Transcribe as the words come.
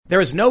There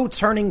is no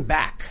turning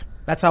back.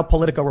 That's how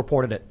Politico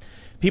reported it.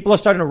 People are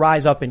starting to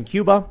rise up in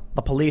Cuba.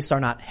 The police are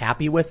not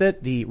happy with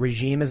it. The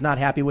regime is not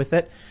happy with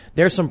it.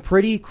 There's some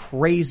pretty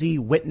crazy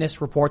witness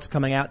reports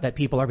coming out that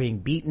people are being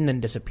beaten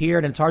and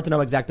disappeared. And it's hard to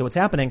know exactly what's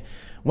happening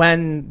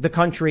when the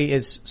country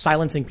is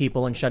silencing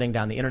people and shutting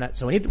down the internet.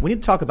 So we need to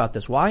talk about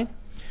this. Why?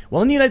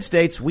 Well, in the United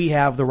States, we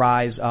have the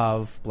rise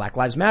of Black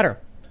Lives Matter.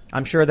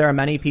 I'm sure there are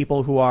many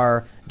people who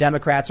are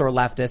Democrats or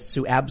leftists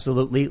who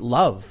absolutely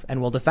love and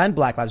will defend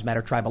Black Lives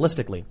Matter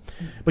tribalistically.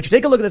 But you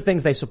take a look at the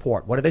things they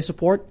support. What do they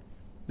support?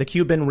 The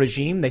Cuban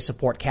regime. They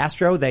support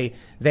Castro. They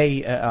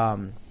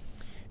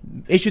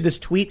issued this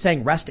tweet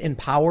saying, "Rest in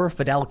power,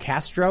 Fidel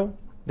Castro."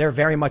 They're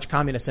very much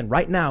communists. And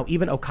right now,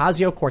 even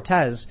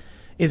Ocasio-Cortez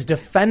is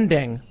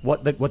defending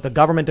what the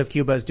government of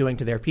Cuba is doing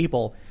to their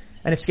people.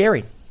 And it's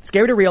scary. It's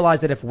scary to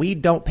realize that if we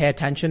don't pay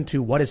attention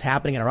to what is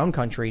happening in our own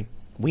country,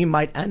 we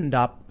might end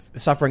up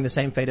suffering the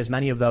same fate as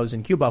many of those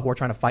in Cuba who are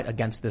trying to fight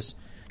against this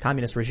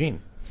communist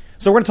regime.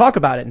 So we're going to talk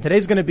about it. And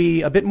today's going to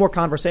be a bit more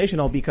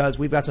conversational because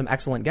we've got some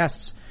excellent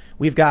guests.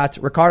 We've got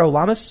Ricardo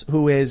Lamas,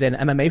 who is an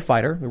MMA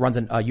fighter who runs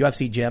a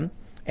UFC gym.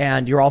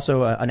 And you're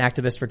also an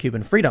activist for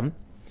Cuban freedom.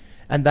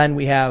 And then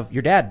we have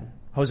your dad,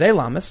 Jose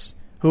Lamas,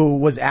 who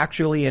was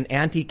actually an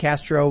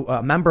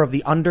anti-Castro, member of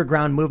the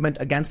underground movement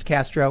against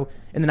Castro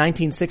in the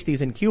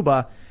 1960s in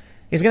Cuba.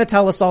 He's going to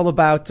tell us all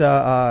about,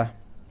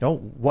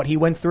 what he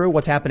went through,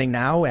 what's happening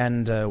now,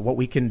 and what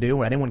we can do,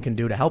 what anyone can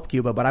do to help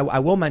Cuba. But I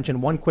will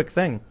mention one quick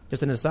thing,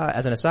 just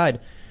as an aside.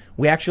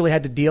 We actually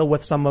had to deal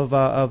with some of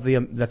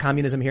the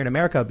communism here in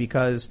America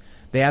because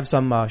they have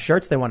some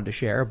shirts they wanted to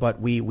share, but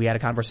we had a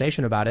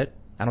conversation about it.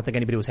 I don't think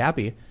anybody was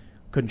happy.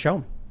 Couldn't show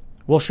them.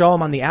 We'll show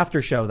them on the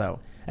after show though.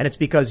 And it's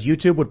because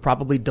YouTube would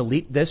probably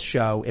delete this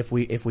show if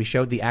we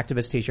showed the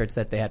activist t-shirts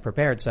that they had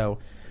prepared. So,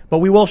 but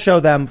we will show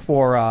them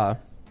for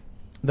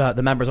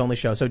the members only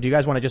show. So do you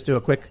guys want to just do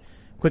a quick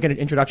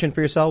introduction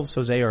for yourselves,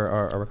 Jose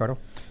or Ricardo?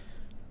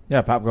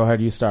 Yeah, Pop, go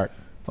ahead. You start.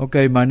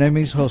 Okay, my name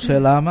is Jose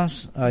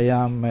Lamas. I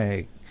am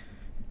a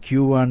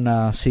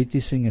Cuban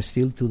citizen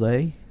still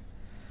today.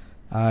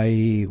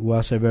 I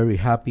was a very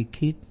happy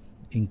kid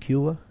in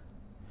Cuba.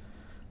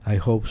 I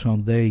hope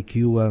someday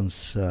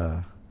Cubans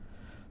that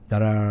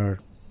are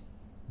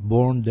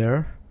born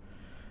there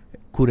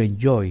could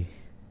enjoy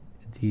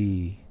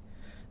the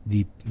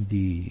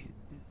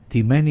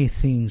many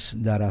things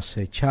that as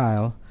a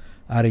child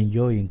are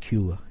enjoying in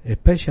Cuba,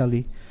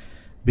 especially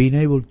being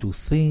able to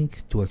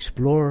think, to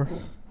explore,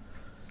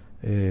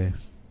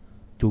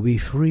 to be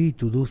free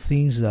to do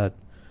things that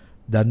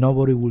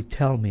nobody will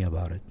tell me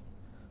about it.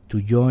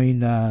 To join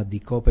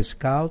the Cub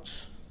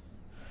Scouts,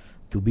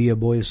 to be a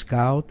Boy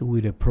Scout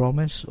with a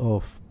promise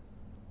of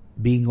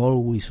being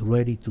always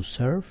ready to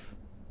serve.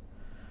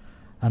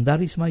 And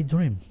that is my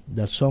dream,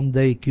 that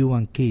someday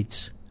Cuban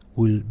kids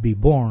will be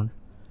born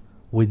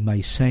with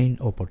my same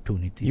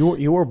opportunities.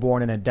 You were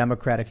born in a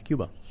democratic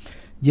Cuba.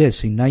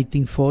 Yes, in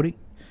 1940,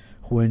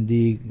 when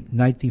the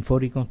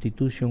 1940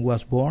 Constitution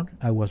was born,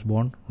 I was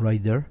born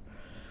right there.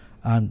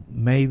 And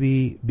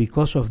maybe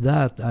because of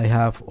that, I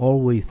have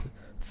always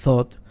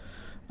thought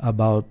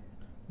about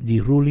the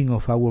ruling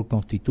of our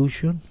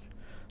Constitution.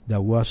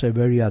 That was a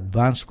very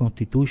advanced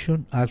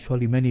Constitution.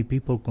 Actually, many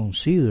people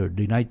consider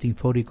the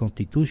 1940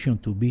 Constitution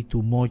to be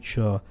too much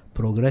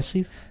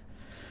progressive.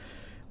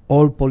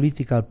 All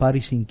political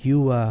parties in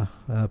Cuba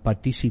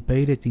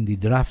participated in the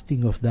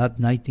drafting of that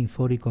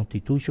 1940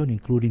 Constitution,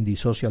 including the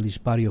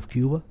Socialist Party of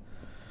Cuba.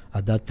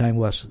 At that time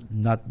was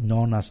not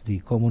known as the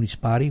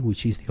Communist Party,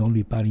 which is the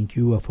only party in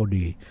Cuba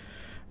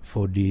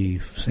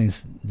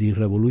since the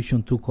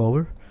revolution took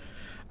over.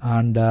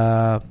 And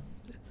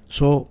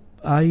so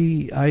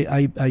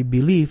I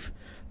believe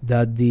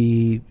that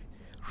the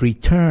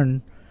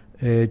return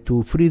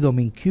to freedom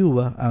in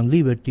Cuba and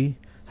liberty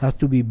has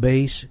to be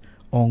based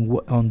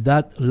on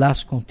that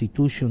last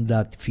constitution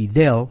that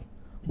Fidel,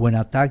 when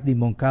attacked the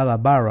Moncada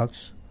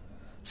barracks,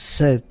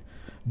 said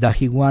that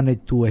he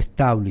wanted to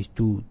establish,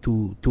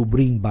 to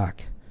bring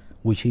back,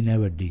 which he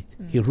never did.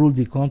 He ruled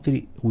the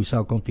country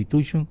without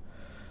constitution,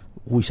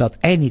 without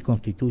any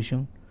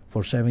constitution,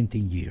 for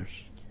 17 years.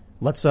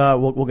 Let's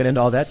we'll get into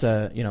all that,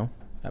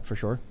 for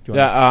sure.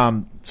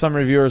 Some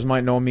reviewers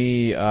might know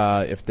me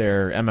if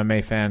they're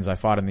MMA fans. I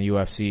fought in the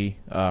UFC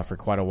for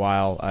quite a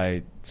while.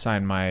 I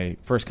signed my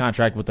first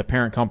contract with the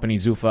parent company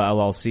Zuffa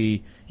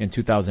LLC in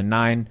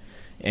 2009,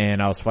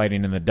 and I was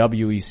fighting in the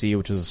WEC,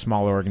 which is a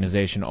smaller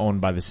organization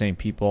owned by the same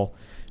people.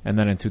 And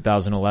then in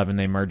 2011,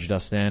 they merged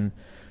us in.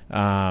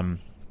 I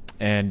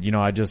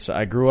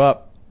grew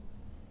up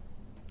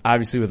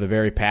obviously with a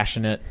very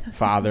passionate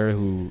father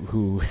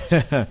who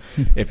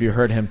if you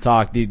heard him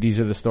talk, these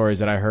are the stories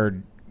that I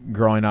heard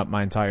growing up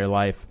my entire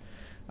life.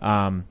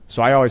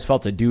 So I always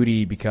felt a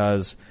duty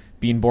because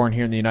being born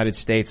here in the United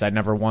States, I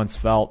never once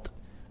felt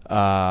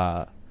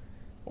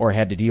or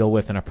had to deal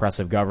with an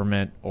oppressive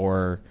government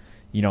or,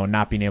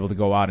 not being able to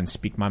go out and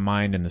speak my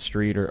mind in the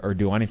street or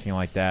do anything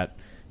like that.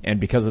 And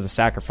because of the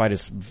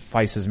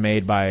sacrifices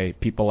made by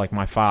people like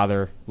my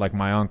father, like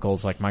my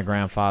uncles, like my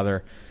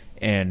grandfather,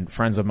 and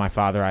friends of my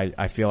father,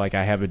 I feel like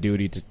I have a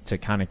duty to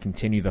kind of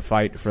continue the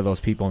fight for those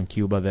people in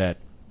Cuba that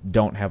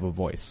don't have a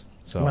voice.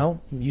 So,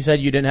 well, you said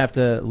you didn't have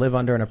to live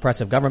under an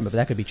oppressive government, but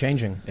that could be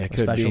changing, It could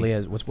especially be.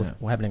 as what's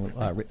happening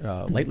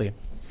lately.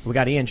 We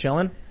got Ian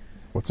chilling.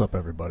 What's up,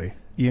 everybody?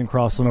 Ian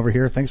Crossland over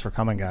here. Thanks for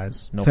coming,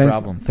 guys. no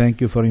problem.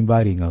 Thank you for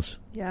inviting us.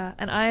 Yeah,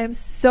 and I am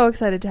so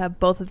excited to have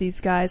both of these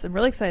guys. I'm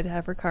really excited to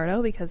have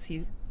Ricardo because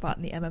he fought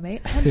in the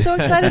MMA. I'm so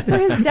excited for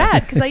his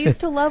dad because I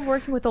used to love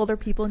working with older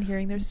people and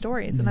hearing their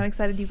stories, and I'm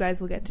excited you guys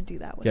will get to do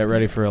that with Get me.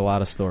 ready for a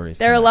lot of stories.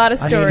 There are a lot of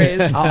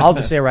stories. I'll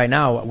just say right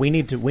now, we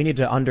need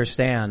to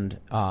understand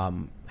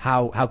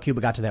how Cuba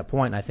got to that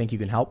point. I think you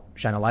can help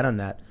shine a light on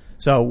that.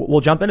 So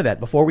we'll jump into that.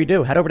 Before we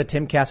do, head over to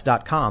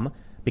timcast.com,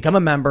 become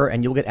a member,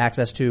 and you'll get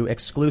access to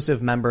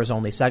exclusive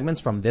members-only segments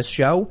from this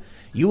show.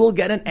 You will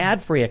get an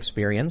ad-free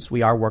experience.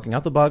 We are working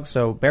out the bugs,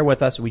 so bear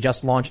with us. We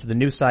just launched the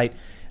new site,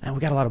 and we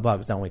got a lot of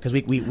bugs, don't we? Because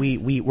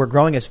we're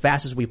growing as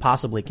fast as we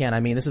possibly can. I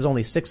mean, this is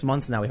only 6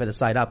 months now we've had the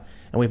site up,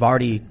 and we've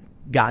already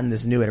gotten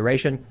this new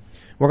iteration.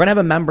 We're going to have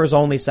a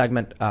members-only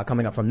segment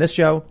coming up from this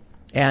show,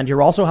 and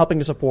you're also helping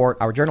to support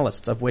our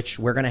journalists, of which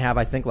we're going to have,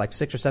 I think, like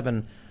 6 or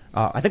 7.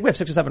 I think we have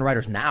 6 or 7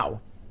 writers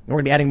now. We're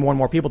going to be adding more and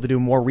more people to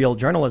do more real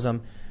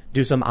journalism,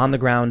 do some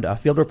on-the-ground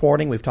field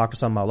reporting. We've talked to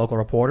some local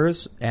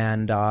reporters,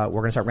 and we're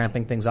going to start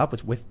ramping things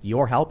up with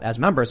your help as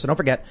members. So don't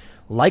forget,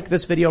 like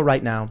this video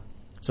right now,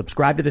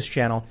 subscribe to this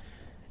channel,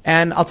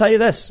 and I'll tell you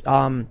this.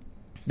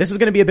 This is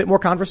going to be a bit more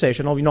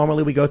conversational.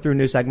 Normally we go through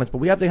new segments, but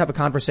we have to have a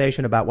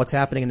conversation about what's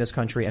happening in this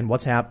country and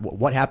what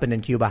happened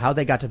in Cuba, how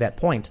they got to that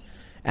point.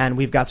 And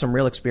we've got some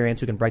real experience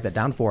who can break that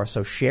down for us.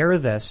 So share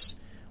this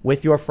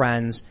with your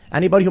friends,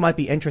 anybody who might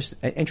be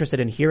interested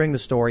in hearing the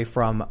story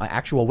from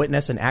actual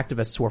witness and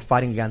activists who are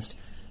fighting against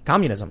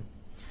communism.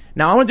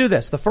 Now, I want to do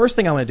this. The first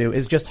thing I want to do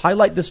is just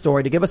highlight this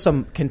story to give us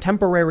some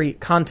contemporary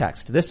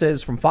context. This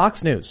is from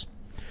Fox News.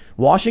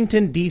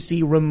 Washington,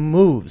 D.C.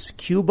 removes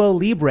Cuba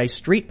Libre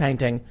street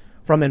painting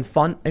from in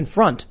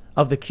front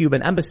of the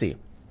Cuban embassy.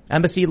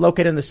 Embassy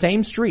located in the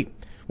same street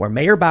where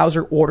Mayor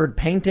Bowser ordered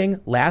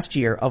painting last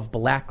year of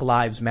Black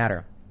Lives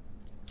Matter.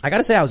 I got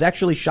to say, I was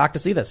actually shocked to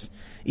see this.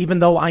 Even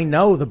though I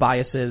know the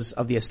biases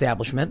of the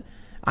establishment,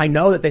 I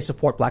know that they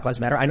support Black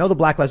Lives Matter. I know the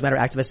Black Lives Matter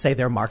activists say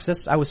they're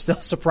Marxists. I was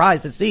still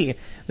surprised to see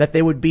that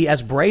they would be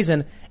as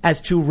brazen as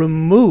to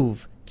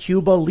remove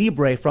Cuba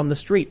Libre from the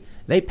street.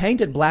 They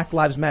painted Black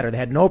Lives Matter. They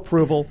had no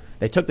approval.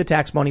 They took the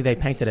tax money. They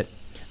painted it.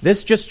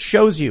 This just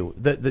shows you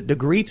the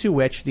degree to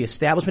which the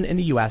establishment in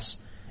the U.S.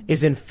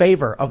 is in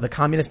favor of the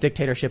communist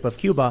dictatorship of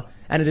Cuba,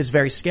 and it is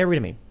very scary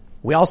to me.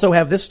 We also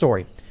have this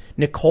story.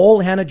 Nicole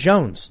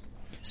Hannah-Jones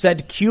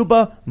said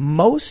Cuba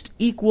most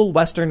equal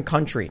Western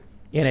country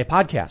in a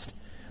podcast.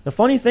 The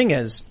funny thing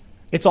is,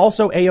 it's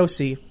also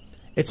AOC.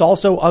 It's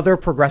also other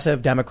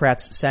progressive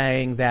Democrats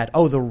saying that,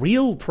 oh, the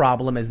real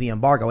problem is the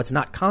embargo. It's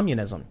not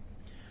communism.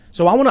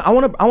 So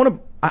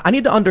I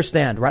need to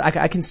understand, right?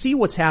 I can see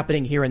what's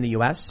happening here in the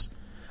U.S.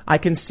 I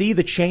can see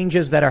the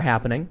changes that are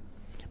happening,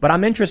 but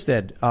I'm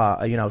interested,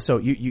 so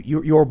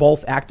you're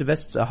both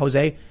activists.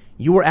 Jose,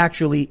 you were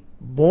actually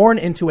born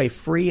into a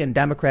free and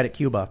democratic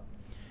Cuba.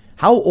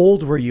 How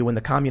old were you when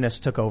the communists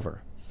took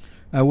over?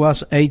 I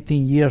was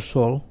 18 years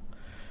old.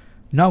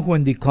 Not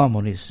when the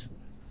communists,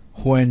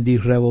 when the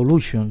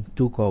revolution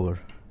took over.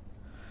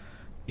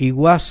 It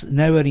was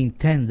never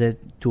intended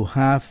to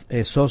have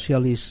a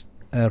socialist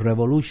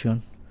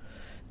revolution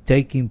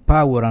taking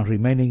power and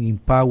remaining in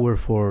power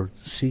for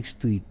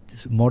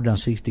more than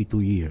 62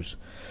 years.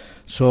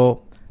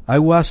 So I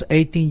was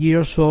 18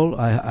 years old.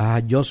 I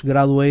had just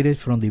graduated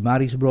from the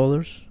Marist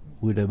Brothers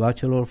with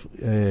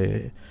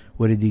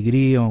a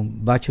degree on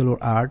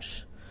Bachelor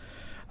Arts,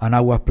 and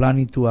I was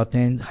planning to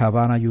attend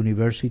Havana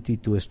University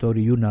to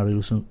study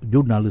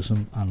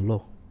journalism and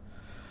law.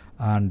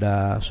 And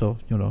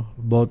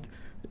but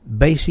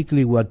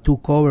basically what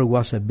took over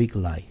was a big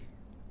lie.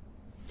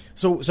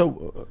 So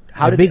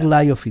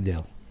lie of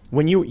Fidel.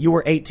 When you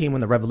were 18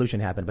 when the revolution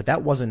happened, but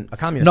that wasn't a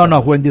communist No,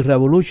 revolution. when the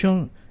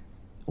revolution,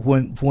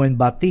 when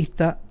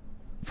Batista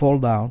fell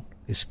down,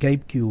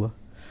 escaped Cuba,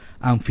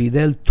 and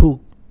Fidel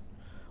took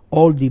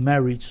all the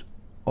merits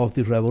of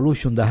the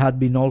revolution that had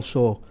been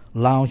also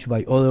launched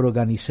by other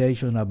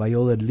organizations and by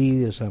other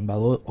leaders and by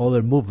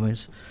other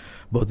movements.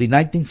 But in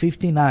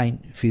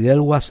 1959,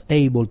 Fidel was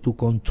able to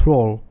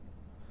control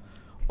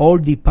all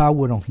the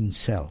power on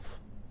himself.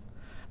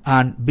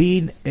 And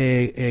being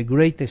a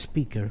great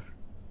speaker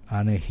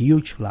and a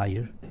huge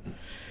liar,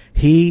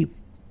 he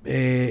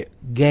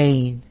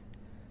gained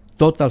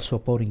total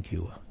support in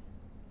Cuba.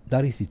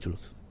 That is the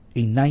truth.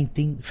 In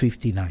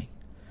 1959.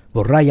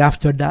 But right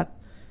after that,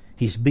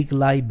 his big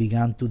lie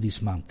began to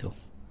dismantle.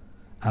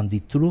 And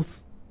the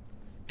truth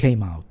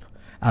came out.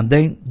 And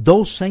then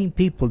those same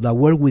people that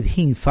were with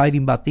him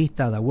fighting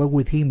Batista, that were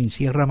with him in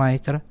Sierra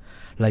Maestra,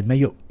 like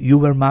Mayor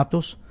Hubert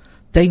Matos,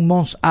 10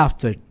 months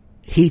after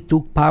he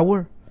took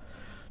power,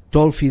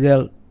 told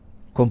Fidel,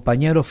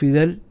 Compañero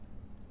Fidel,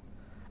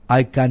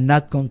 I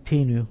cannot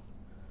continue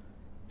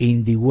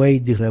in the way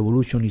the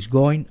revolution is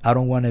going. I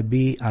don't want to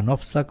be an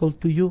obstacle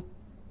to you.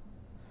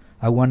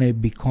 I want to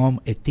become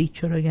a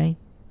teacher again.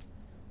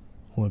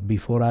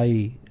 Before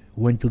I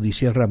went to the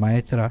Sierra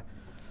Maestra,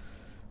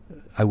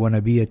 I want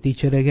to be a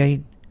teacher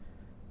again.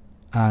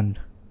 And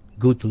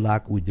good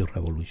luck with the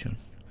revolution.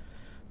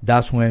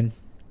 That's when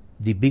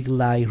the big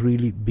lie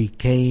really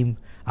became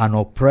an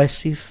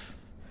oppressive,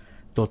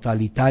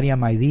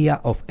 totalitarian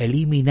idea of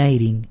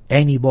eliminating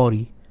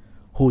anybody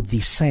who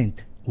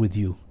dissent with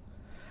you.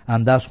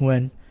 And that's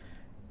when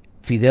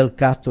Fidel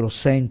Castro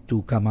sent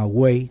to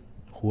Camagüey,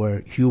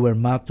 where Hubert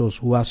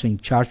Matos was in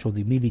charge of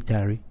the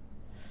military,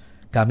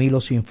 Camilo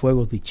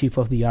Cienfuegos, the chief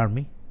of the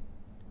army,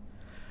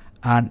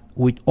 and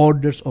with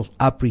orders of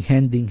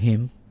apprehending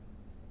him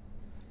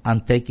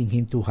and taking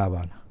him to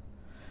Havana,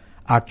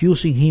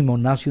 accusing him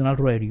on national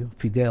radio,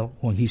 Fidel,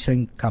 when he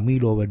sent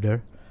Camilo over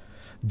there,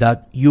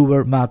 that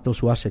Hubert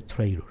Matos was a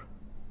traitor.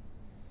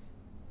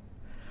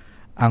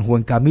 And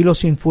when Camilo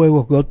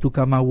Cienfuegos got to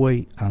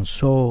Camagüey and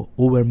saw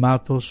Hubert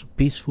Matos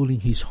peaceful in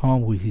his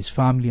home with his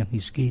family and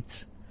his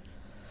kids,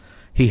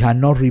 he had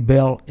not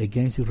rebelled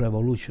against the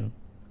revolution,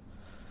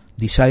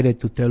 decided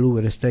to tell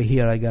Hubert, stay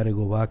here, I got to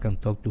go back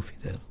and talk to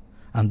Fidel.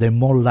 And then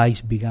more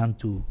lies began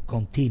to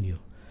continue.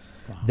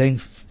 Wow. Then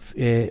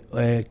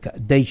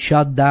they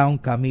shut down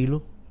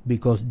Camilo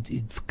because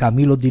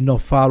Camilo did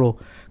not follow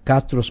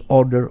Castro's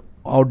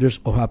orders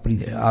of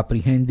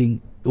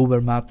apprehending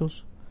Hubert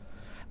Matos.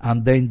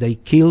 And then they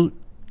killed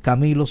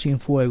Camilo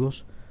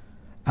Cienfuegos,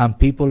 and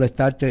people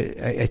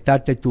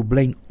started to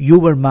blame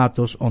Hubert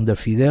Matos on the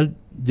Fidel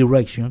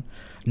direction.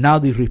 Now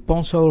the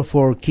responsible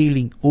for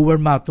killing Hubert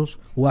Matos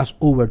was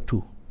Hubert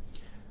too.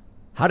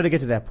 How did it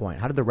get to that point?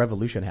 How did the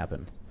revolution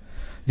happen?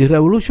 The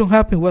revolution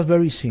happened was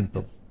very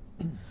simple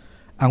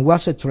and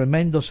was a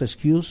tremendous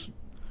excuse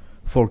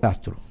for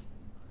Castro.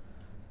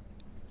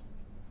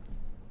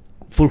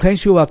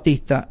 Fulgencio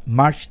Batista,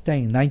 March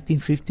 10,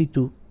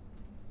 1952,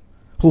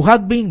 who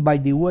had been, by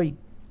the way,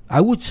 I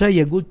would say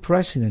a good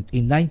president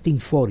in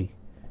 1940,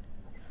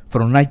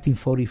 from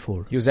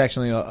 1944. He was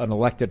actually an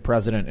elected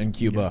president in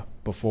Cuba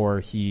before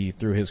he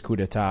threw his coup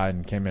d'etat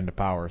and came into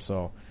power.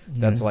 So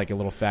that's like a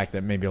little fact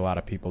that maybe a lot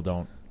of people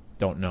don't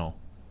know.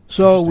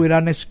 So with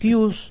an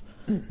excuse,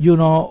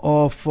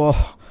 of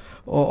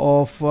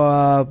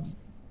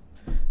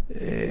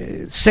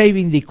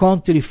saving the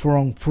country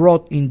from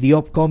fraud in the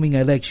upcoming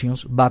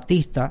elections,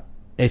 Batista,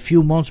 a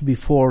few months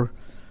before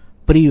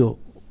Prio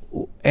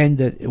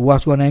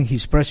was going to end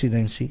his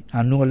presidency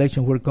and new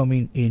elections were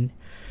coming in,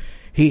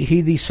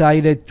 he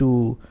decided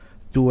to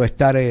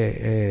start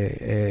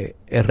a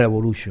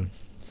revolution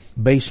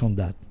based on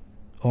that,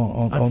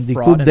 on the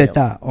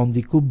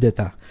coup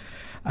d'etat,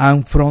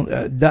 and from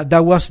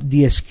that was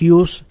the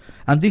excuse.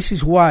 And this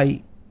is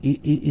why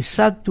it's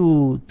sad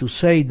to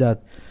say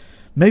that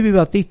maybe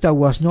Batista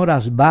was not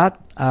as bad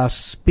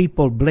as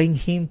people blame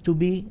him to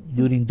be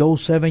during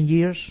those 7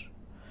 years.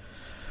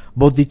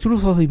 But the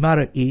truth of the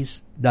matter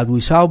is that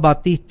without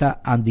Batista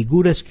and the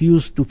good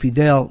excuse to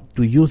Fidel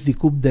to use the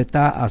coup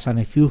d'etat as an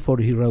excuse for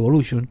his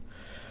revolution,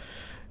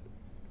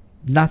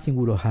 nothing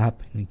would have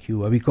happened in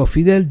Cuba, because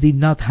Fidel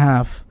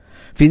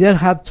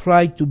had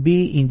tried to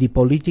be in the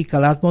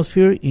political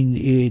atmosphere,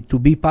 to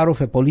be part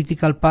of a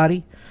political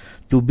party,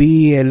 to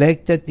be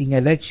elected in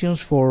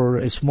elections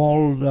for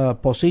small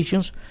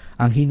positions,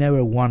 and he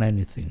never won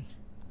anything.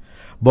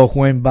 But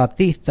when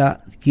Batista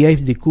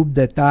gave the coup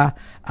d'etat,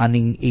 and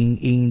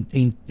in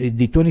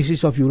the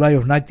 26th of July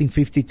of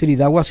 1953,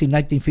 that was in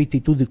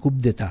 1952, the coup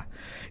d'etat.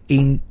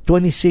 In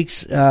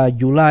 26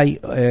 July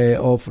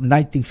of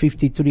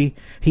 1953,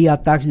 he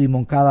attacks the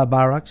Moncada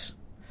barracks.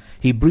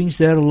 He brings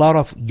there a lot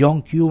of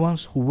young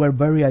Cubans who were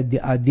very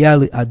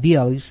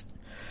idealists,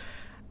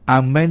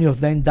 and many of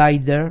them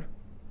died there.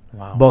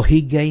 Wow. But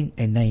he gained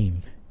a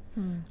name.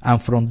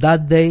 And from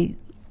that day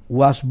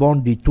was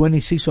born the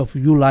 26th of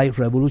July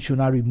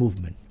revolutionary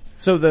movement.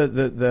 So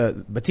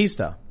the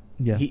Batista,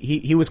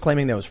 he was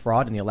claiming there was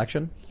fraud in the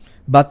election?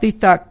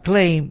 Batista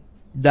claimed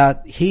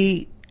that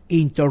he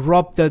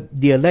interrupted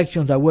the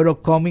elections that were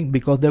coming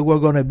because they were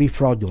going to be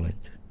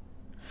fraudulent.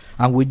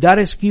 And with that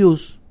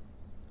excuse,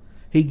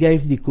 he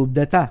gave the coup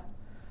d'etat.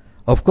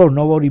 Of course,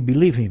 nobody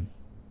believed him.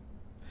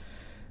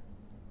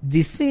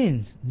 The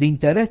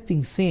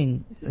interesting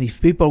thing,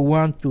 if people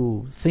want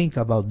to think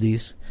about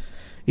this,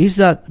 is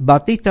that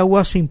Batista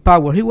was in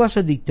power. He was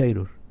a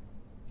dictator.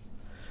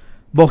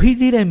 But he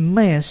didn't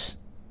mess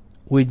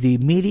with the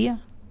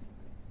media.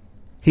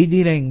 He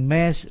didn't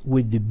mess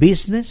with the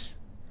business.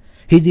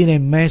 He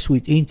didn't mess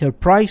with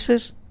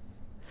enterprises.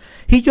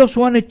 He just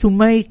wanted to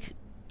make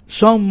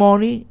some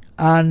money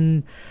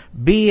and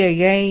be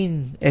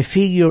again a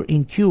figure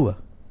in Cuba.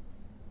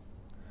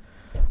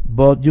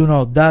 But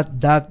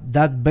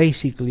that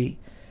basically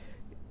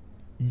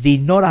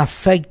did not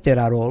affect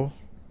at all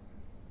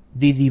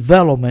the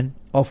development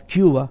of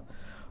Cuba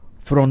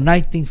from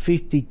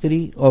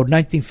 1953 or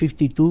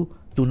 1952 to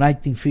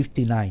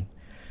 1959.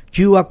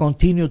 Cuba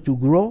continued to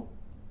grow.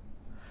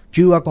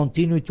 Cuba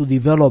continued to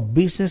develop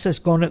businesses.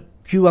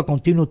 Cuba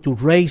continued to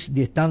raise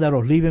the standard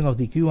of living of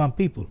the Cuban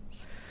people.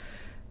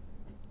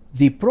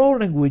 The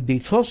problem with the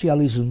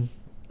socialism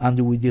and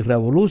with the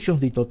revolution,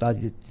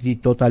 the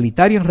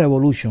totalitarian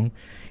revolution,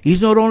 is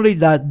not only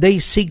that they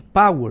seek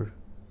power,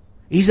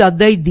 it's that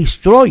they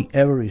destroy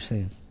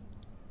everything.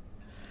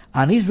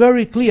 And it's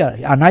very clear,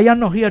 and I am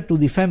not here to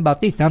defend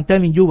Batista. I'm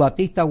telling you,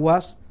 Batista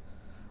was,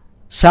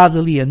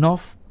 sadly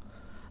enough,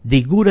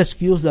 the good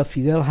excuse that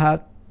Fidel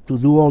had to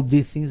do all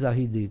these things that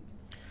he did.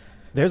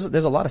 There's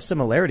a lot of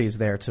similarities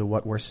there to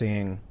what we're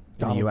seeing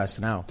in the U.S.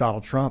 now.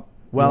 Donald Trump.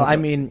 Well, I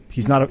mean,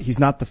 he's not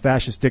the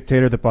fascist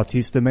dictator that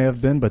Batista may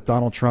have been, but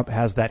Donald Trump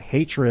has that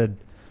hatred.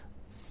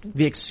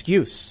 The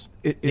excuse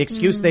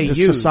they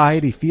use.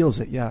 Society feels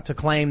it, yeah. To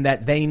claim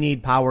that they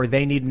need power,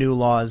 they need new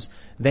laws,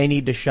 they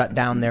need to shut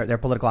down their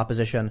political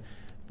opposition,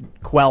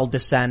 quell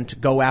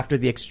dissent, go after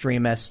the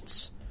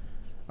extremists,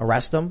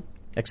 arrest them,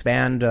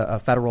 expand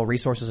federal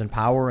resources and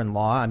power and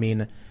law. I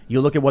mean, you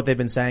look at what they've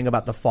been saying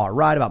about the far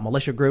right, about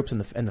militia groups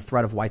and the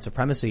threat of white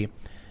supremacy,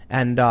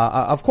 and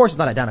of course it's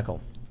not identical.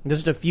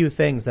 There's just a few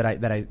things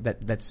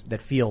that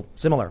feel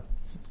similar.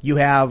 You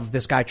have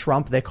this guy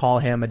Trump, they call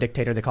him a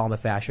dictator, they call him a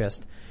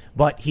fascist,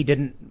 but he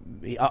didn't,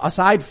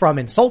 aside from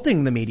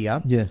insulting the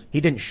media, yes,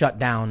 he didn't shut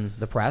down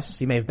the press.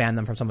 He may have banned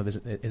them from some of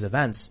his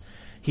events.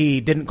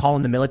 He didn't call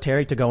in the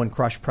military to go and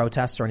crush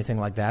protests or anything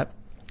like that.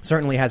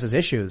 Certainly has his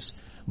issues,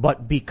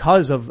 but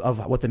because of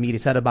what the media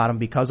said about him,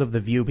 because of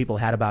the view people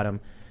had about him,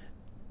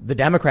 the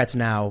Democrats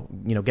now,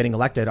 getting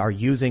elected are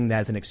using that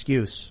as an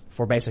excuse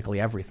for basically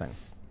everything.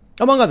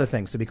 Among other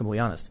things, to be completely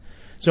honest.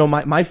 So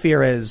my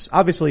fear is,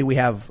 obviously we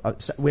have a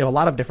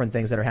lot of different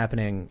things that are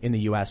happening in the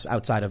U.S.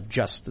 outside of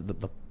just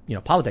the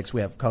politics.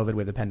 We have COVID,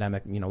 we have the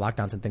pandemic,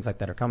 lockdowns and things like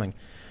that are coming.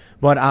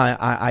 But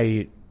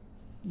I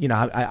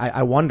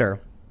wonder,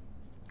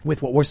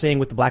 with what we're seeing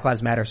with the Black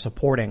Lives Matter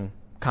supporting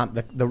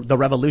the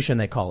revolution,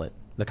 they call it,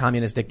 the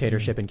communist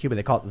dictatorship in Cuba,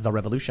 they call it the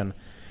revolution.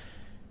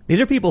 These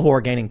are people who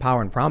are gaining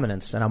power and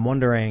prominence, and I'm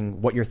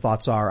wondering what your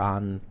thoughts are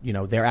on,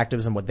 their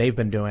activism, what they've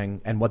been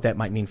doing, and what that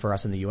might mean for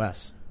us in the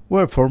U.S.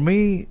 Well, for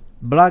me,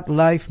 Black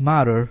Lives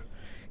Matter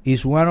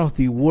is one of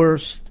the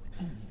worst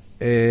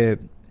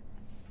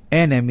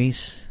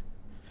enemies,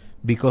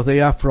 because they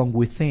are from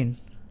within,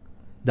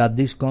 that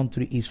this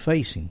country is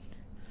facing.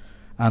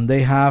 And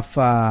they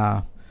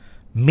have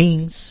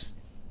means,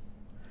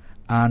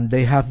 and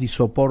they have the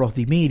support of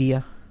the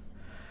media,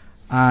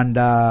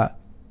 and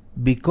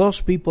because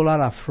people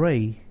are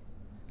afraid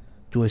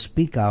to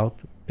speak out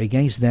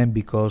against them,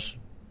 because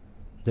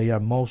they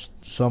are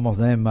some of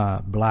them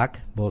are black,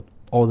 but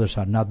others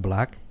are not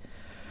black.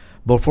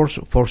 But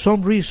for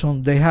some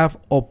reason, they have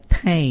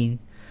obtained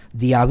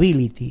the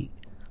ability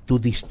to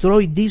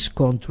destroy this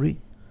country,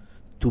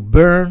 to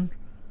burn,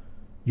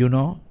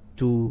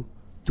 to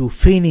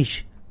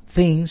finish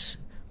things,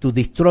 to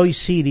destroy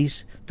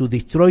cities, to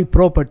destroy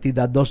property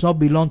that does not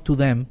belong to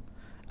them,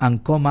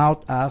 and come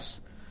out as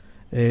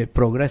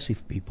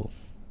progressive people.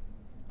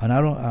 And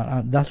I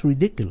don't. That's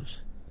ridiculous.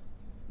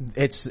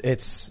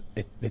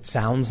 It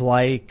sounds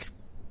like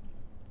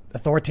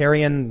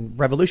authoritarian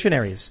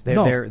revolutionaries.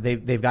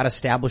 They've got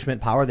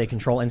establishment power. They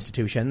control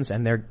institutions,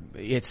 and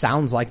it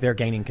sounds like they're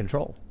gaining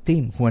control.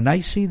 Tim, when I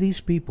see these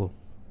people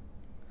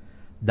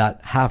that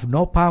have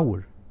no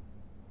power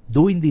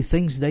doing the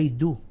things they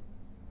do,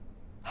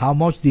 how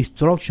much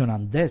destruction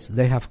and death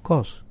they have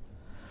caused,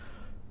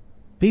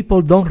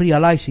 people don't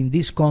realize in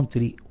this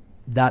country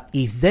that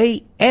if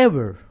they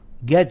ever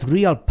get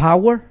real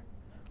power,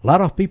 a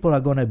lot of people are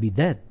going to be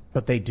dead.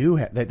 But they do.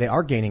 They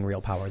are gaining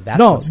real power.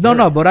 That's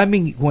no. But I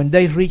mean, when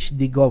they reach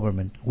the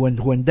government,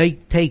 when they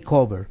take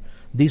over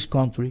this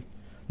country,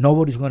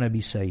 nobody's going to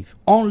be safe.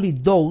 Only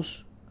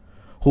those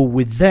who,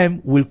 with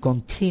them, will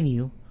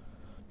continue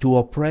to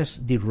oppress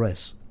the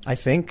rest. I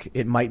think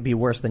it might be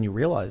worse than you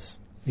realize.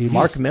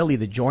 Mark Milley,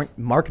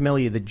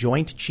 the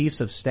Joint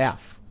Chiefs of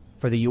Staff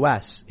for the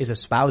U.S., is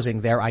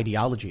espousing their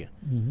ideology,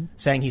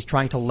 saying he's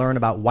trying to learn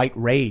about white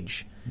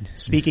rage,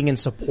 speaking in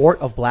support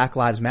of Black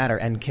Lives Matter,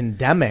 and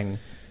condemning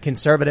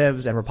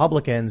conservatives and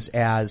Republicans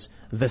as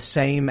the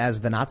same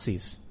as the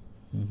Nazis.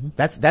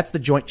 That's the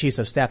Joint Chiefs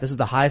of Staff. This is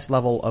the highest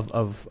level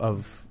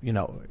of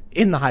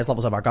in the highest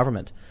levels of our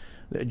government.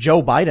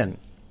 Joe Biden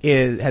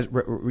has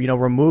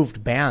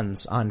removed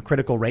bans on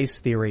critical race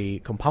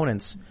theory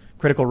components,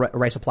 critical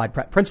race applied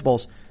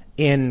principles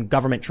in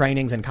government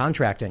trainings and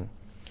contracting.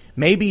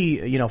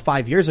 Maybe,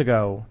 5 years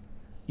ago,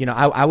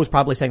 I was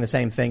probably saying the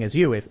same thing as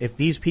you. If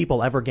these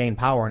people ever gain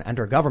power and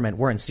enter government,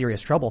 we're in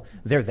serious trouble.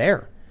 They're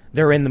there.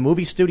 They're in the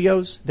movie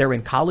studios. They're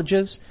in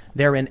colleges.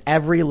 They're in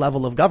every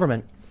level of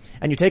government.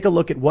 And you take a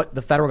look at what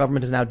the federal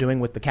government is now doing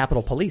with the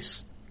Capitol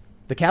Police.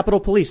 The Capitol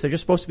Police, they're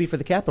just supposed to be for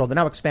the Capitol. They're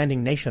now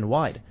expanding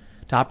nationwide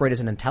to operate as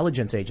an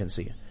intelligence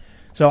agency.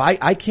 So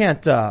I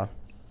can't, I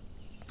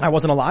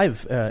wasn't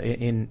alive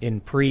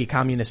in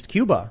pre-communist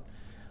Cuba.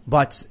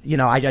 But,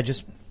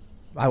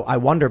 I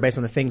wonder, based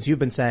on the things you've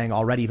been saying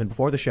already, even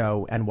before the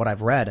show, and what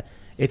I've read,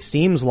 it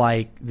seems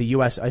like the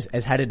U.S.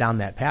 is headed down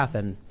that path.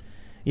 And,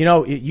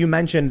 you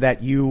mentioned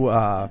that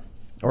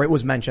or it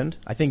was mentioned,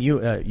 I think you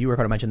were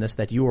going to mention this,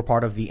 that you were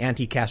part of the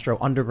anti-Castro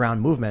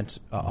underground movement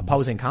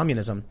opposing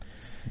communism.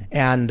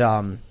 And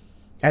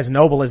as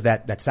noble as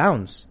that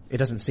sounds, it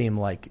doesn't seem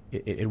like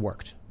it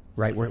worked,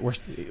 right?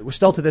 We're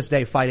still to this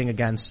day fighting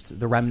against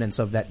the remnants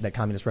of that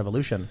communist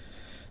revolution.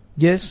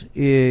 Yes,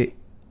 it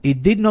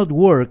did not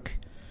work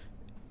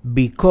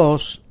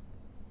because,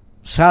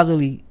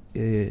 sadly,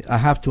 I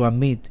have to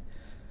admit,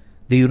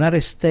 the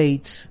United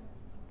States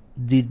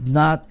did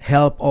not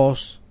help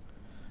us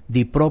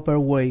the proper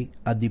way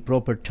at the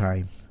proper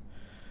time,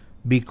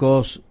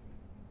 because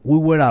we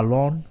were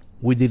alone.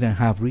 We didn't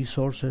have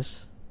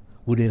resources.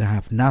 We didn't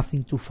have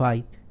nothing to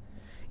fight.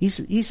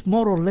 It's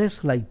more or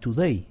less like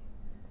today,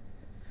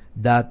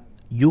 that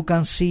you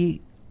can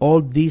see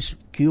all these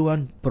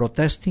Cuban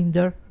protesting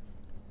there.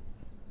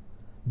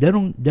 They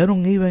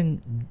don't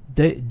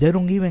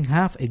even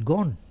have a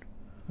gun.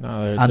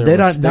 No, And they're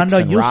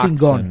not using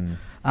gun.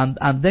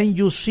 And then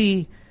you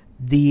see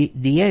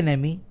the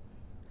enemy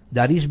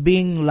that is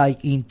being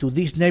like into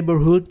this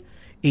neighborhood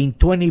in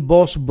 20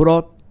 bus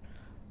brought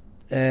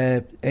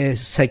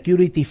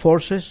security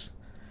forces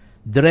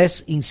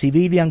dressed in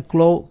civilian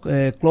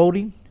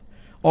clothing,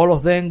 all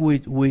of them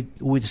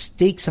with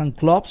sticks and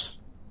clubs,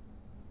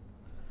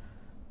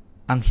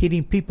 and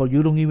hitting people.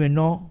 You don't even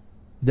know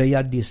they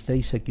are the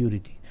state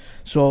security.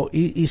 So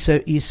it's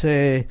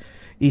a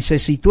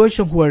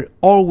situation where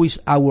always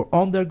our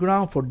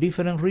underground, for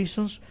different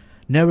reasons,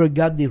 never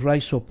got the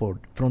right support.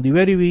 From the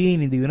very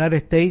beginning, the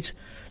United States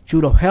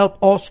should have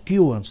helped us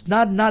Cubans,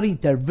 not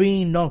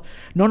intervene. No.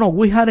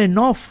 We had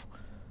enough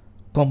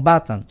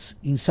combatants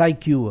inside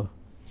Cuba.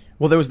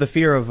 Well, there was the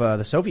fear of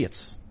the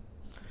Soviets.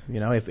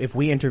 If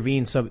we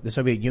intervened, the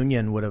Soviet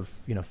Union would have,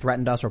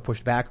 threatened us or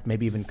pushed back,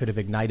 maybe even could have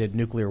ignited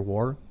nuclear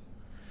war.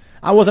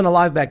 I wasn't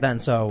alive back then,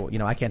 so,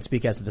 I can't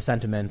speak as to the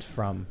sentiment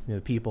from the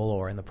people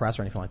or in the press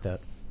or anything like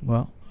that.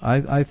 Well,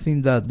 I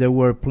think that there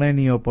were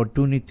plenty of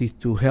opportunities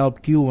to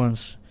help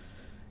Cubans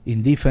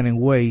in different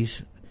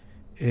ways.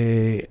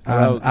 That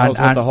was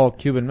what the whole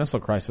Cuban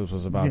Missile Crisis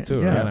was about,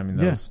 too, right? I mean,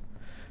 that was...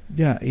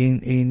 Yeah,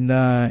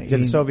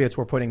 the Soviets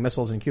were putting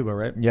missiles in Cuba,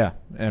 right? Yeah,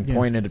 and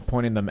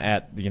pointing them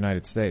at the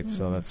United States.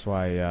 So that's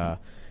why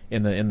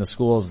in the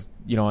schools,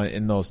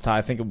 in those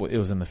I think it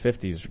was in the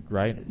 50s,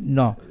 right?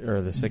 No, or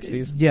the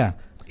 60s. Yeah,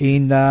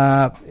 it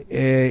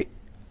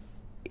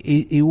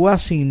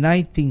was in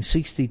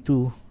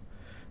 1962,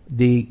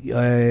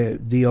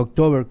 the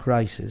October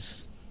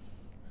crisis,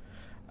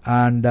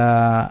 and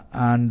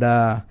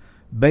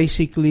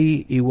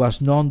basically it was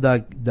known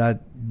that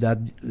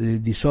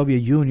the Soviet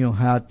Union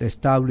had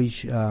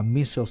established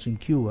missiles in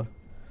Cuba,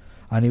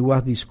 and it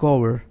was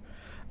discovered,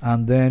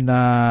 and then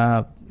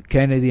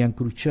Kennedy and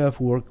Khrushchev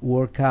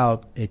work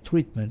out a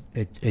treat,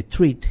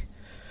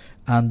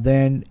 and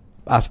then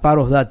as part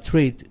of that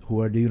treat,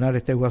 where the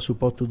United States was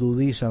supposed to do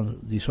this and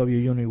the Soviet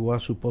Union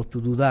was supposed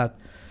to do that,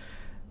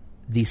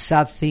 the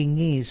sad thing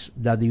is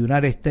that the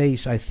United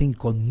States, I think,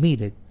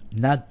 committed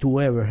not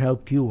to ever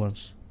help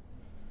Cubans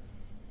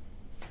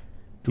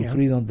to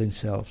freedom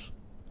themselves.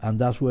 And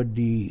that's where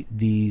the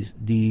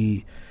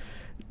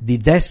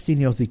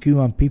destiny of the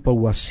Cuban people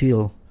was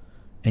sealed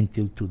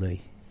until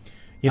today.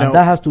 And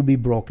that has to be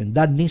broken.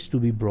 That needs to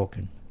be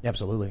broken.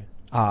 Absolutely.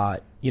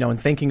 In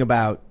thinking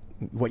about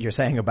what you're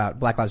saying about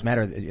Black Lives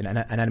Matter,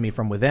 an enemy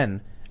from within,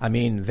 I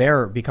mean,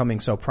 they're becoming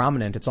so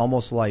prominent. It's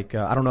almost like,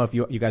 I don't know if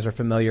you guys are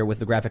familiar with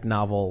the graphic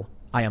novel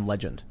I Am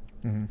Legend.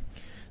 Mm-hmm.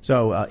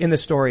 So in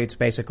this story, it's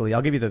basically,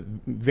 I'll give you the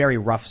very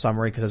rough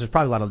summary because there's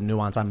probably a lot of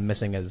nuance I'm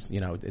missing as,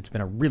 it's been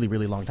a really,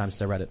 really long time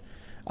since I read it.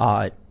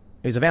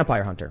 He's a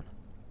vampire hunter.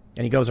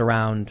 And he goes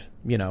around,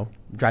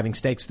 driving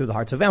stakes through the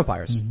hearts of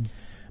vampires. Mm-hmm.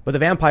 But the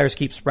vampires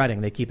keep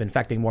spreading. They keep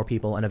infecting more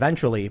people. And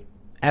eventually,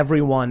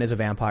 everyone is a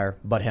vampire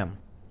but him.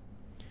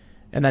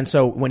 And then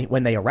so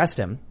when they arrest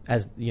him,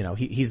 as,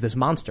 he's this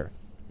monster.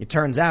 It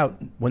turns out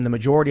when the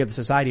majority of the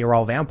society are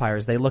all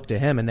vampires, they look to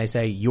him and they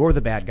say, you're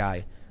the bad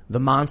guy. The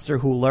monster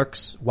who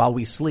lurks while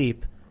we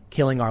sleep,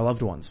 killing our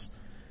loved ones.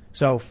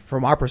 So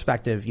from our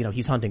perspective,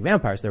 he's hunting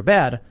vampires. They're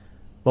bad,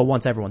 but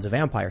once everyone's a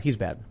vampire, he's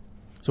bad.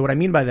 So what I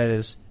mean by that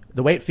is,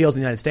 the way it feels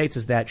in the United States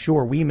is that,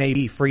 sure, we may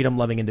be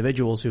freedom-loving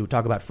individuals who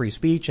talk about free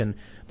speech and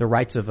the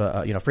rights of,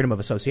 freedom of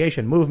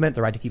association, movement,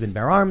 the right to keep and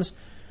bear arms,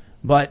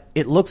 but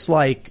it looks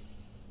like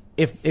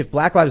if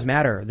Black Lives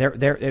Matter,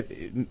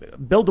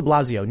 Bill de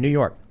Blasio, New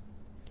York,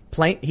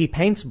 he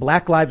paints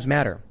Black Lives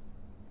Matter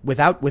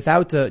without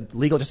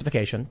legal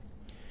justification,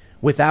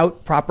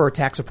 without proper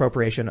tax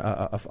appropriation,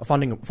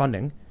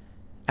 funding,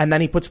 and then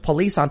he puts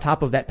police on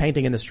top of that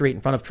painting in the street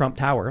in front of Trump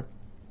Tower,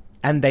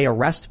 and they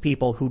arrest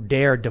people who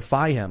dare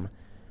defy him.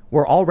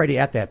 We're already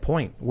at that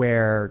point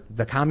where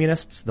the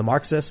communists, the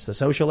Marxists, the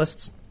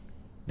socialists,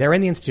 they're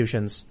in the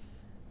institutions,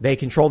 they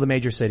control the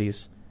major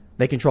cities,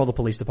 they control the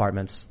police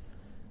departments.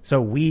 So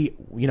we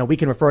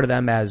can refer to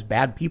them as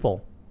bad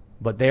people,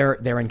 but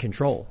they're in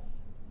control.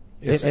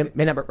 It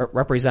may not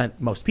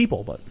represent most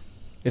people, but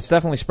it's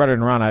definitely spreading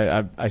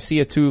around. I see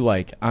it too,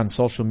 like on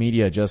social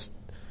media, just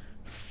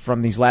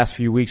from these last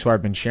few weeks where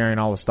I've been sharing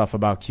all the stuff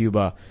about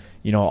Cuba.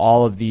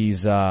 All of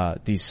these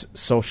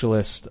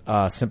socialist,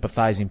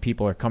 sympathizing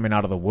people are coming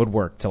out of the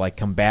woodwork to like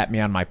combat me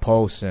on my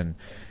posts and,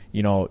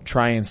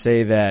 try and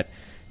say that,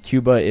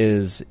 Cuba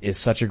is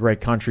such a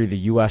great country. The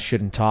U.S.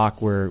 shouldn't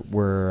talk. We're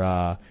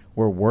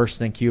worse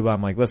than Cuba.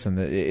 I'm like, listen,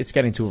 it's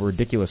getting to a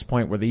ridiculous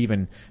point where they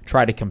even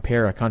try to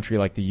compare a country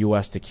like the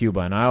U.S. to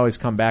Cuba. And I always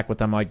come back with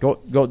them like,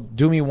 go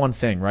do me one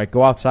thing, right?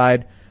 Go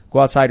outside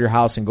your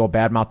house and go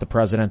badmouth the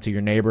president to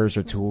your neighbors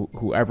or to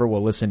whoever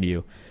will listen to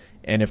you.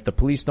 And if the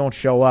police don't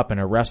show up and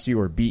arrest you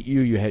or beat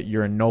you,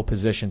 you're in no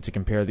position to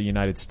compare the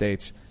United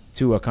States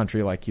to a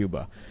country like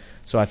Cuba.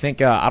 So I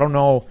think, I don't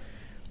know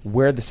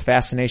where this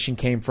fascination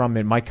came from.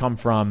 It might come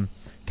from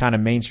kind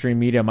of mainstream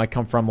media. It might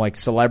come from like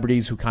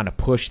celebrities who kind of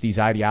push these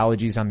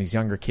ideologies on these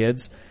younger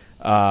kids.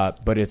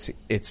 But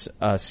it's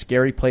a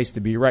scary place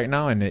to be right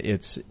now. And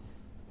it's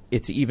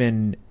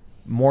even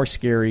more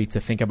scary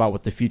to think about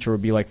what the future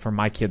would be like for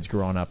my kids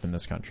growing up in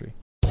this country.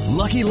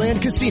 Lucky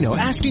Land Casino,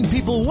 asking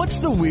people, what's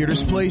the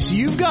weirdest place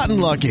you've gotten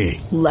lucky?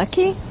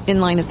 Lucky? In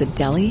line at the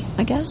deli,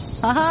 I guess?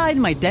 Aha,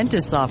 in my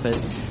dentist's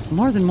office.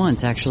 More than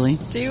once, actually.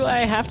 Do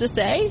I have to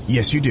say?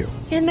 Yes, you do.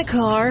 In the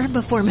car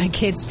before my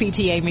kids'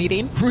 PTA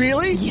meeting.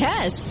 Really?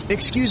 Yes.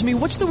 Excuse me,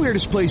 what's the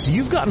weirdest place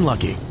you've gotten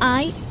lucky?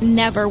 I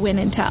never win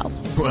and tell.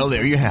 Well,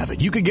 there you have it.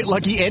 You can get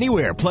lucky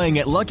anywhere, playing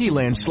at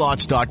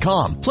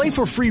LuckyLandSlots.com. Play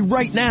for free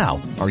right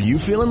now. Are you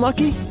feeling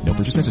lucky? No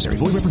purchase necessary.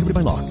 Void where prohibited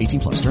by law.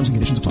 18+. Terms and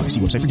conditions apply.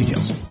 See website for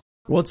details.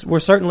 Well, we're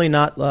certainly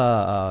not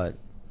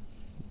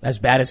as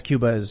bad as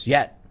Cuba is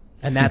yet,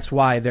 and that's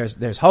why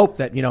there's hope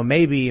that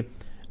maybe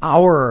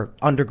our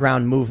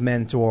underground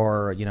movement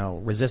or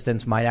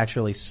resistance might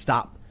actually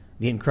stop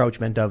the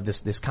encroachment of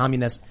this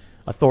communist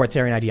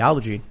authoritarian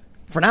ideology.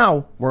 For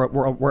now,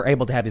 we're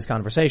able to have these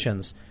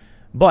conversations,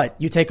 but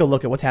you take a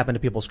look at what's happened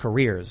to people's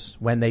careers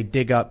when they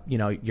dig up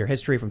your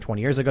history from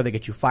 20 years ago. They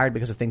get you fired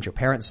because of things your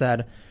parents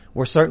said.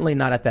 We're certainly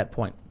not at that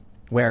point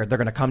where they're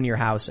going to come to your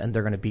house and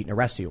they're going to beat and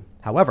arrest you.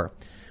 However,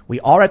 we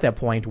are at that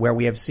point where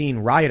we have seen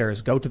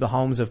rioters go to the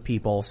homes of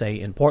people, say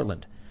in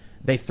Portland.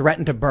 They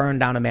threatened to burn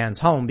down a man's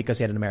home because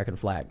he had an American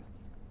flag.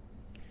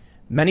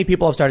 Many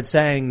people have started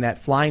saying that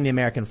flying the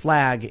American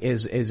flag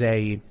is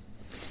a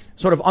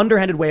sort of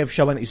underhanded way of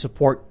showing that you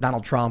support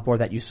Donald Trump or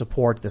that you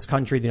support this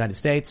country, the United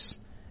States.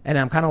 And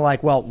I'm kind of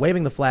like, well,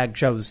 waving the flag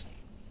shows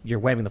you're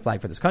waving the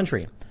flag for this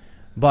country.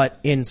 But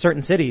in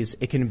certain cities,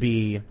 it can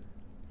be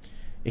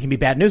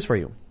bad news for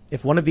you.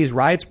 If one of these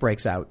riots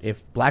breaks out,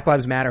 if Black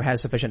Lives Matter has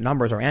sufficient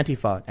numbers or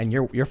Antifa and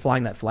you're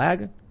flying that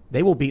flag,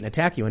 they will beat and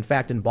attack you. In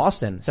fact, in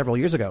Boston several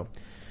years ago,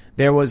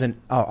 there was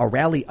a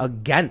rally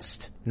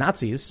against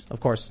Nazis. Of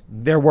course,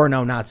 there were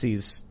no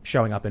Nazis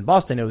showing up in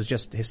Boston. It was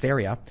just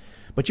hysteria.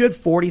 But you had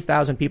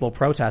 40,000 people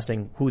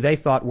protesting who they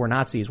thought were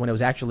Nazis when it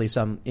was actually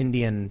some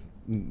Indian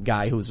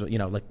guy who's,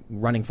 like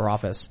running for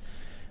office.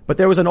 But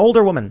there was an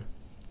older woman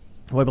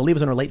who I believe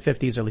was in her late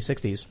 50s, early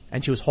 60s,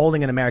 and she was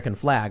holding an American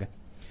flag.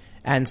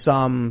 And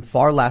some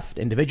far left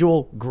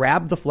individual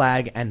grabbed the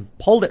flag and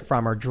pulled it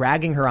from her,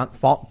 dragging her out,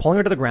 pulling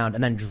her to the ground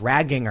and then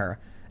dragging her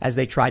as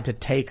they tried to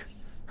take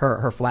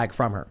her flag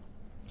from her.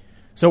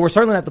 So we're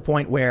certainly at the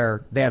point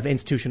where they have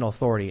institutional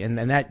authority. And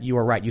that you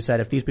were right. You said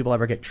if these people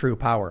ever get true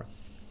power,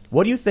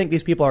 what do you think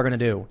these people are going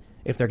to do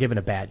if they're given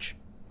a badge?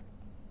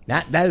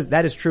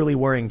 That is truly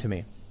worrying to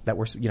me that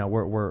we're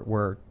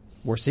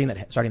seeing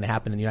that starting to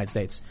happen in the United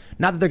States.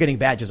 Not that they're getting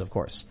badges, of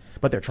course,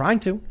 but they're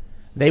trying to.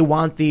 They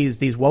want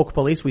these woke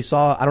police. We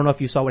saw, I don't know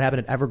if you saw what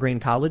happened at Evergreen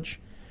College,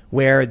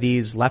 where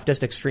these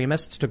leftist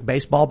extremists took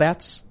baseball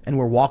bats and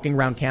were walking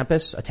around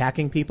campus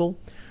attacking people,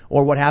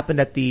 or what happened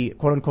at the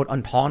quote unquote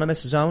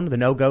autonomous zone, the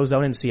no-go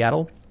zone in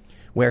Seattle,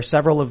 where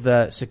several of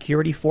the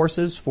security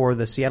forces for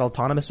the Seattle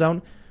autonomous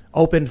zone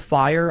opened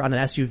fire on an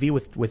SUV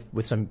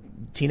with some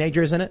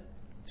teenagers in it,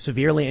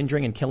 severely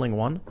injuring and killing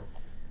one.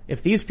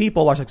 If these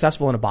people are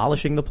successful in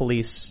abolishing the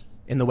police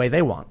in the way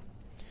they want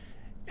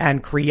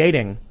and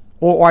creating,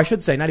 or I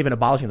should say not even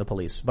abolishing the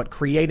police, but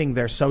creating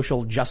their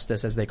social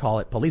justice, as they call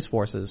it, police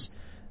forces,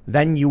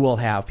 then you will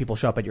have people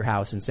show up at your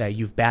house and say,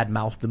 you've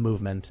bad-mouthed the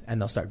movement, and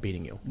they'll start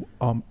beating you.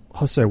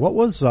 Jose, what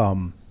was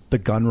the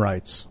gun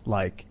rights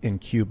like in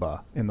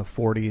Cuba in the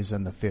 40s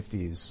and the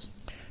 50s?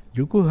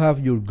 You could have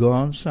your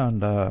guns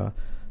and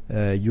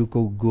you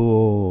could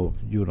go,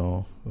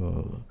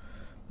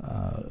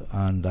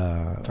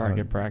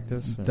 target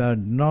practice?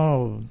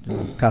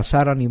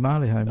 Cazar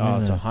animales. I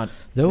mean, it's a hunt.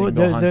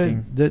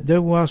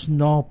 There was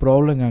no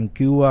problem, and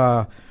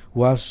Cuba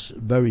was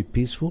very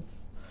peaceful.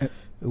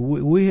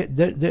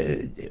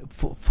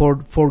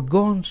 For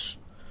guns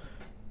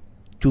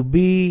to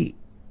be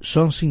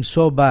something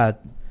so bad,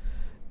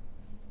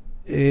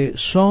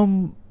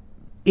 some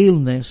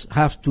illness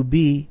has to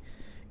be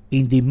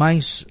in the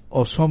minds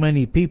of so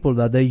many people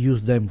that they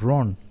use them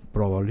wrong,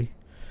 probably.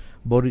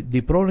 But the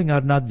problem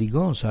are not the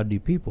guns, are the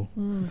people.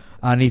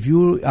 And if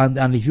you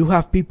if you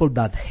have people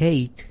that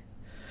hate,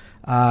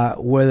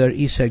 whether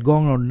it's a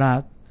gun or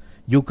not,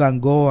 you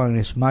can go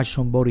and smash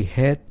somebody's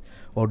head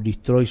or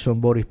destroy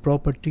somebody's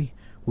property,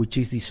 which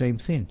is the same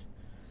thing.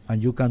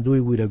 And you can do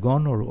it with a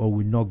gun or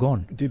with no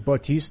gun. Did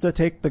Batista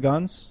take the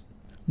guns?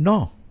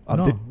 No.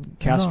 Did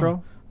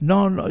Castro?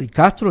 No,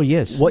 Castro,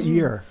 yes. What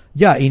year?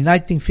 Yeah, in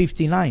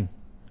 1959.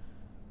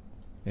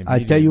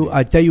 I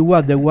tell you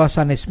what, there was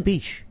a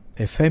speech,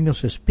 a famous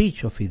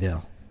speech of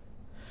Fidel.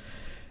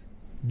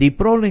 The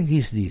problem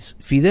is this: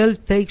 Fidel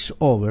takes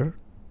over,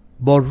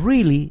 but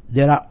really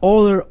there are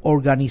other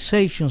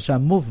organizations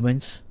and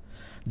movements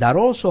that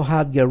also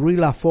had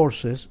guerrilla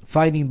forces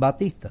fighting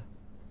Batista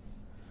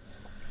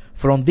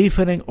from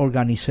different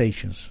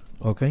organizations,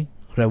 okay?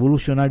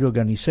 Revolutionary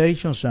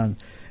organizations and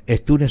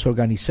students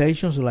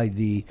organizations like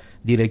the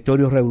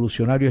Directorio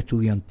Revolucionario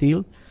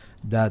Estudiantil,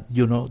 that,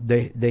 you know,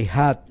 they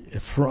had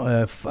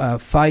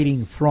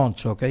fighting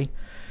fronts, okay?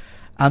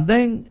 And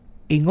then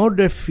in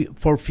order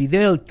for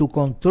Fidel to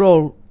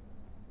control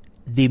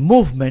the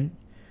movement,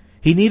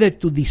 he needed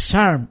to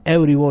disarm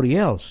everybody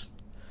else.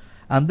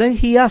 And then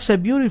he asked a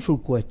beautiful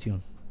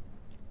question.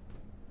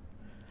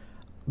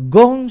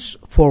 Guns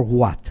for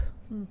what?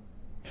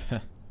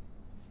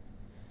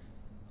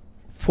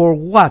 For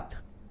what?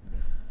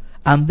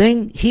 And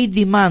then he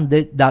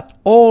demanded that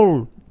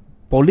all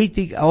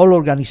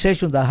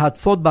organizations that had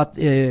fought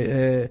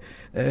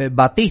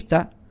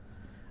Batista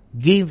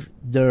give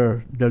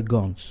their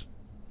guns.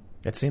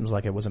 It seems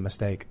like it was a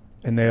mistake.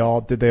 And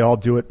did they all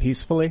do it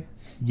peacefully?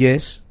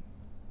 Yes.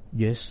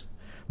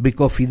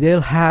 Because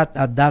Fidel had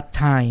at that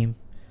time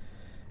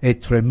a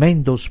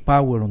tremendous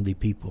power on the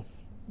people.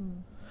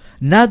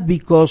 Not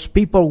because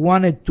people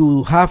wanted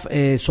to have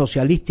a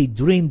socialistic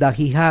dream that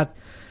he had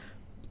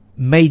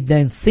made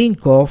them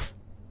think of.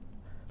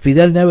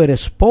 Fidel never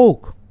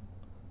spoke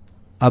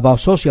about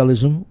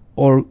socialism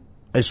or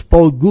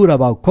spoke good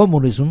about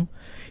communism.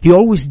 He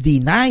always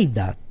denied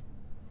that.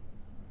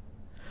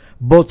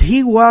 But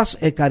he was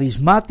a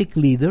charismatic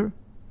leader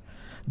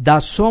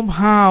that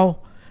somehow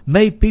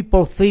made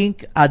people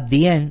think at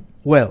the end,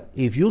 well,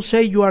 if you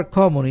say you are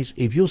communist,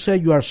 if you say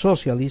you are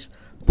socialist,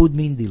 put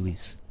me in the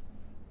list.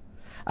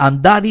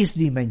 And that is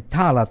the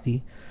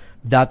mentality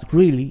that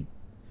really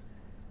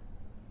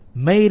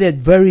made it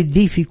very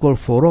difficult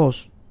for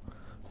us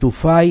to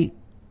fight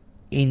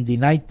in the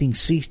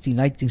 1960,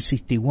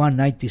 1961,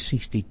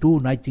 1962,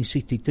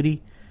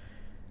 1963,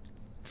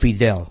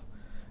 Fidel.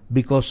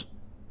 Because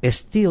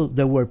still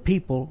there were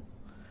people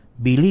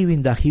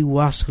believing that he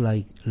was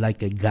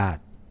like a god.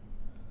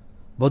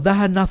 But that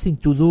had nothing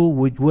to do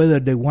with whether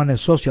they wanted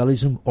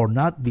socialism or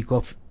not,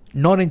 because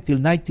not until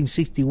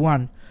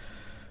 1961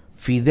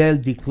 Fidel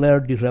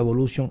declared the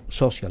revolution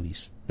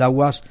socialist. That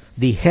was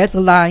the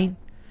headline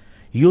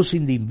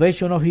using the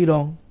invasion of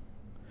Iran,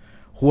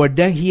 where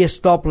then he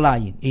stopped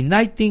lying. In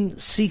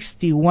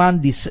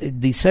 1961, the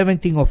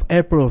 17th of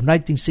April of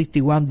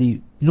 1961,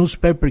 the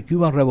newspaper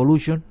Cuban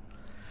Revolution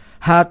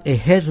had a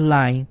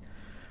headline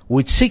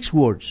with 6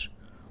 words: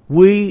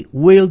 "We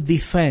will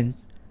defend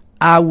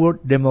our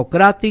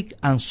democratic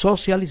and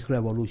socialist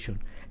revolution."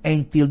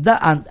 Until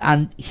that,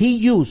 and he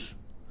used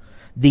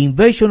the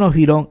invasion of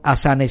Iran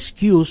as an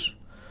excuse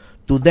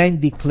to then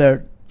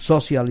declare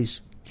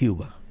socialist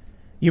Cuba.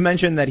 You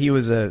mentioned that he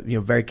was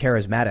very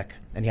charismatic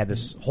and he had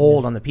this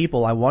hold on the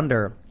people. I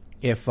wonder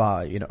if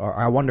or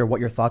I wonder what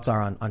your thoughts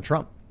are on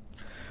Trump.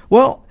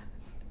 Well,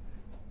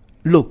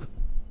 look,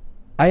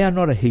 I am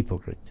not a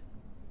hypocrite.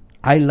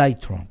 I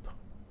like Trump.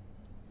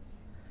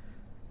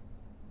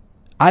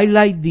 I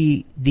like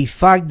the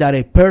fact that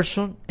a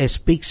person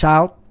speaks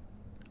out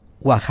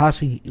what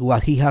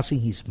he has in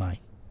his mind.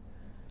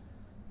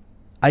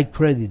 I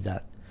credit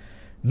that.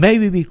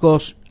 Maybe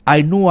because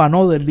I knew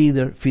another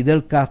leader,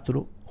 Fidel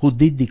Castro, who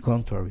did the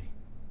contrary.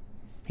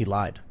 He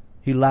lied.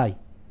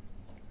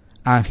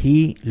 And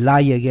he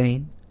lied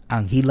again,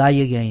 and he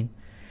lied again,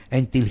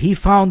 until he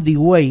found the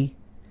way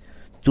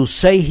to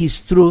say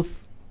his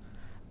truth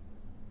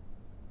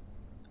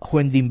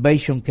when the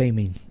invasion came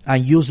in,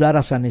 and used that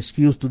as an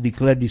excuse to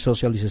declare the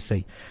socialist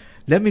state.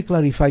 Let me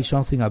clarify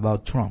something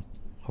about Trump,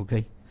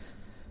 okay?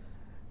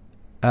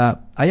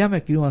 I am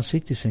a Cuban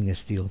citizen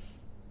still.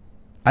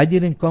 I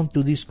didn't come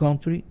to this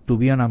country to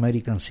be an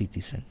American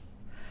citizen.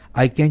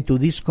 I came to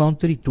this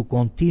country to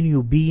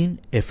continue being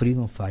a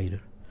freedom fighter.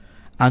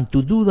 And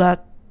to do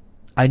that,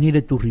 I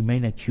needed to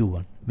remain a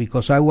Cuban,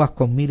 because I was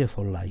committed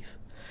for life.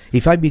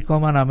 If I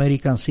become an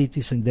American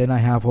citizen, then I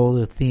have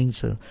other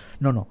things.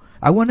 No.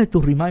 I wanted to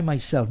remind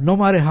myself, no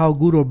matter how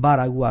good or bad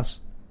I was,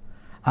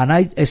 and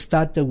I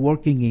started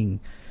working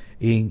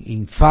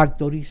in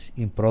factories,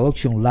 in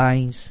production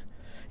lines,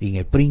 in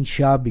a print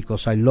shop,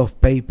 because I love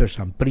papers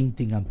and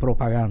printing and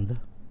propaganda.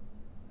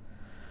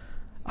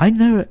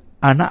 And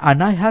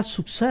I had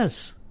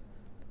success.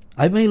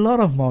 I made a lot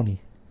of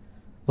money,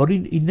 but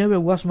it never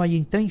was my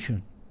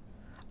intention.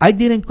 I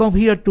didn't come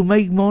here to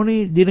make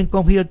money, didn't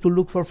come here to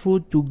look for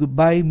food, to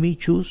buy me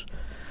shoes.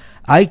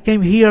 I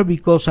came here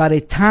because at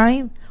a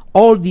time,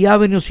 all the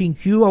avenues in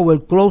Cuba were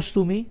closed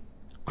to me.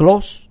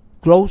 Close.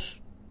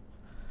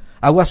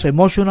 I was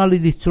emotionally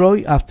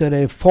destroyed after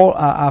an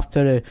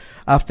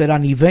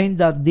event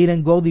that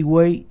didn't go the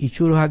way it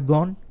should have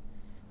gone.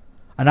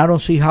 And I don't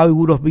see how it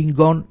would have been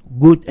gone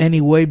good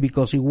anyway,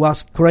 because it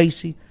was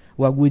crazy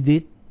what we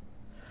did.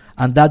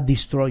 And that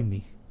destroyed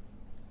me.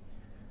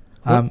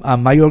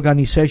 And my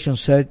organization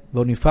said,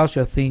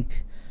 Bonifacio, I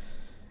think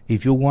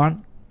if you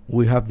want,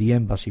 we have the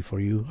embassy for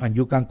you, and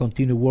you can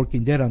continue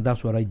working there, and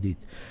that's what I did.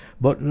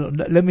 But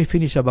let me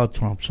finish about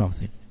Trump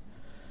something.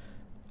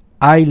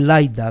 I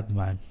like that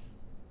man.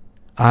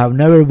 I have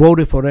never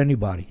voted for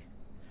anybody.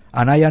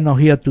 And I am not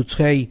here to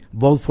say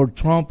vote for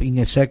Trump in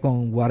a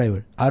second,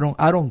 whatever. I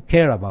don't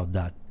care about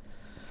that.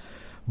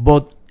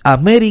 But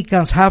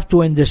Americans have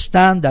to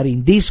understand that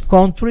in this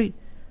country,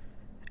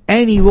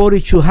 anybody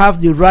should have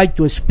the right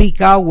to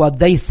speak out what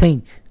they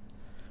think.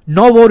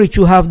 Nobody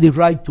should have the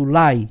right to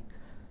lie,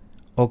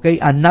 okay,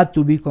 and not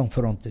to be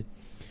confronted.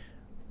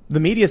 The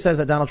media says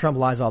that Donald Trump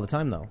lies all the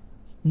time, though.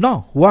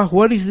 No.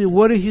 What is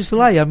his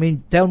lie? I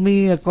mean, tell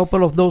me a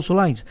couple of those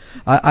lines.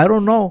 I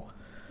don't know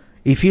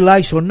if he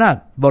lies or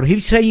not, but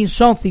he's saying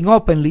something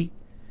openly,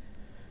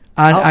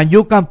 and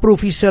you can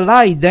prove he's a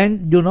lie,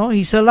 then,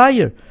 he's a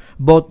liar.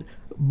 But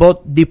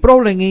the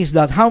problem is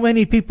that how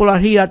many people are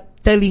here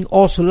telling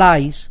us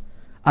lies,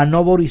 and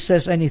nobody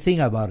says anything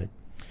about it?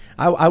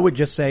 I would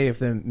just say if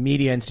the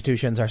media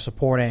institutions are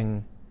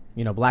supporting,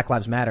 Black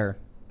Lives Matter,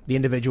 the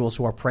individuals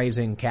who are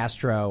praising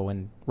Castro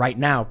and right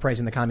now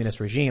praising the communist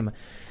regime.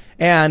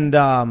 And,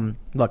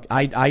 look,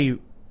 I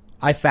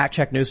fact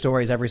check news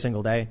stories every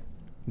single day.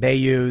 They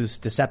use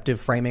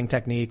deceptive framing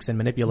techniques and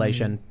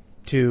manipulation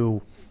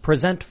to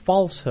present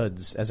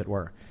falsehoods, as it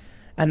were.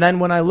 And then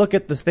when I look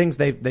at the things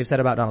they've said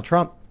about Donald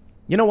Trump,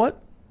 you know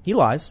what? He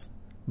lies.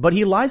 But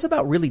he lies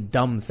about really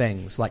dumb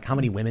things, like how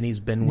many women he's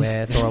been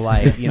with, or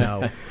like,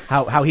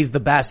 how he's the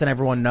best and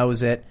everyone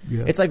knows it.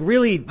 Yeah. It's like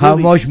really how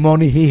much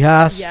money he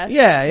has. Yes.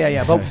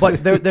 Yeah.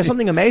 But there's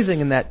something amazing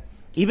in that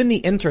even The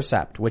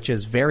Intercept, which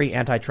is very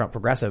anti-Trump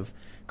progressive,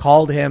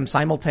 called him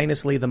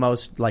simultaneously the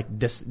most like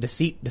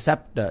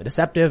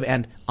deceptive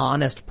and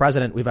honest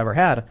president we've ever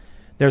had.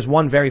 There's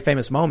one very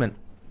famous moment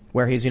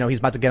where he's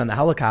about to get on the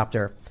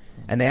helicopter.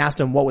 And they asked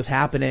him what was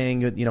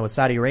happening, with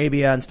Saudi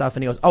Arabia and stuff.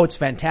 And he goes, "Oh, it's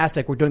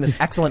fantastic. We're doing this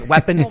excellent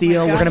weapons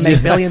deal. We're going to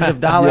make millions of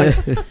dollars."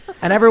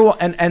 And everyone,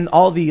 and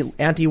all the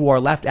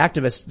anti-war left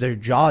activists, their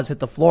jaws hit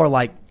the floor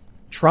like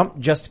Trump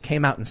just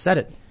came out and said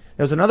it.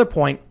 There was another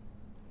point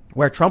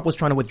where Trump was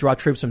trying to withdraw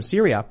troops from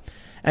Syria.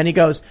 And he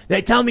goes,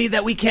 "They tell me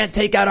that we can't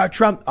take out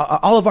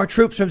all of our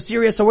troops from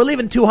Syria. So we're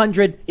leaving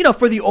 200,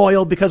 for the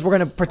oil because we're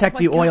going to protect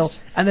the oil." Gosh.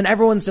 And then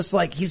everyone's just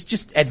like, he's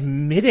just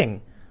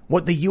admitting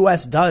what the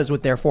U.S. does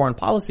with their foreign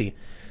policy.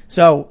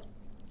 So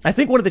I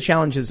think one of the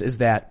challenges is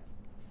that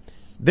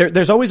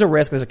there's always a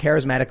risk. There's a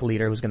charismatic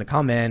leader who's going to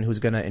come in, who's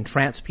going to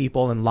entrance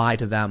people and lie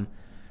to them.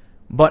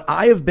 But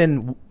I've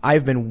been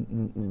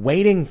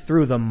wading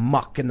through the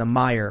muck and the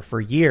mire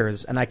for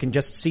years, and I can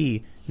just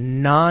see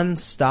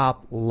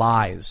nonstop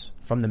lies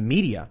from the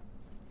media.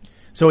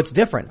 So it's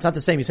different. It's not the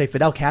same. You say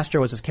Fidel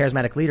Castro was this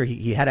charismatic leader.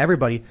 He had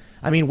everybody.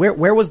 I mean,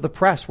 where was the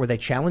press? Were they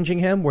challenging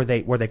him? Were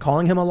they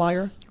calling him a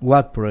liar?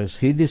 What press?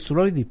 He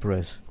destroyed the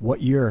press.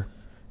 What year?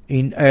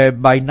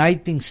 By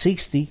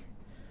 1960,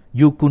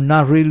 you could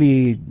not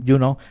really,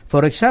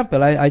 For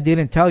example, I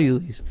didn't tell you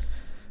this.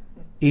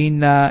 In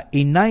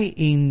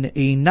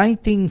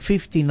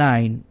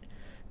 1959,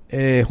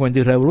 when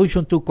the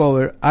revolution took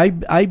over,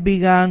 I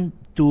began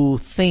to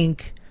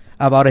think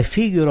about a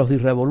figure of the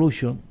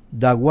revolution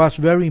that was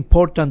very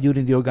important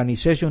during the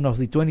organization of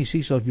the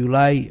 26th of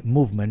July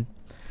movement,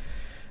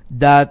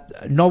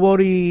 that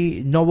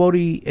nobody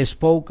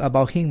spoke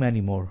about him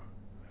anymore.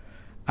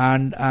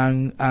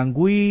 And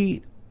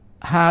we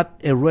had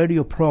a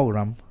radio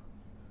program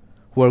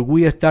where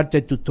we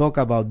started to talk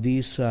about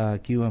this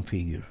Cuban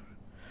figure.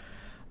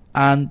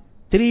 And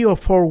 3 or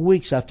 4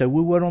 weeks after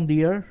we were on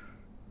the air,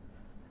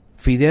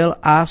 Fidel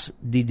asked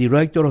the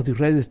director of the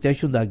radio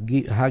station that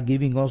had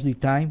given us the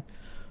time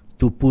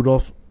to put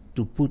us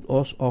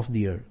off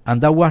the air.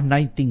 And that was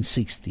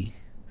 1960.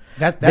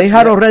 They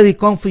had already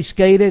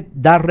confiscated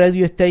that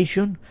radio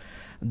station.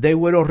 They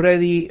were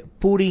already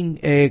putting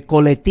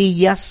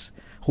coletillas,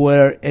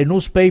 where a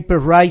newspaper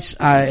writes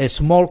a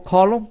small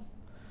column,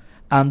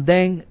 and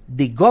then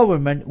the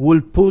government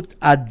will put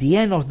at the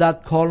end of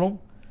that column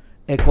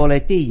a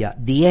coletilla,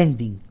 the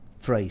ending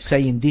phrase,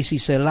 saying this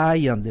is a lie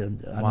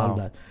and all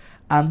that.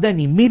 And then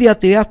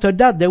immediately after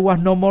that, there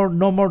was no more.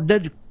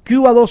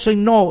 Cuba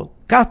doesn't know.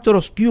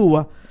 Castro's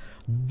Cuba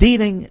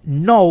didn't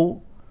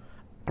know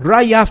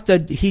right after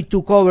he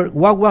took over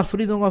what was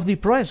freedom of the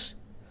press.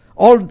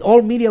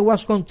 All media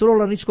was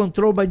controlled, and it's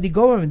controlled by the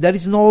government. There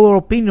is no other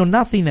opinion,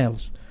 nothing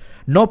else.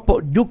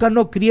 You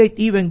cannot create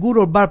even good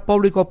or bad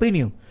public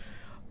opinion.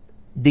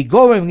 The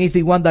government is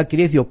the one that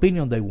creates the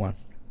opinion they want.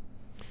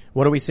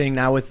 What are we seeing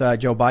now with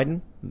Joe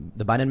Biden,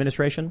 the Biden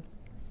administration?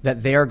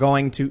 That they are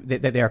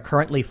that they are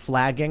currently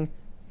flagging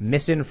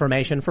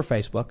misinformation for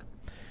Facebook.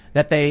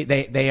 That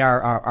they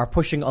are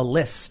pushing a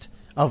list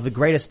of the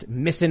greatest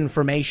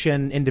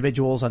misinformation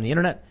individuals on the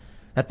internet.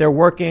 That they're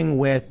working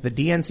with the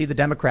DNC, the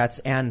Democrats,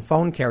 and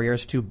phone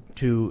carriers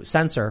to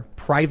censor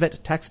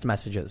private text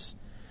messages.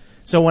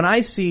 So when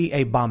I see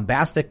a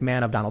bombastic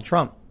man of Donald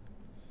Trump,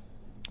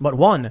 but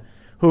one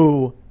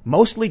who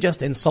mostly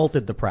just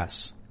insulted the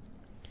press,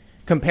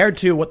 compared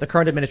to what the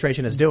current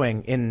administration is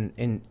doing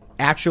in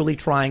actually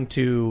trying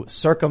to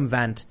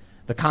circumvent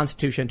the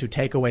Constitution to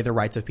take away the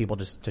rights of people,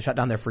 to shut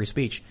down their free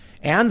speech,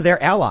 and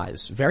their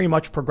allies, very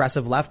much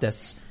progressive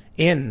leftists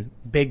in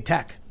big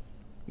tech.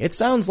 It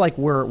sounds like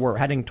we're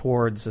heading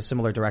towards a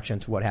similar direction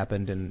to what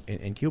happened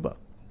in Cuba.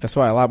 That's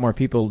why a lot more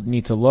people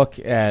need to look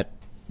at,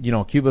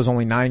 Cuba's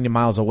only 90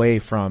 miles away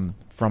from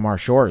our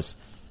shores.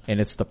 And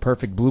it's the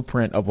perfect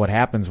blueprint of what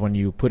happens when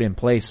you put in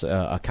place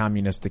a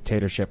communist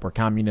dictatorship or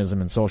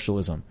communism and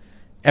socialism.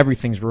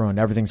 Everything's ruined.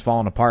 Everything's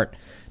fallen apart.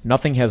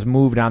 Nothing has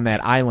moved on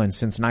that island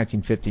since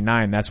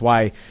 1959. That's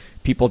why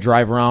people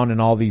drive around in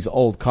all these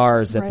old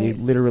cars that they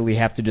literally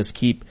have to just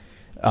keep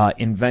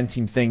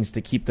inventing things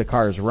to keep the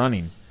cars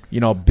running.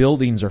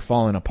 Buildings are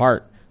falling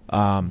apart.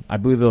 I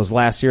believe it was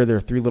last year there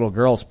were 3 little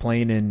girls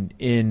playing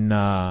in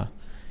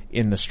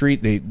the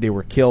street. They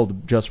were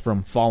killed just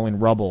from falling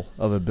rubble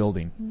of a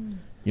building.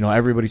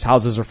 Everybody's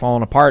houses are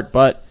falling apart,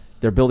 but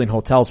they're building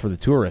hotels for the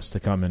tourists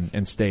to come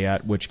and stay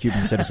at, which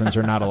Cuban citizens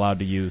are not allowed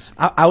to use.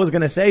 I was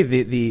going to say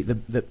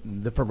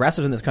the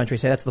progressives in this country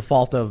say that's the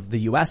fault of the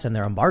U.S. and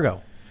their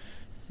embargo.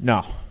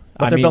 No.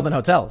 But they're building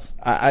hotels.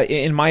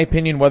 In my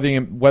opinion,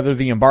 whether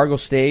the embargo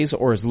stays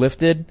or is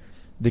lifted,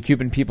 the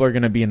Cuban people are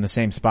going to be in the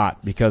same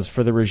spot, because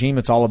for the regime,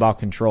 it's all about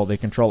control. They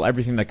control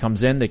everything that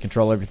comes in. They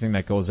control everything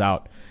that goes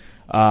out.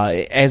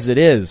 As it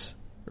is,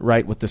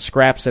 right, with the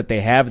scraps that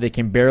they have, they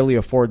can barely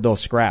afford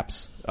those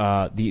scraps.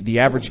 The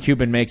average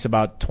Cuban makes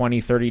about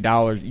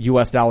 $20-$30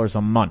 US dollars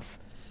a month,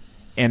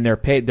 and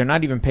they're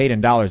not even paid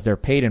in dollars. They're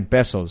paid in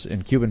pesos,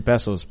 in Cuban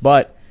pesos.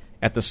 But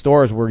at the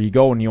stores where you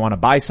go and you want to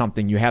buy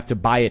something, you have to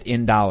buy it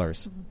in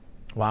dollars.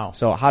 Wow.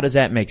 So how does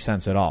that make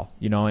sense at all?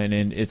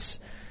 And it's,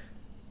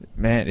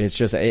 man, it's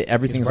just,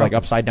 everything's like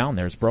upside down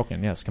there. It's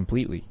broken. Yes,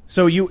 completely.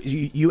 So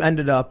you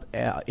ended up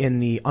in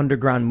the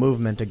underground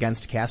movement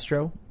against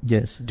Castro?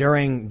 Yes.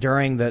 During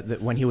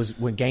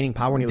when gaining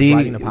power, when he was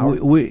rising to power?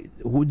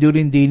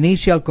 During the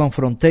initial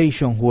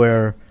confrontation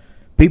where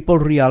people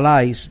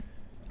realized,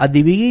 at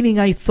the beginning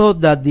I thought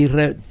that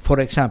for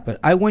example,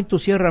 I went to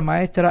Sierra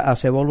Maestra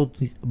as a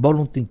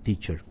volunteer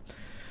teacher.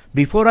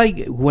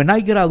 When I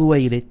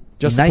graduated,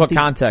 just to put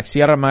context,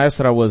 Sierra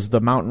Maestra was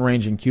the mountain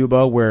range in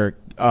Cuba where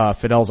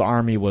Fidel's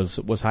army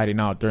was hiding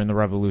out during the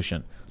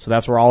revolution. So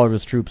that's where all of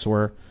his troops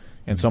were.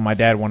 And so my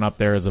dad went up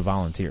there as a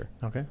volunteer.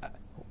 Okay.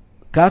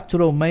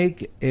 Castro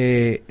made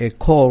a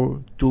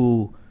call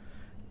to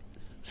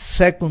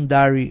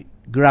secondary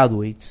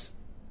graduates,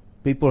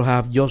 people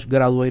have just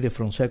graduated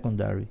from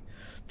secondary,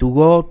 to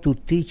go to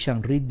teach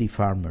and read the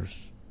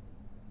farmers.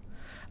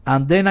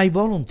 And then I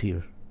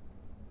volunteered.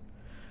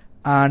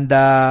 And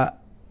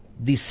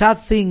the sad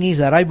thing is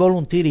that I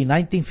volunteered in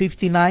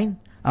 1959,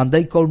 and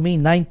they called me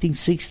in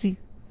 1960.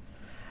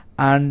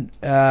 And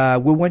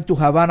we went to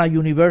Havana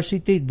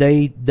University.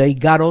 They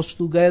got us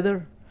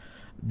together.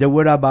 There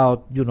were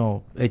about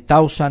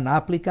 1,000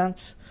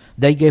 applicants.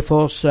 They gave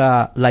us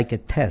like a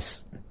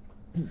test.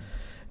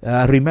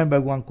 Remember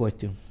one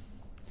question: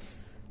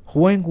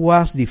 when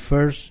was the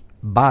first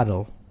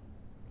battle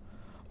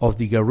of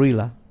the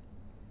guerrilla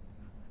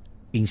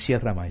in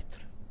Sierra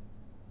Maestra?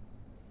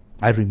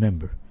 I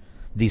remember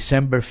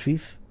December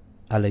 5th,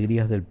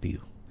 Alegrías del Pío.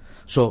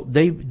 So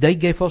they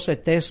gave us a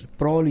test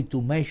probably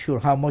to measure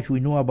how much we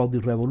knew about the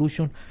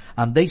revolution,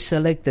 and they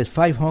selected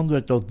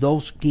 500 of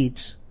those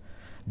kids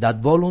that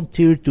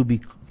volunteered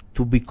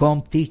to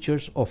become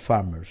teachers of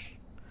farmers.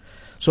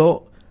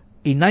 So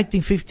in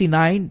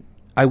 1959,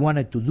 I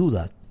wanted to do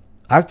that.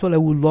 Actually,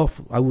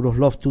 I would have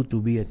loved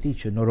to be a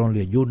teacher, not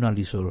only a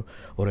journalist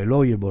or a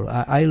lawyer, but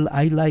I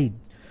like,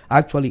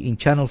 actually in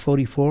Channel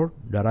 44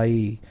 that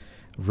I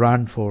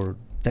ran for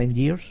 10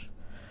 years,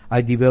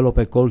 I developed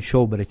a called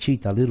show,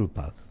 Brechita, Little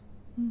Path,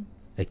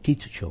 a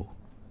kids show.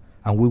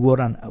 And we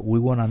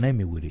won an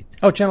Emmy with it.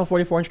 Oh, Channel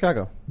 44 in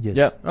Chicago. Yes.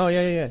 Yep. Oh,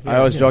 yeah. I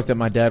always joked that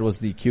my dad was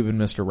the Cuban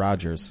Mr.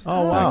 Rogers.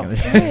 Oh, wow.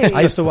 Great.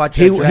 I used to watch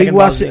He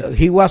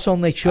was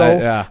on the show.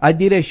 Yeah. I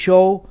did a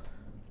show,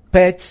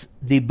 Pets,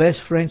 the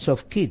Best Friends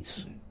of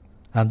Kids.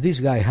 And this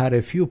guy had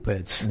a few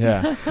pets.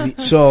 Yeah.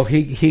 So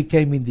he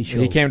came in the show.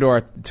 He came to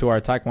our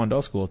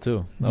Taekwondo school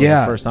too. That was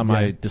the first time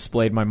I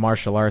displayed my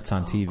martial arts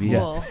on TV.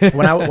 Cool.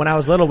 Yeah. when I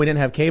was little, we didn't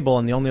have cable,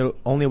 and the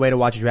only way to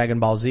watch Dragon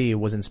Ball Z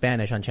was in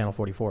Spanish on Channel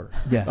 44.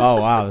 Yeah. Oh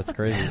wow, that's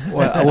crazy.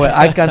 Well,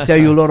 I can tell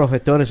you a lot of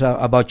stories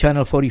about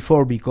Channel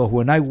 44, because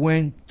when I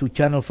went to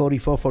Channel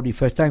 44 for the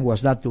first time,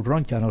 was not to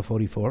run Channel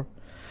 44,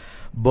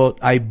 but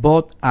I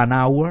bought an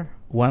hour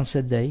once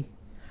a day,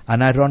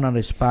 and I run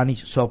a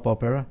Spanish soap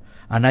opera.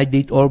 And I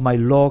did all my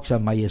logs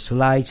and my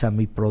slides and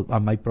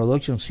my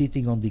production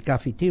sitting on the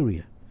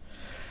cafeteria.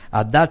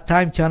 At that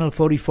time, Channel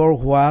 44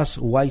 was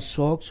White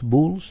Sox,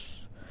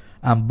 Bulls,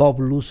 and Bob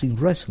Losing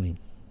Wrestling.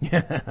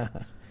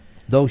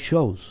 Those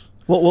shows.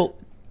 Well,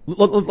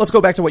 let's go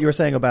back to what you were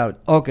saying about.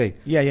 Okay.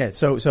 Yeah.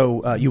 So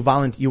you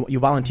volunteered.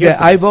 Yeah,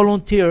 I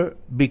volunteer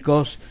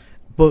because,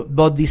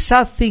 but the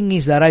sad thing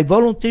is that I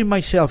volunteered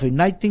myself in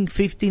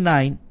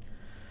 1959,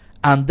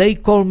 and they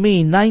called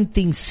me in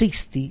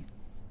 1960.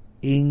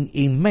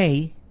 In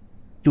May,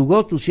 to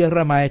go to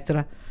Sierra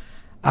Maestra.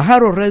 I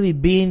had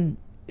already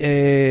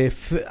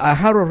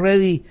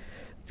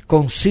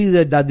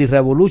considered that the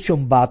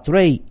revolution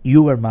betrayed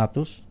Hugo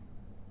Matos.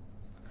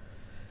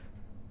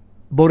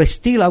 But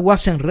still I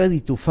wasn't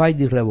ready to fight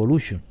the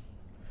revolution.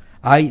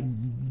 I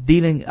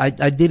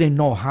didn't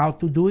know how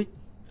to do it.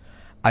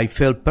 I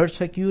felt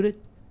persecuted.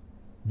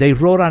 They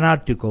wrote an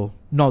article.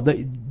 No,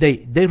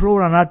 they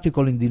wrote an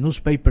article in the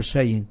newspaper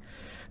saying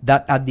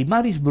that at the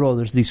Maris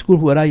Brothers, the school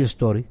where I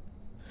studied,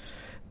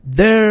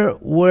 there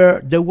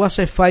was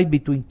a fight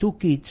between two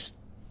kids,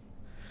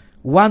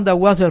 one that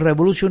was a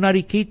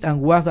revolutionary kid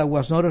and one that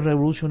was not a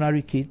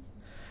revolutionary kid,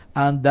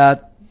 and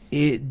that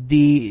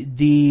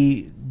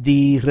the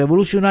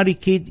revolutionary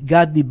kid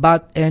got the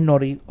bad end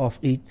of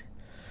it,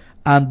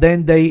 and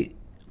then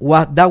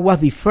that was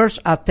the first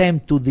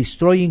attempt to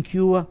destroy in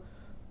Cuba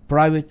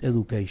private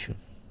education.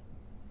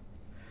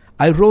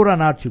 I wrote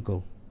an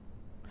article.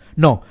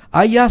 No,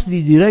 I asked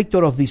the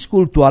director of the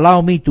school to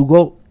allow me to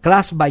go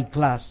class by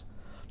class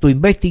to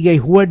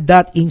investigate where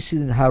that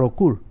incident had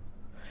occurred.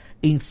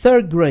 In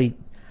third grade,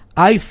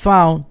 I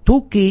found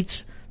two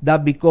kids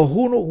that because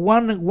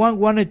one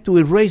wanted to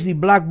erase the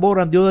blackboard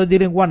and the other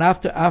didn't want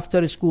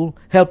after school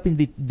helping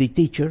the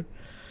teacher,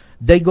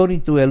 they got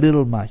into a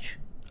little match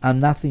and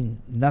nothing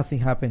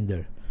happened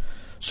there.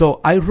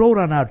 So I wrote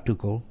an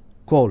article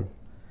called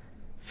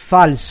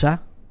Falsa,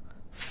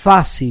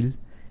 Fácil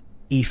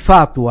y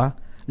Fatua,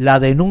 la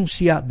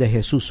denuncia de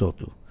Jesús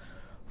Soto.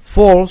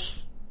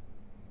 False,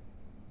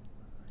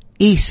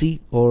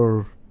 easy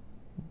or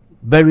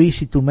very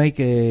easy to make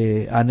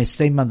an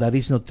statement that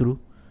is not true.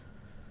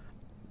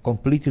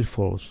 Completely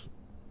false.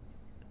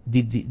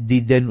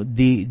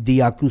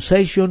 The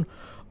accusation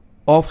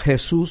of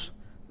Jesus.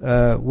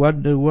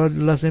 What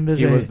last name is?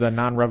 He was the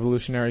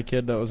non-revolutionary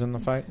kid that was in the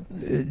fight.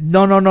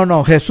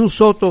 No. Jesus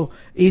Soto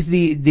is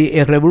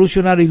the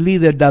revolutionary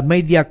leader that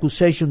made the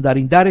accusation that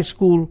in that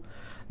school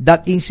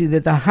that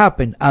incident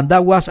happened, and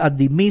that was at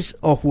the midst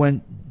of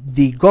when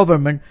the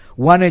government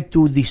wanted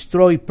to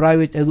destroy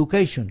private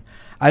education.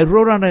 I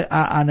wrote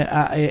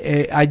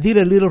I did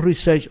a little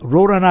research,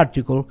 wrote an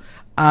article,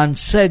 and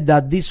said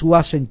that this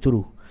wasn't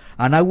true.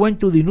 And I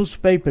went to the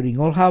newspaper in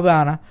Old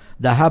Havana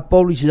that had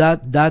published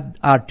that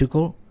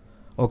article,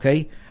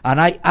 okay? And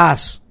I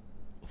asked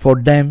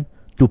for them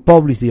to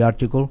publish the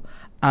article,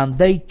 and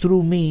they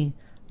threw me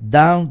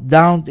down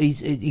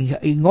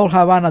in Old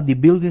Havana. The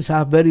buildings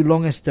have very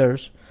long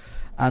stairs,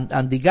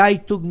 and the guy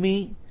took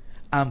me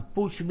and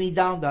pushed me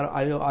down that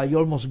I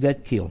almost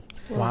get killed.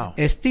 Wow.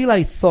 Still,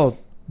 I thought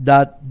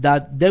that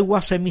there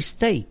was a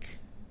mistake.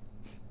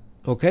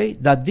 Okay,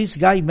 that this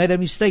guy made a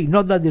mistake,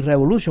 not that the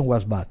revolution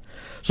was bad.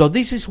 So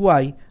this is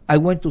why I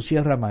went to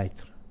Sierra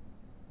Maestra.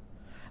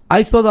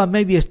 I thought that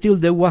maybe still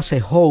there was a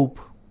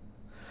hope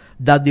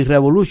that the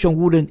revolution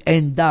wouldn't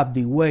end up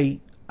the way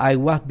I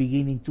was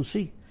beginning to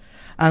see.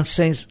 And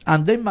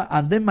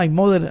then my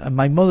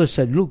mother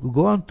said, "Look,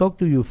 go and talk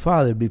to your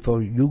father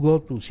before you go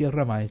to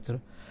Sierra Maestra,"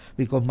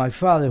 because my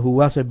father, who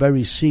was a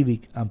very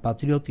civic and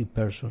patriotic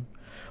person,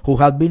 who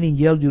had been in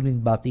jail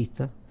during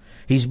Batista,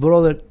 his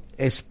brother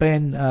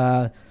spent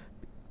time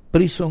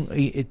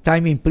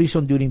in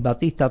prison during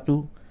Batista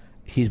too.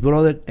 His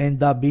brother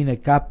ended up being a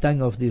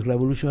captain of the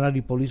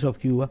Revolutionary Police of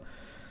Cuba,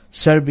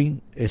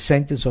 serving a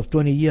sentence of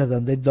 20 years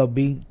and ended up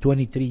being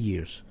 23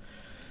 years.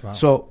 Wow.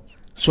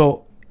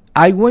 So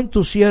I went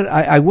to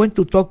I went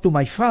to talk to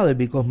my father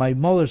because my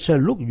mother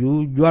said, "Look,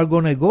 you are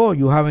going to go.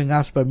 You haven't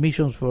asked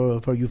permissions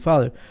for your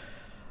father."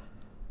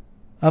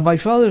 And my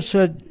father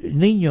said,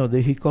 "Niño,"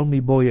 that he called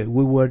me boy.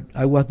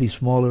 I was the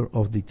smaller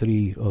of the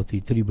three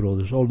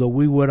brothers, although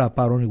we were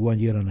apart only 1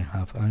 year and a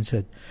half. And he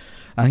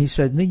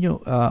said, "Niño,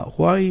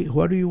 why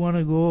do you want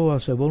to go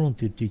as a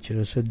volunteer teacher?"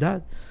 I said,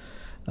 "Dad,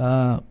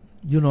 I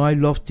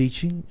love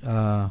teaching.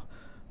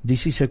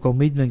 This is a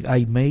commitment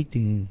I made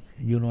a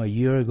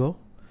year ago."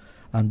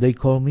 And they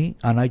called me,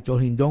 and I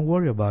told him, "Don't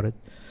worry about it,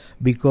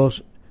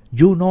 because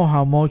you know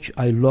how much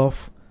I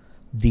love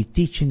the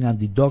teaching and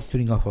the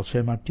doctrine of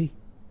Jose Marti.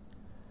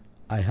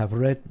 I have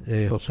read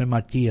Jose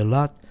Marti a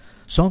lot.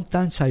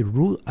 Sometimes I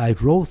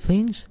wrote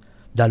things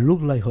that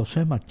look like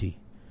Jose Marti,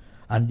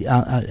 and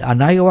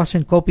I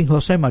wasn't copying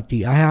Jose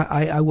Marti.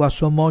 I was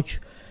so much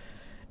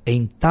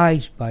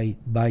enticed by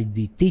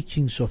the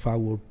teachings of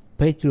our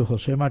patriot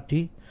Jose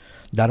Marti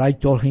that I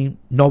told him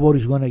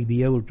nobody's going to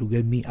be able to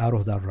get me out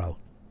of that route."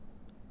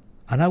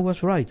 And I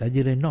was right. I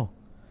didn't know.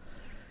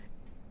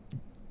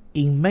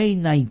 In May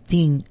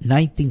 19,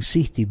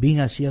 1960, being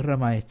at Sierra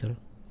Maestra,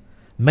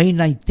 May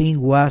 19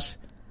 was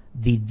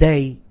the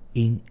day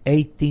in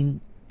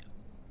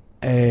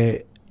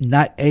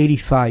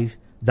 1885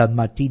 that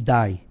Marti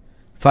died,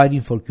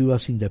 fighting for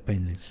Cuba's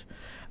independence.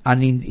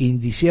 And in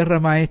the Sierra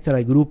Maestra,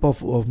 a group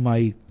of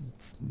my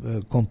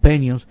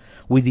companions,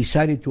 we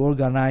decided to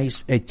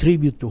organize a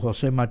tribute to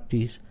Jose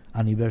Marti's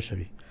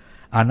anniversary.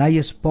 And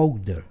I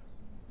spoke there.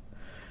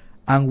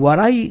 And what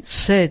I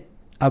said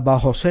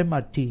about Jose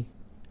Marti,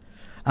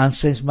 and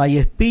since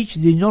my speech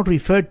did not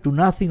refer to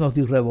nothing of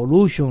the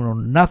revolution or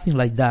nothing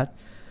like that,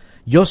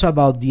 just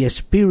about the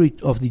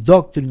spirit of the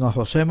doctrine of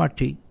Jose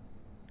Marti,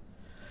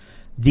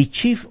 the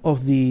chief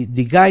of the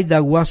guy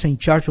that was in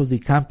charge of the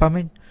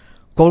campament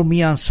called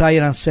me inside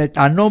and said,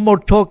 no more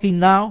talking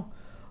now.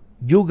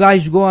 You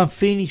guys go and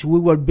finish. We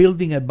were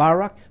building a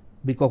barrack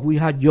because we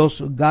had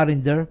just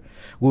gotten there.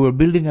 We were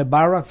building a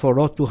barrack for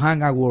us to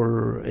hang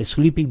our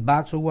sleeping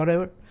bags or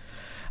whatever.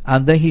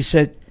 And then he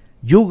said,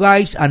 you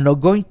guys are not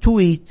going to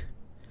eat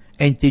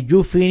until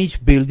you finish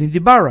building the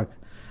barrack.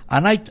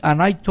 And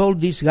I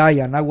told this guy,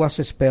 and I was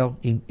expelled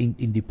in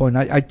the point.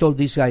 I told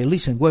this guy,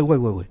 listen,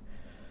 wait.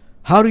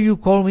 How do you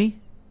call me?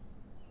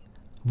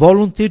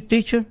 Volunteer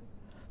teacher?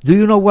 Do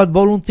you know what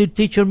volunteer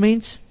teacher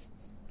means?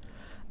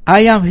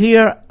 I am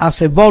here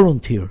as a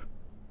volunteer.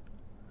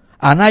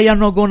 And I am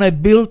not going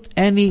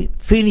to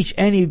finish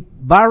any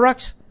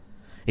barracks.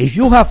 If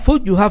you have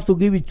food, you have to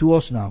give it to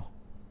us now.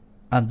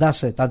 And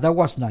that's it. And that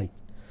was night.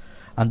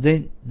 And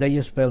then they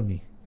expelled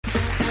me.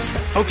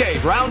 Okay,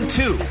 round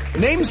 2.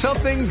 Name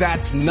something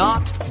that's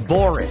not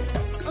boring.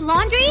 A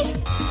laundry?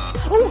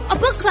 Ooh, a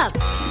book club.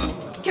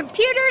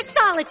 Computer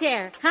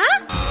solitaire,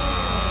 huh?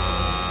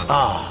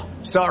 Ah,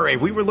 sorry,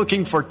 we were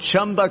looking for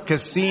Chumba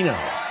Casino.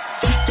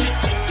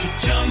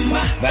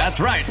 That's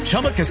right,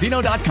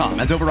 ChumbaCasino.com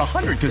has over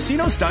 100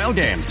 casino-style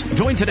games.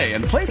 Join today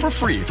and play for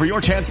free for your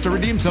chance to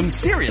redeem some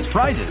serious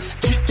prizes.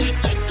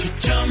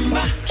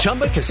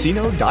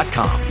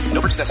 ChumbaCasino.com.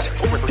 No purchase necessary.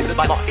 Void where prohibited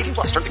by law. 18+.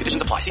 Terms and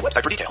conditions apply. See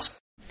website for details.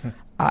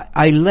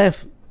 I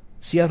left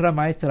Sierra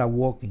Maestra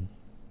walking.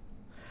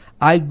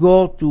 I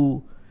go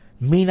to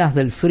Minas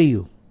del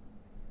Frío.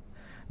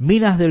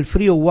 Minas del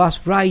Frío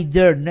was right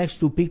there next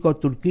to Pico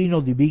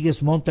Turquino, the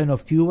biggest mountain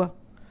of Cuba.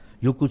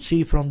 You could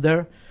see from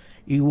there.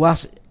 It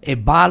was a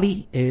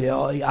valley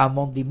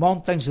among the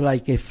mountains,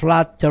 like a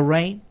flat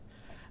terrain,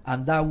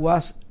 and that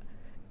was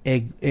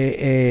a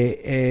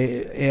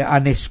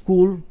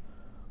school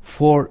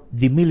for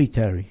the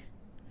military,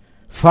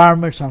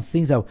 farmers and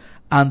things like that.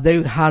 And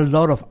they had a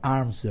lot of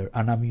arms there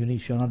and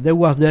ammunition. And there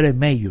was there a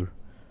mayor,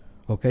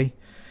 okay?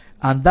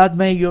 And that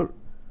mayor,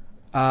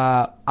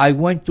 I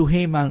went to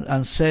him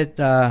and said,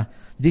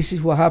 this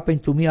is what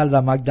happened to me at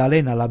La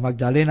Magdalena. La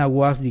Magdalena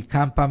was the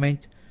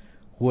campament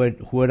where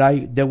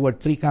there were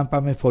 3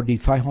 campaments for the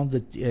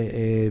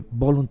 500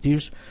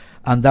 volunteers,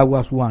 and that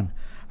was one.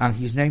 And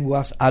his name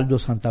was Aldo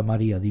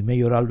Santamaria, the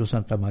mayor Aldo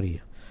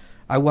Santamaria.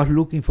 I was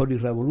looking for the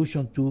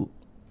revolution to,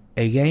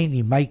 again,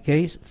 in my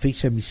case,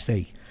 fix a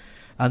mistake.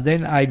 And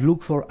then I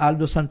looked for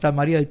Aldo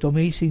Santamaria. He told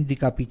me he's in the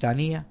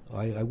Capitanía.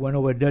 I went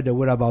over there. There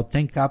were about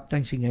 10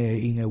 captains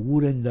in a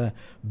wooden,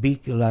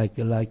 big, like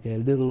a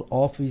little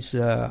office,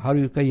 how do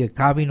you call it, a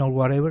cabin or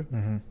whatever.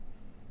 Mm-hmm.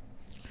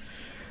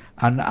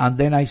 And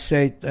then I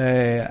said,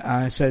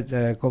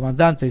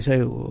 Comandante, he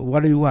said,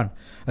 what do you want?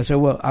 I said,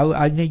 well,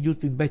 I need you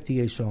to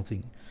investigate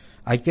something.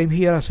 I came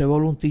here as a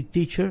volunteer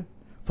teacher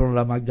from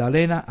La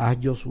Magdalena. I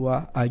just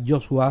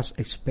was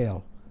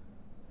expelled.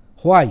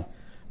 Why?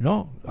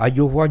 No, I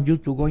just want you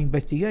to go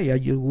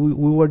investigate. We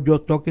were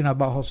just talking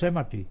about Jose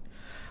Marti.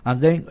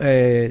 And then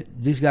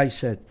this guy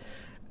said,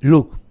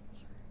 look,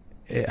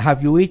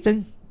 have you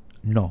eaten?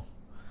 No.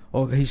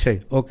 Okay, he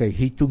said, okay.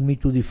 He took me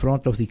to the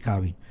front of the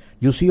cabin.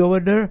 You see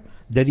over there?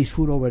 There is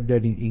food over there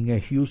in a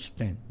huge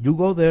tent. You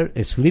go there,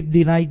 sleep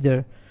the night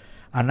there,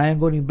 and I am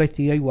going to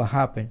investigate what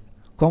happened.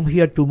 Come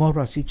here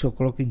tomorrow at 6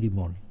 o'clock in the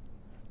morning.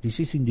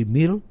 This is in the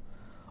middle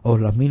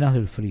of Las Minas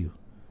del Frío,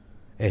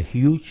 a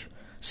huge,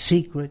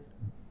 secret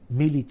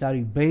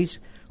military base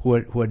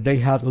where they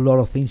had a lot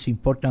of things,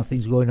 important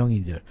things going on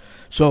in there.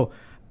 So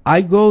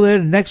I go there.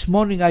 Next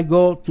morning I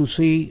go to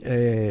see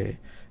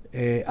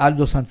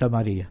Aldo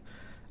Santamaria.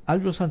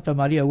 Aldo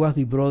Santamaria was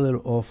the brother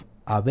of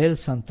Abel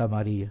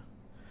Santamaria,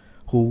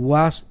 who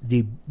was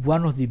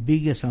one of the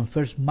biggest and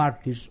first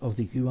martyrs of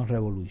the Cuban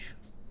Revolution.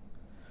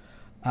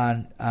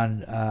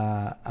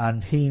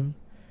 And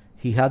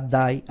he had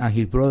died, and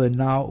his brother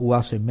now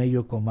was a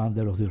major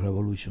commander of the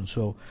revolution.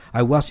 So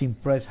I was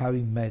impressed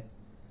having met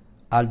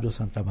Aldo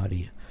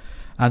Santamaria.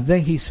 And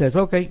then he said,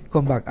 okay,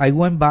 come back. I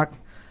went back,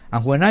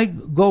 and when I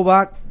go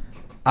back,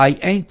 I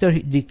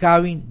entered the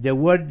cabin. There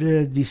were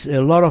a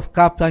lot of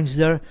captains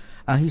there,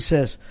 and he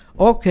says,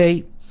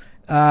 okay,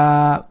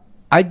 I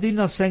did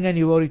not send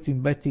anybody to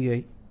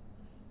investigate.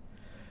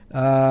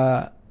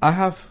 I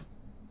have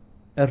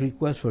a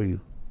request for you.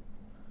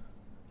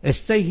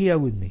 Stay here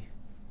with me.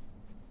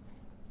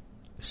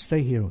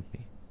 Stay here with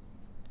me.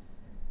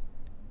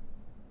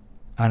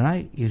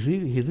 And he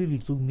really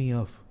took me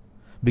off.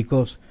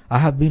 Because I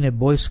have been a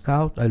Boy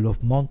Scout. I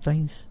love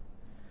mountains.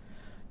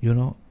 You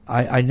know,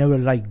 I never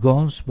liked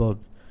guns, but,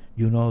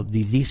 you know,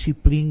 the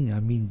discipline,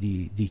 I mean,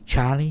 the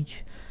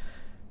challenge.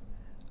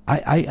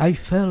 I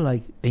felt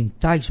like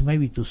enticed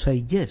maybe to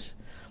say yes.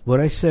 But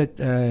I said,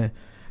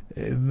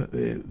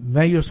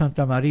 Mayor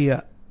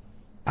Santamaria,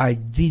 I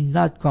did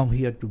not come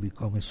here to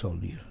become a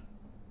soldier.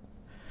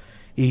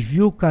 If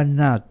you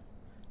cannot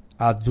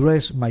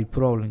address my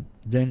problem,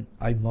 then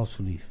I must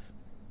leave.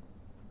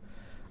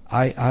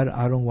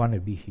 I don't want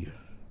to be here.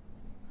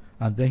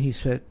 And then he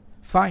said,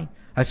 fine.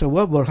 I said,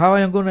 well, but how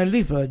am I going to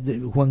leave?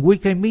 When we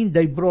came in,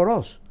 they brought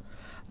us.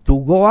 To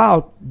go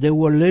out, there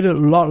were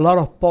lot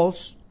of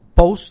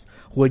posts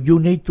where you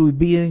need to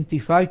be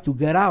identified to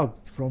get out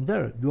from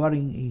there. You are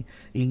in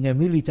a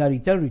military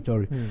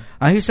territory.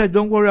 And he said,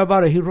 don't worry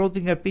about it. He wrote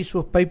in a piece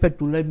of paper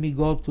to let me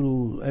go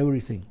through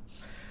everything.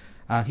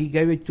 And he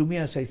gave it to me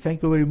and said,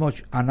 thank you very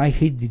much. And I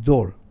hit the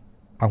door.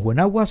 And when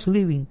I was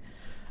leaving,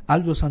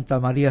 Aldo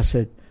Santamaria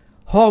said,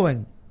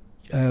 Joven,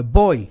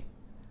 boy,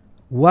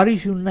 what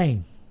is your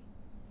name?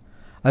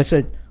 I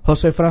said,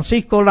 Jose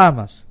Francisco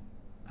Lamas.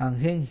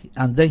 And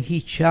then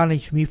he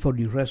challenged me for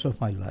the rest of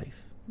my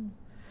life.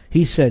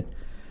 He said,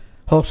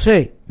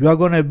 Jose, you are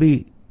going to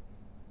be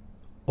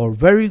or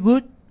very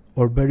good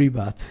or very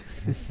bad.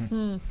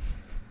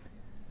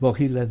 But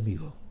he let me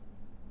go.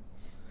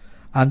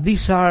 And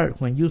these are,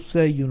 when you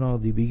say,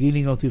 the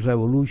beginning of the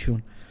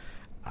revolution,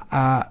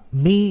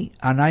 me,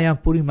 and I am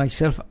putting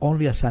myself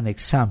only as an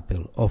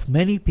example of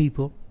many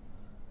people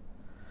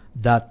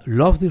that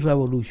love the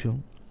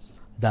revolution,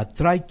 that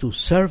try to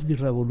serve the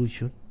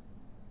revolution,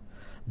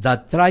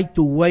 that try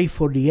to wait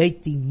for the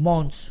 18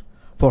 months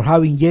for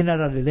having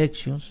general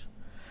elections,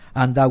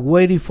 and that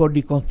waited for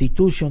the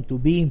Constitution to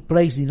be in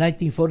place, the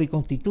 1940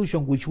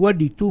 Constitution, which were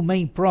the two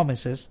main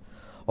promises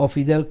of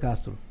Fidel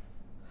Castro.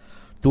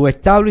 To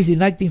establish the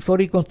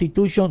 1940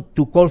 Constitution,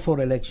 to call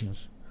for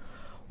elections.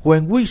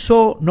 When we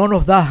saw none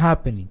of that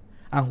happening,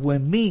 and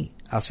when me,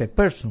 as a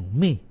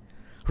person,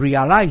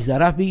 realized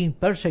that I was being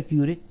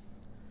persecuted,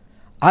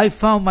 I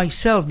found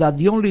myself that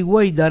the only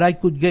way that I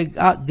could get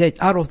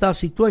out of that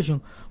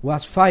situation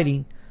was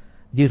fighting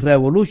the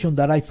revolution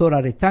that I thought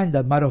at the time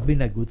that might have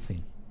been a good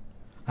thing.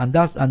 And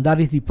that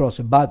is the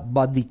process.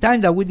 But the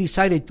time that we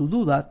decided to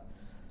do that,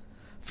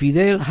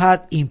 Fidel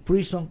had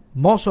imprisoned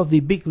most of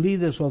the big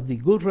leaders of the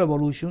good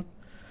revolution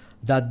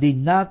that did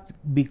not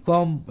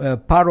become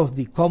part of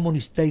the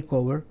communist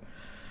takeover.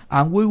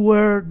 And we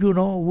were,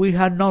 we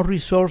had no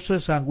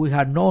resources and we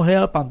had no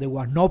help and there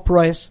was no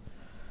press.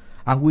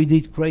 And we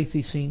did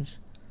crazy things,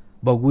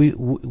 but we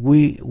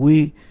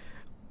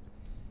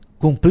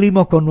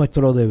cumplimos con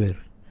nuestro deber.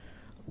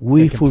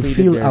 We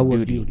fulfill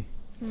our duty.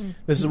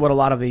 This is what a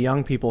lot of the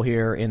young people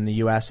here in the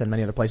U.S. and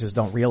many other places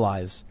don't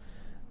realize,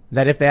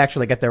 that if they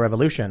actually get their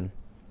revolution,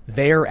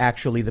 they're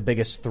actually the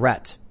biggest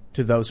threat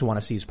to those who want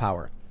to seize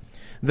power.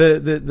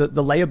 The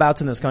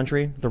layabouts in this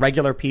country, the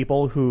regular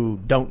people who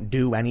don't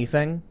do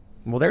anything,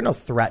 well, they're no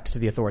threat to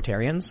the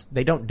authoritarians.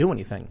 They don't do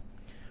anything.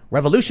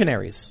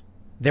 Revolutionaries,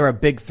 they're a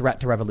big threat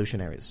to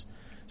revolutionaries.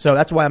 So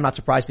that's why I'm not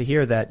surprised to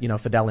hear that,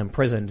 Fidel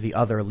imprisoned the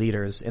other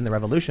leaders in the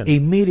revolution.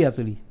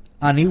 Immediately.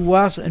 And he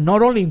was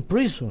not only in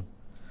prison,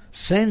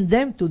 send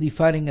them to the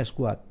firing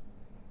squad.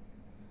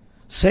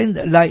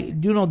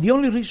 The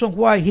only reason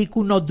why he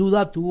could not do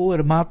that to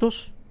Huber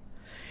Matos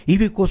is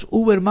because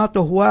Huber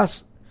Matos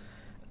was,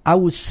 I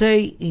would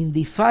say, in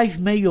the 5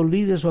 major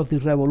leaders of the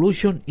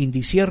revolution in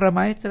the Sierra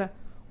Maestra,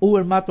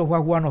 Huber Matos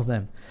was one of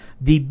them.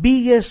 The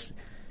biggest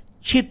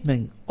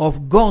shipment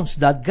of guns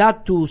that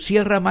got to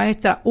Sierra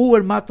Maestra,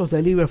 Huber Matos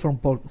delivered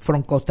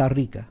from Costa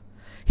Rica.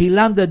 He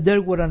landed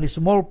there with a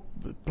small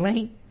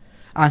plane,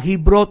 and he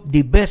brought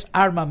the best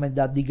armament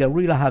that the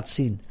guerrilla had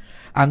seen.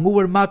 And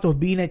Huber Matos,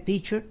 being a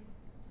teacher,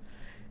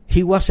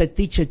 he was a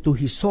teacher to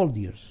his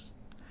soldiers,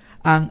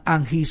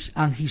 and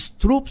his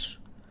troops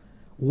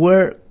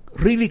were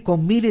really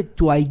committed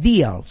to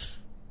ideals,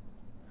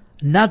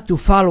 not to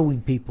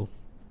following people.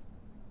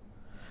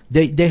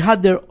 They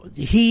had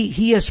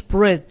he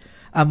spread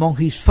among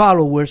his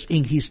followers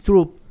in his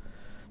troop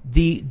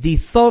the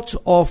thoughts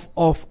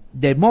of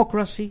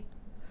democracy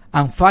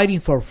and fighting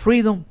for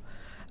freedom,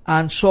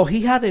 and so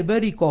he had a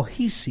very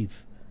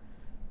cohesive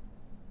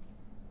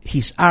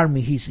his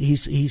army,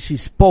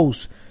 his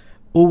post.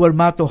 Huber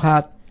Matos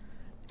had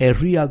a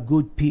real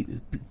good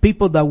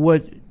people that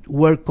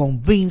were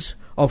convinced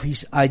of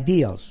his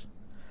ideals,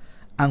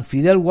 and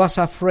Fidel was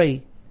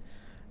afraid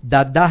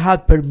that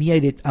had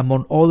permeated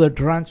among other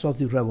ranks of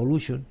the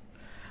revolution,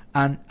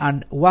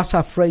 and was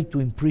afraid to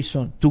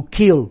imprison, to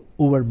kill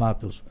Huber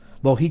Matos.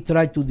 But he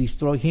tried to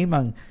destroy him,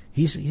 and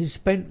he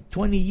spent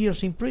 20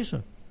 years in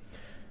prison.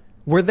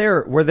 Were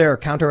there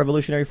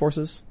counter-revolutionary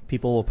forces?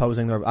 People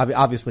opposing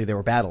obviously there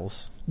were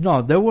battles.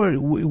 No, there were,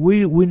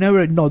 we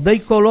never, no, they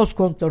call us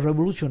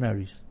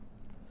counter-revolutionaries.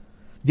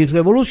 The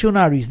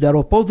revolutionaries that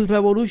opposed the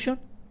revolution,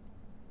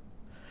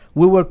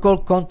 we were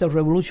called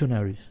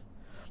counter-revolutionaries.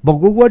 But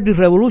we were the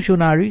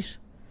revolutionaries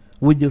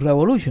with the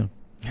revolution.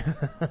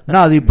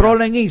 Now, the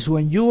problem is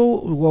when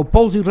you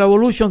oppose the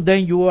revolution,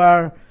 then you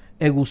are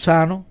a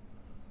gusano,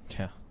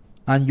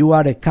 and you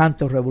are a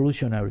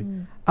counter-revolutionary.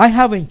 I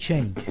haven't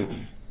changed.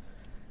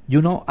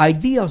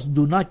 Ideas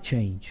do not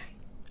change.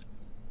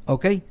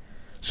 Okay?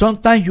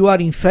 Sometimes you are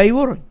in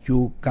favor,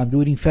 you can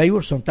do it in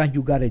favor, sometimes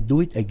you gotta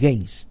do it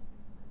against.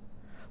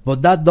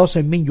 But that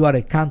doesn't mean you are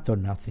a counter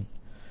nothing.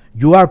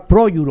 You are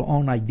pro your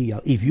own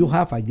idea, if you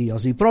have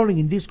ideas. The problem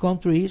in this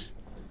country is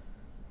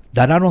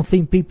that I don't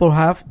think people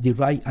have the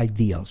right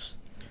ideals.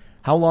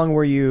 How long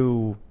were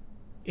you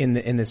in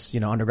this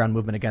underground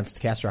movement against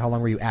Castro? How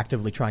long were you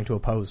actively trying to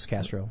oppose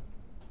Castro?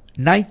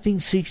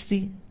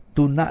 1960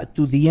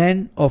 to the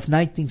end of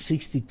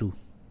 1962.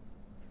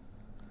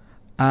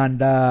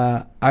 And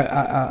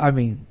I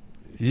mean,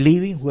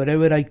 living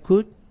wherever I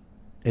could,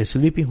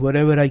 sleeping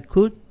wherever I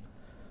could,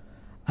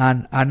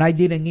 and I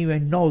didn't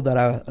even know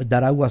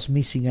that I was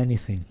missing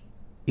anything.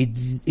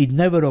 It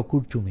never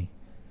occurred to me.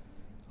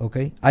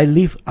 Okay, I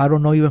live. I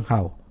don't know even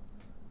how,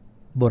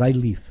 but I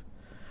live,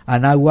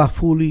 and I was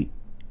fully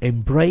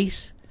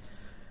embraced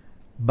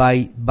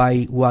by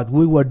what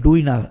we were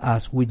doing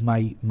as with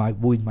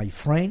my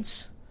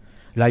friends,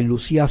 like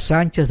Lucia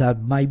Sanchez,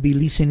 that might be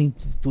listening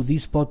to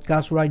this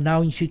podcast right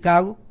now in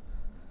Chicago.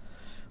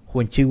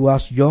 When she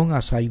was young,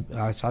 as I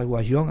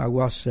was young, I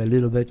was a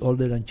little bit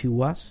older than she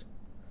was,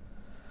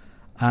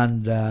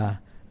 and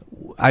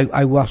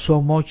I was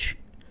so much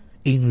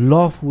in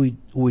love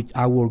with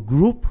our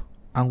group,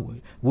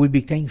 and we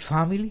became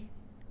family.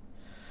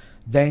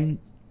 Then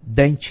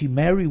she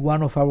married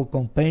one of our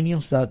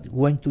companions that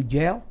went to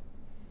jail,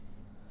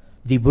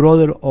 the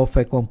brother of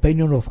a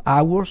companion of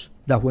ours,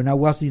 that when I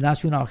was the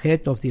national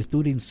head of the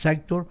student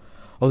sector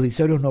of the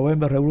 30th of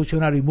November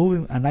Revolutionary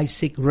Movement, and I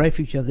seek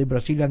refuge at the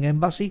Brazilian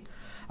embassy,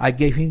 I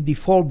gave him the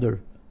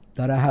folder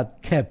that I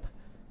had kept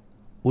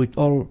with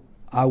all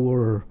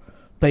our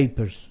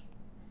papers.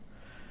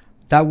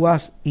 That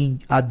was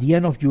at the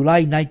end of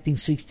July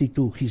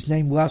 1962. His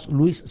name was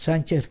Luis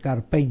Sanchez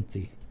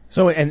Carpente.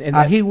 So, and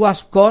he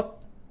was caught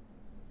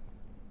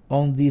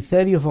on the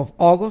 30th of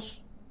August,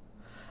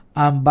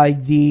 and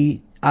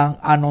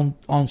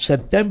on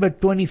September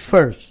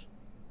 21st,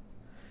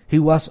 he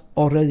was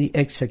already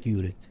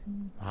executed.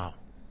 Wow.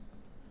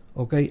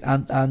 Okay,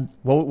 and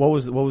what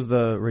was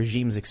the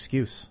regime's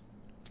excuse?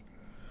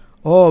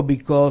 Oh,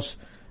 because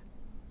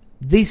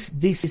this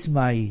is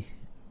my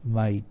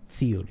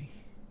theory.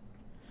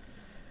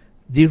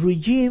 The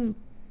regime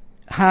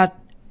had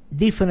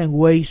different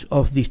ways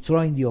of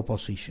destroying the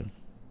opposition.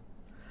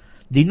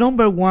 The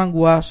number one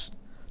was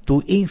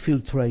to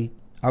infiltrate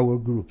our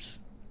groups.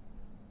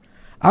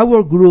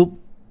 Our group,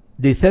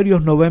 the 30th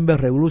of November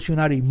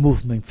Revolutionary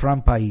Movement,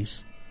 Fran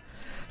País,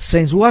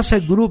 since was a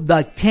group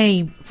that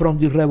came from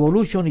the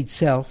revolution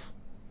itself,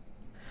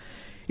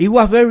 it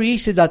was very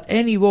easy that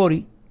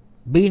anybody,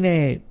 being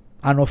an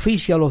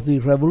official of the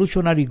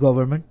revolutionary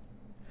government,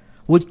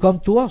 would come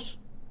to us,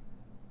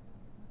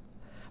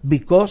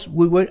 because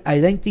we were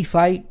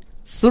identified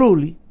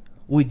thoroughly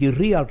with the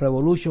real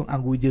revolution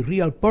and with the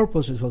real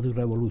purposes of the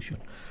revolution.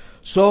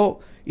 So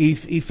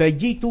if a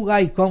G2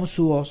 guy comes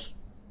to us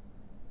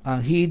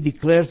and he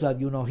declares that,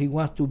 he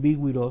wants to be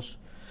with us,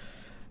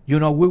 we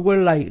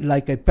were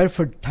like a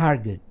perfect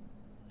target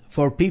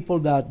for people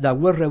that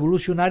were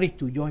revolutionaries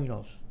to join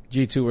us.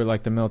 G2 were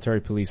like the military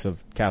police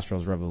of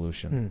Castro's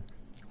revolution.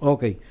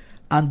 Okay.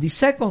 And the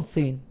second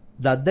thing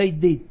that they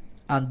did,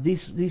 and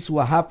this is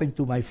what happened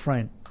to my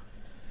friend,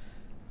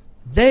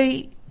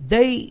 they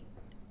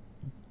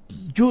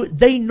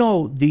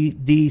know,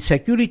 the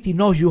security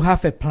knows you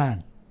have a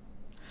plan,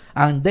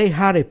 and they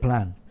had a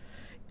plan.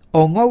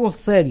 On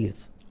August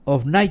 30th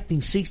of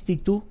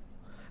 1962,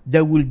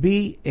 there will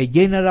be a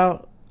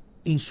general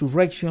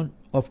insurrection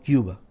of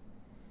Cuba.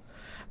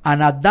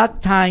 And at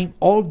that time,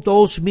 all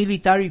those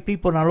military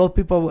people and a lot of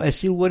people who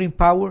still were in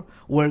power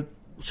were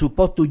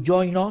supposed to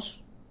join us,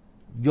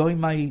 join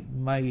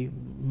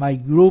my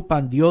group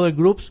and the other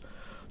groups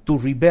to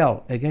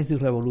rebel against the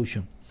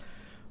revolution.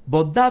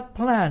 But that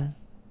plan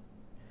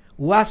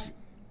was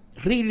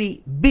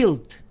really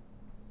built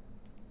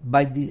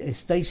by the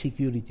state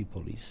security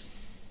police.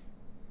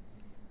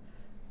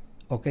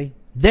 Okay?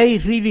 They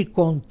really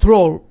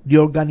control the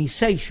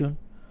organization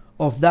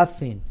of that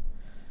thing.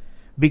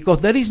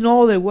 Because there is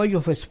no other way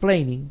of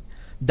explaining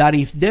that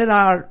if there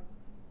are,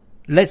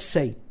 let's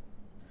say,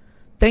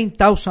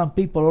 10,000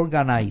 people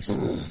organized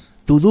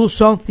to do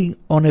something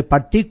on a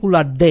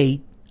particular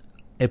day,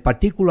 a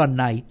particular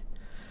night,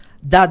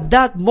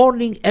 that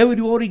morning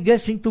everybody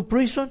gets into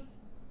prison?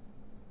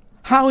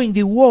 How in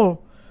the world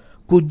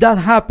could that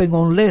happen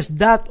unless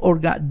that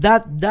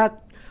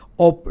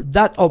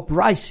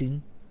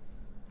uprising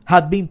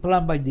had been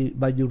planned by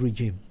the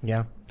regime?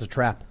 Yeah, the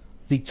trap.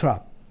 The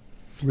trap.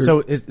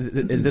 So is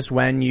this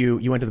when you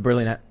went to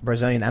the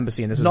Brazilian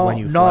embassy, and this is when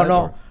you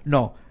fled?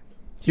 No.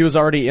 He was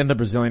already in the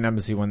Brazilian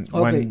embassy when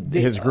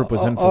his group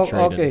was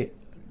infiltrated. Okay.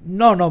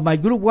 No, my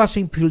group was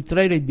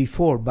infiltrated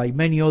before by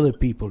many other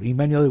people in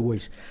many other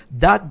ways.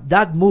 That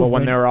movement. But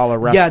when they were all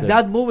arrested. Yeah,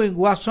 that movement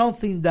was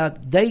something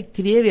that they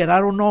created. I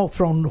don't know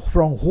from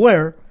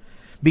where,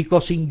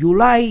 because in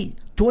July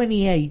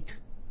 28,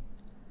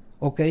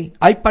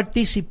 I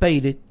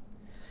participated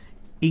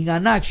in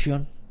an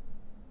action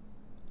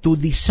to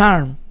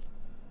disarm,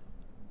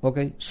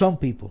 some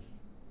people,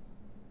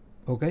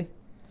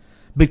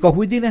 because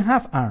we didn't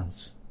have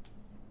arms,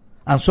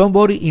 and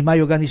somebody in my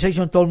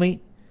organization told me,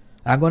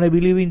 I'm going to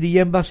be leaving the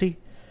embassy.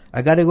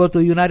 I got to go to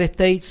the United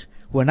States.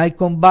 When I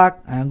come back,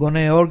 I'm going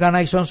to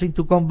organize something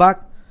to come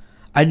back.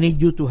 I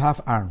need you to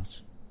have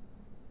arms.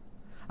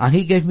 And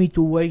he gave me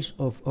 2 ways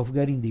of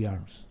getting the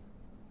arms.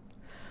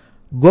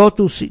 Go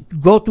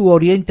to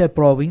Oriente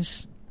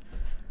Province,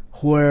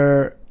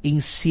 where in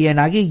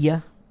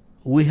Cienaguilla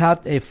we had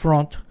a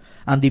front,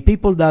 and the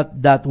people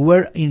that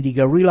were in the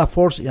guerrilla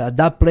force at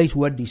that place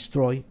were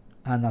destroyed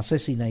and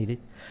assassinated.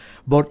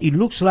 But it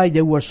looks like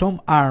there were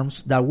some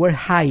arms that were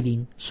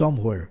hiding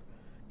somewhere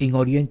in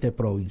Oriente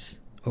province,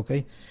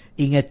 okay,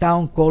 in a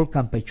town called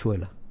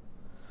Campechuela.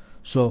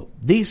 So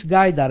this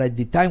guy that at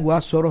the time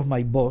was sort of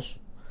my boss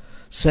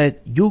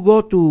said, you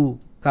go to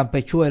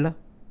Campechuela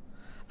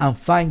and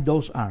find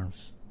those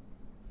arms.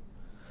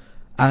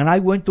 And I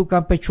went to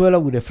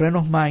Campechuela with a friend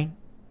of mine.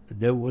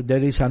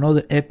 There is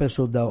another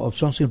episode of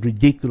something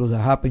ridiculous that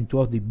happened to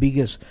us, the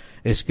biggest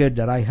scare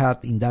that I had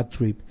in that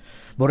trip.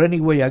 But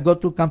anyway, I go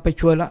to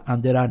Campechuela,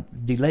 and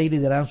the lady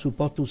that I'm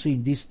supposed to see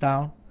in this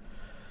town,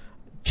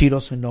 she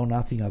doesn't know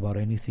nothing about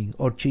anything,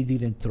 or she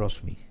didn't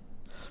trust me.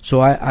 So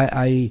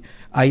I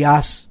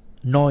asked,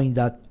 knowing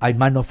that I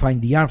might not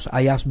find the arms,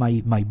 I asked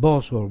my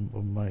boss or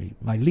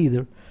my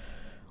leader,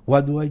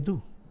 what do I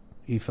do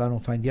if I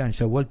don't find the arms? He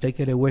said, well, take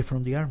it away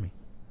from the army.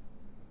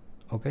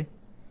 Okay?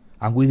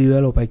 And we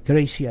developed a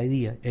crazy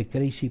idea, a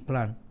crazy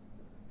plan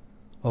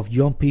of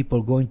young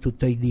people going to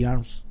take the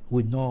arms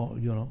with no,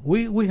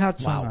 we had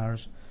some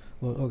arms.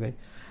 Well, okay.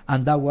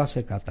 And that was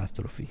a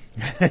catastrophe.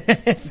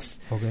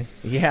 Okay?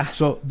 Yeah.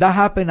 So that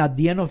happened at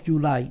the end of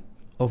July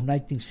of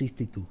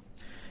 1962.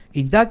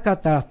 In that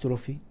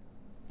catastrophe,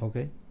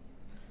 okay,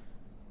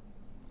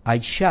 I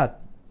shot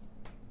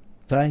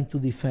trying to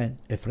defend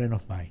a friend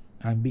of mine,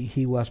 and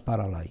he was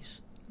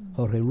paralyzed.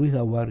 Jorge Luis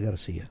Dauar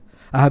Garcia.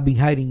 I have been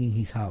hiding in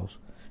his house.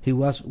 He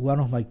was one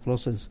of my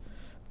closest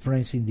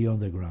friends in the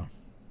underground.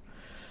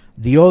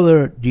 There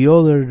were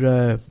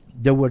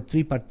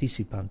 3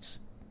 participants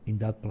in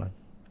that plan.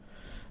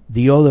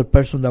 The other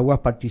person that was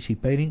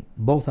participating,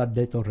 both are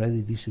dead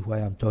already. This is why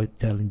I'm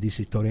telling this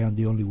story. I'm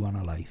the only one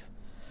alive.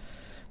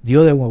 The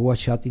other one was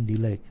shot in the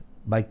leg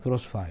by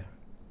crossfire.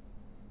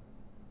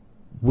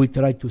 We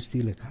tried to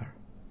steal a car.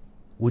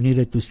 We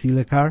needed to steal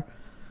a car,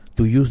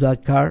 to use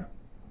that car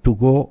to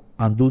go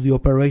and do the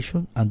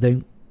operation, and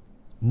then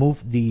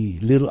move the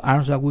little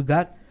arms that we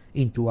got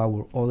into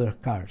our other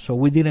car. So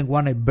we didn't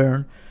want to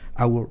burn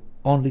our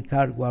only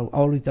car, our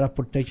only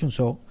transportation.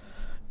 So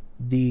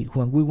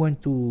when we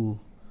went to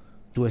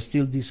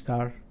steal this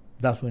car,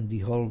 that's when the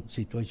whole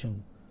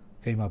situation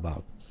came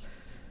about.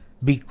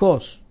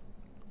 Because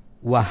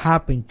what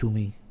happened to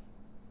me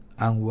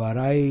and what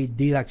I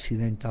did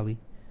accidentally,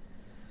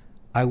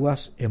 I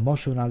was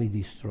emotionally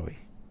destroyed.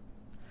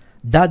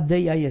 That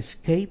day I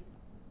escaped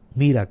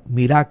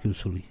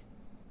miraculously,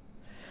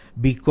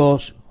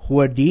 because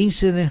where the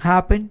incident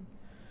happened,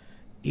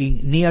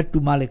 near to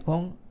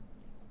Malecon,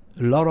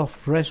 a lot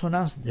of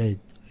resonance,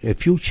 a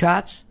few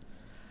shots,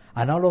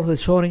 and all of a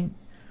sudden,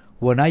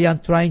 when I am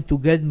trying to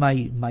get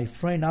my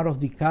friend out of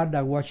the car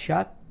that was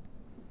shot,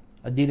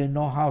 I didn't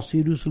know how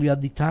seriously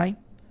at the time,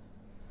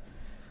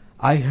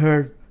 I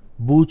heard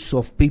boots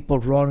of people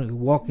running,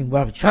 walking,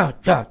 cha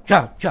cha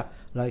cha cha,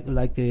 like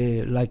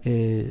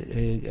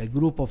a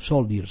group of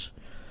soldiers.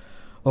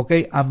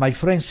 Okay, and my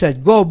friend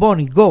said, "Go,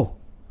 Bonnie, go."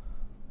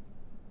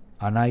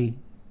 And I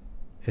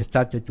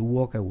started to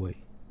walk away,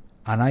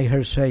 and I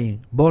heard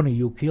saying, "Bonnie,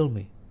 you killed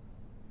me."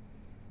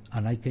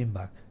 And I came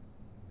back,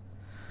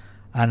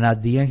 and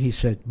at the end he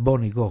said,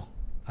 "Bonnie, go,"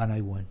 and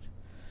I went.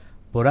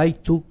 But I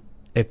took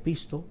a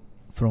pistol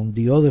from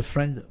the other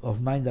friend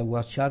of mine that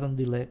was shot on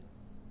the leg,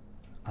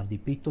 and the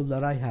pistol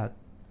that I had,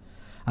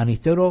 and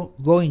instead of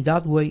going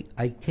that way,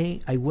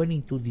 I went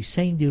into the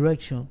same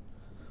direction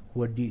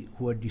where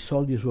the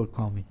soldiers were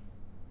coming,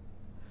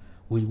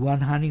 with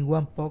one hand in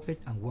one pocket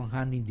and one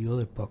hand in the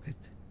other pocket.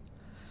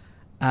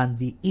 And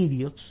the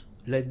idiots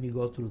let me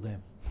go through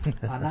them.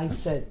 And I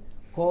said,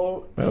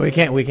 "Call." Well, we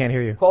can't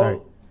hear you.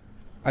 Sorry.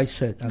 I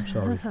said, "I'm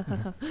sorry."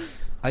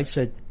 I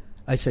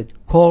said,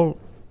 "Call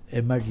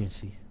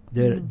emergency.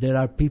 There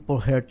are people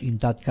hurt in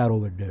that car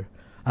over there,"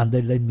 and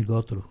they let me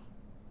go through.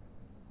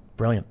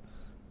 Brilliant.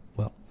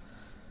 Well,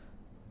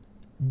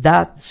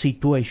 that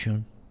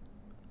situation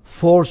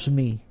forced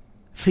me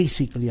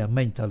physically and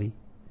mentally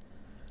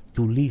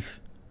to leave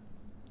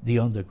the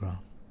underground,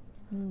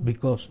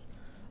 because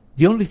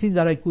the only thing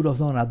that I could have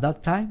done at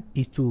that time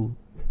is to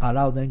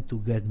allow them to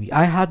get me.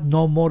 I had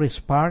no more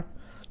spark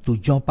to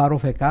jump out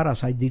of a car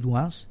as I did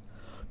once,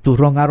 to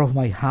run out of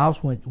my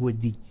house when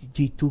the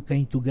G2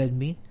 came to get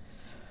me,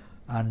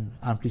 and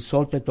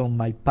resulted on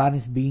my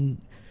parents being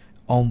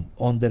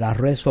on the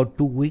arrest for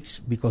 2 weeks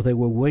because they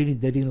were waiting.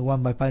 They didn't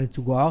want my parents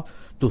to go out,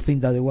 to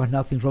think that there was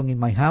nothing wrong in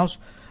my house,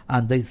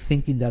 and they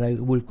thinking that I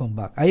will come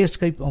back. I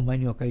escaped on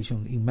many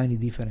occasions in many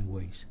different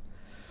ways,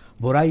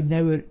 but I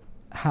never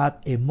had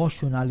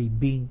emotionally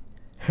been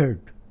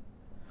hurt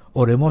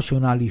or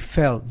emotionally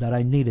felt that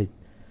I needed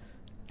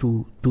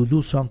to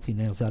do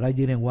something else, that I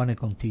didn't want to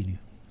continue.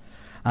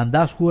 And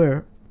that's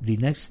where the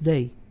next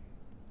day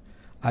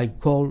I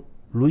called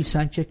Luis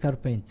Sanchez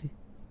Carpente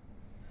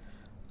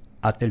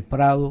at El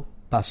Prado,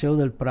 Paseo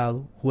del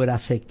Prado, where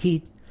as a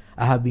kid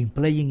I have been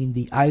playing in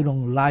the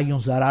iron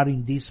lions that are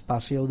in this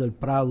Paseo del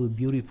Prado,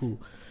 beautiful,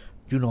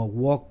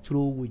 walk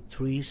through with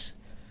trees.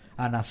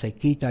 And as a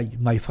kid,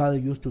 my father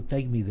used to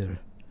take me there.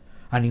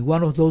 And in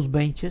one of those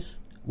benches,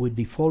 with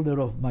the folder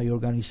of my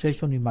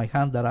organization in my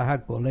hand that I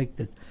had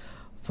collected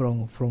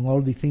from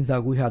all the things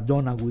that we had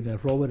done and with the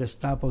Robert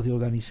stamp of the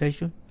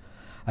organization,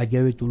 I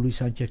gave it to Luis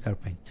Sanchez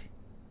Carpenti.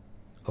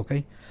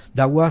 Okay?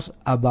 That was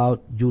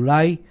about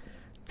July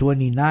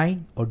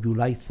 29 or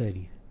July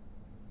 30.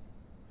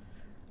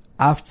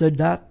 After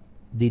that,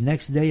 the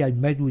next day I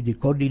met with the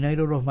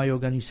coordinator of my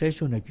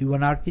organization, a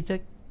Cuban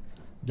architect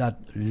that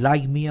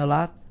liked me a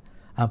lot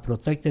and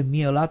protected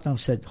me a lot, and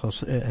said,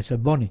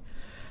 Bonnie,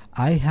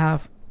 I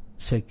have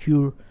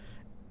secured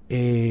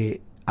an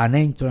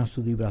entrance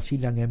to the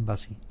Brazilian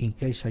embassy in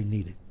case I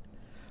need it.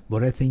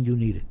 But I think you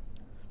need it.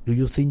 Do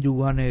you think you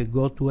want to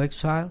go to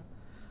exile?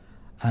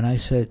 And I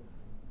said,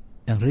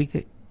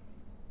 Enrique,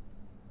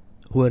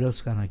 where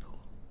else can I go?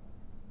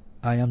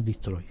 I am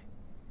destroyed.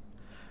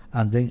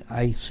 And then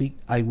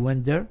I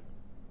went there,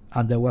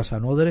 and there was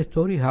another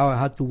story how I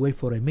had to wait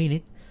for a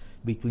minute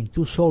between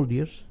two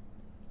soldiers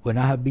when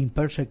I have been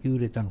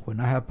persecuted and when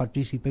I have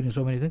participated in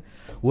so many things,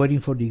 waiting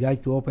for the guy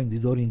to open the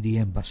door in the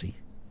embassy.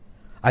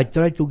 I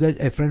tried to get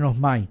a friend of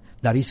mine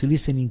that is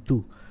listening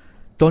to,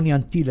 Tony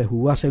Antilles, who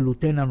was a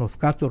lieutenant of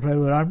Castro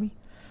Regular Army.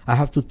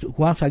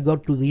 Once I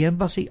got to the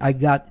embassy, I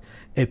got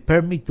a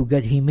permit to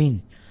get him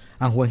in.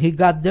 And when he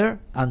got there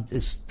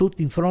and stood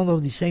in front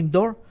of the same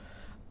door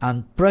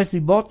and pressed the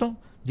button,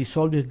 the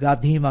soldiers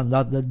got him and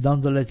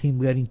don't let him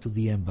get into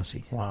the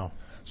embassy. Wow.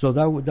 So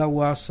that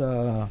was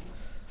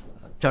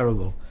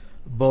terrible.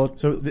 But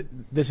so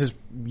this is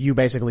you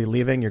basically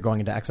leaving, you're going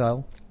into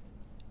exile?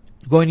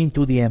 Going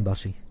into the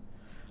embassy.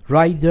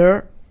 Right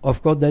there,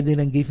 of course, they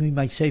didn't give me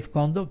my safe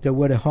conduct. There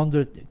were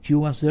 100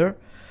 Cubans there.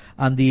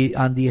 And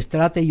the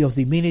strategy of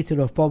the Ministry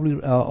of Public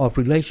of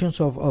Relations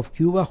of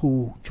Cuba,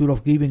 who should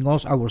have given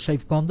us our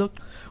safe conduct,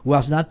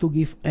 was not to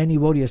give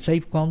anybody a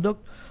safe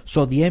conduct,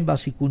 so the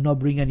embassy could not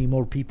bring any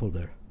more people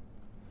there.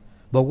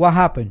 But what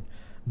happened?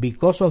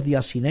 Because of the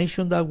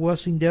assassination that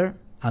was in there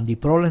and the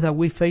problem that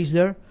we faced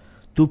there,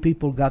 2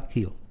 people got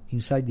killed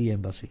inside the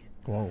embassy.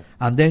 Whoa.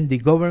 And then the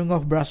government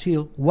of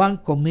Brazil, 1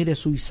 committed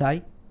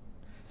suicide.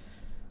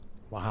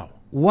 Wow.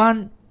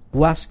 1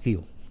 was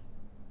killed.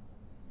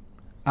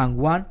 And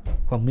 1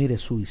 committed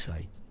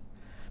suicide.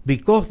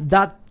 Because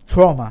that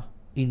trauma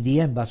in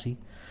the embassy,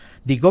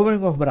 the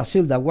government of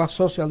Brazil, that was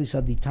socialist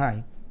at the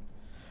time,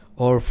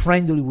 or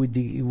friendly with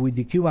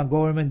the Cuban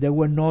government, there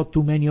were not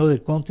too many other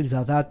countries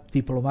that had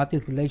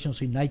diplomatic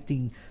relations in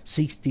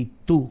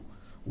 1962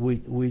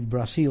 with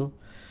Brazil.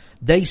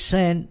 They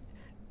sent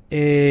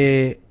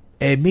a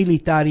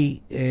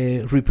military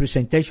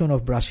representation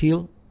of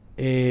Brazil,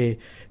 a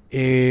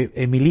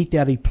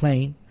military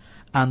plane,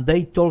 and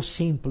they told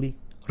simply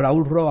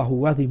Raúl Roa, who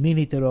was the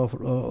Minister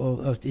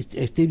of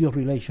Exterior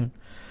Relations,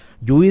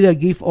 you either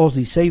give us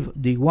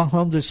the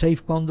 100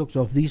 safe conducts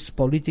of these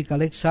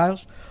political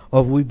exiles,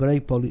 or we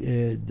break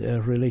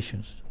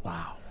relations.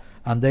 Wow.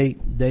 And they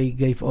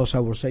gave us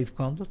our safe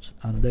conducts,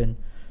 and then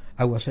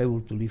I was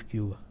able to leave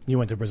Cuba. You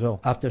went to Brazil?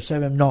 After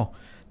 7, no.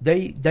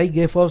 They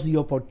gave us the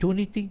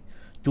opportunity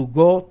to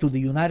go to the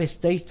United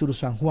States through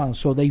San Juan.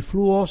 So they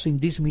flew us in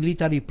this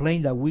military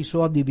plane that we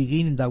saw at the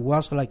beginning that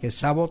was like a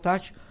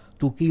sabotage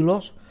to kill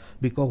us,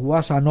 because it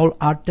was an old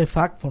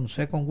artifact from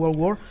Second World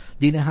War.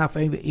 Didn't have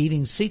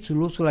eating seats. It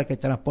looks like a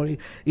transport.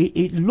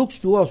 It looks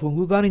to us when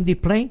we got in the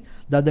plane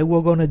that they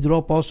were going to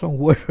drop us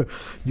somewhere,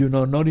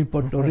 not in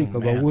Puerto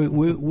Rico. But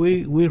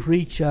we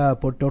reached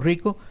Puerto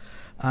Rico,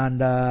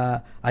 and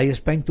I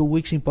spent 2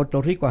 weeks in Puerto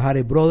Rico. I had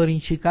a brother in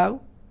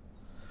Chicago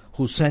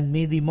who sent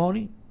me the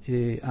money,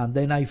 and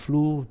then I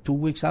flew 2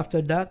 weeks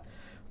after that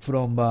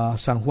from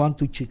San Juan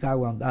to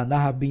Chicago, and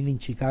I have been in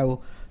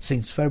Chicago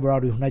since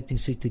February of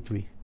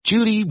 1963.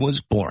 Judy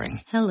was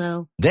boring.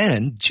 Hello.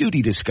 Then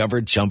Judy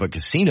discovered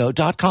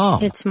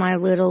ChumbaCasino.com. It's my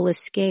little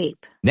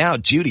escape. Now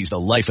Judy's the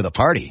life of the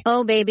party.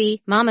 Oh,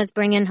 baby, mama's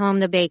bringing home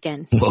the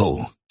bacon.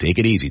 Whoa, take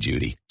it easy,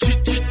 Judy.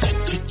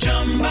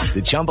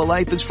 The Chumba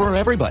life is for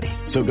everybody.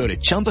 So go to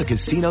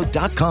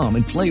ChumbaCasino.com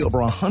and play over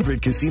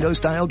 100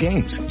 casino-style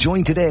games.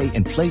 Join today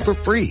and play for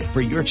free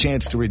for your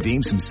chance to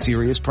redeem some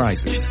serious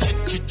prizes.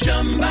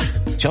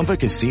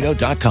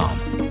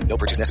 ChumbaCasino.com. No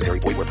purchase necessary.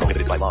 Void where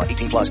prohibited by law.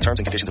 18+ terms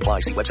and conditions apply.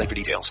 See website for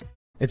details.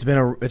 It's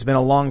been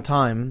a long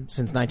time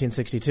since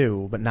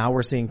 1962, but now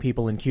we're seeing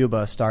people in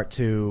Cuba start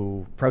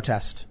to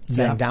protest,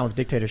 saying down with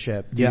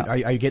dictatorship. Are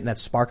you getting that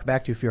spark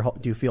back? Do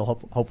you feel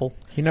hopeful?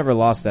 He never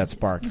lost that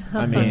spark.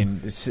 I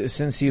mean,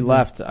 since he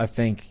left, I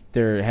think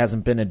there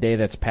hasn't been a day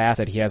that's passed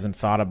that he hasn't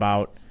thought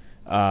about,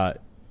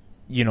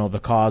 the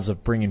cause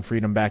of bringing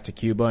freedom back to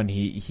Cuba. And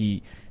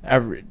he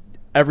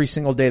every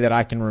single day that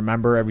I can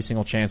remember, every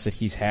single chance that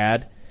he's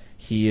had,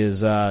 he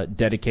has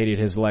dedicated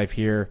his life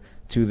here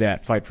to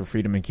that fight for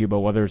freedom in Cuba,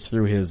 whether it's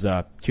through his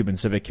Cuban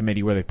Civic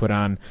Committee, where they put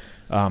on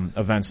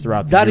events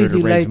throughout the year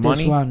to raise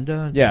money.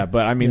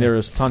 But I mean, there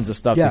was tons of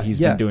stuff that he's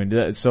been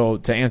doing. So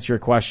to answer your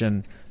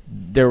question,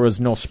 there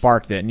was no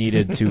spark that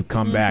needed to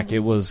come back. It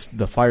was,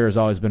 the fire has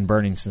always been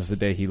burning since the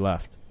day he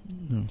left.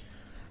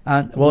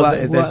 And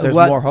there's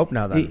more hope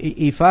now then.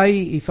 If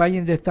I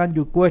understand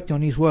your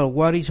question is, well,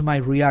 what is my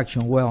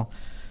reaction? Well,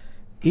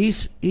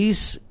 is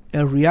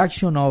a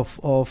reaction of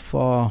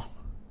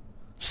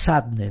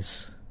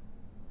sadness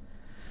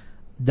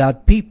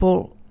that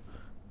people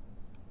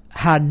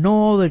had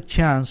no other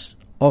chance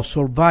of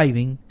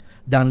surviving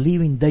than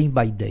living day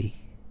by day,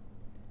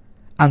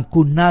 and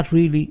could not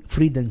really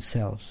free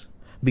themselves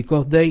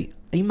because they,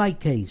 in my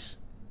case,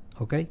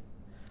 okay,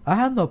 I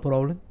had no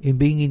problem in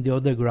being in the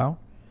underground.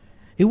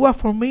 It was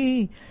for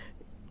me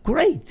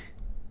great.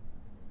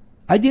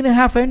 I didn't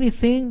have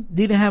anything,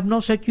 didn't have no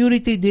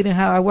security,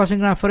 I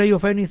wasn't afraid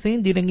of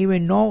anything, didn't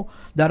even know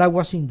that I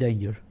was in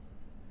danger.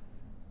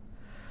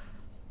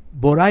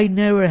 But I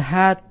never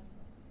had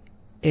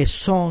a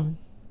son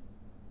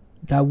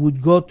that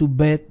would go to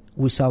bed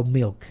without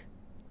milk.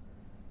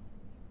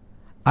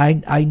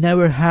 I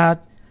never had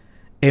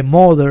a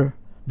mother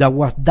that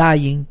was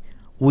dying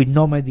with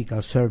no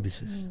medical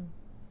services.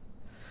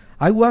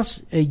 I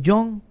was a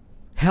young,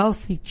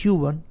 healthy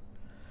Cuban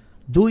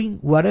doing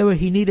whatever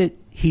he needed.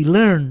 He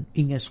learned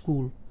in a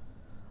school.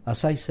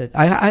 As I said,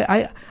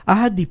 I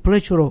had the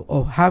pleasure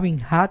of having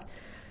had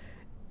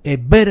a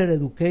better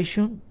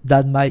education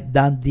than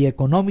the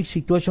economic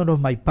situation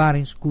of my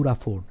parents could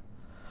afford.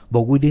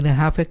 But we didn't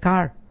have a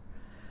car.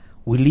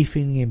 We live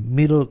in a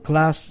middle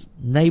class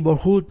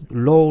neighborhood,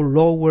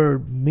 lower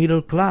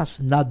middle class,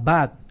 not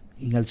bad.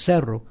 In El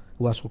Cerro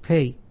was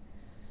okay.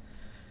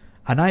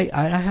 And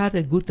I had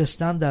a good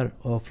standard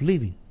of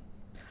living.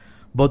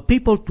 But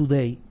people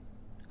today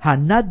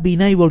had not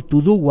been able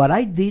to do what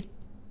I did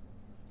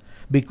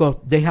because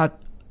they had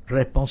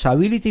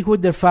responsibility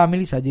with their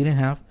families I didn't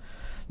have.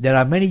 There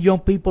are many young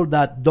people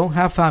that don't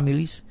have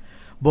families,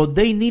 but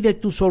they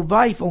needed to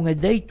survive on a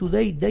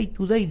day-to-day.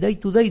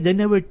 They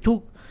never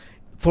took.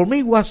 For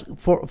me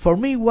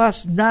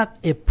was not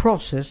a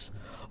process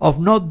of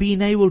not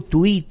being able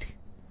to eat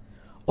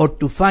or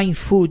to find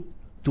food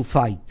to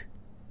fight.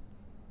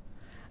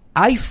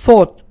 I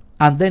fought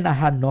and then I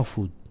had no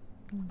food,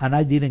 and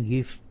I didn't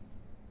give.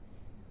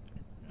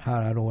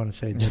 I don't want to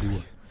say that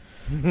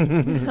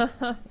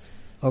word.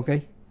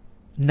 Okay,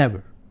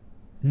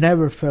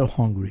 never felt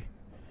hungry.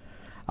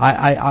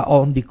 I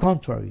on the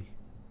contrary,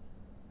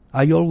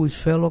 I always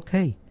felt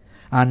okay.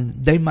 And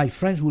then my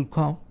friends will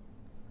come,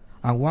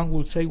 and one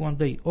will say one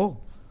day, "Oh,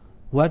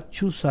 what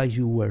shoe size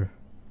you wear?"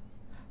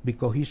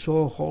 Because he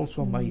saw holes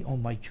on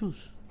my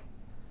shoes.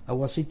 I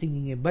was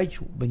sitting in a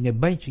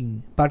bench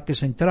in Parque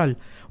Central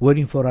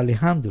waiting for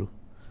Alejandro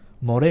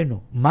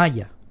Moreno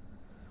Maya,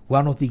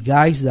 one of the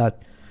guys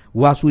that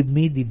was with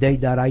me the day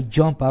that I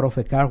jumped out of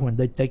a car when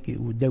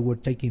they were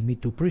taking me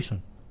to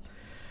prison.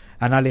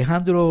 And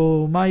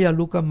Alejandro Maya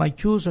looked at my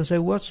shoes and said,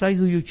 "What size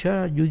do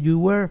you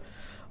wear?"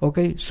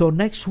 Okay, so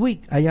next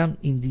week I am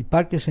in the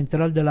Parque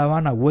Central de La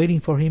Habana waiting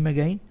for him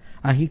again,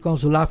 and he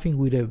comes laughing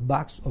with a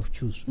box of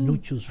shoes, new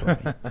shoes for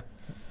me.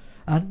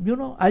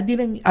 And I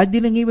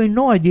didn't even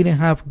know I didn't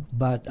have,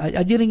 but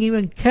I didn't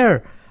even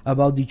care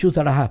about the shoes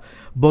that I have.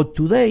 But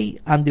today,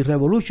 and the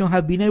revolution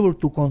has been able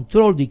to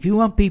control the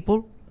Cuban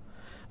people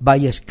by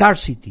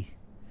scarcity,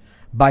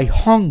 by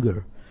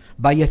hunger,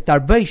 by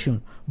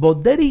starvation.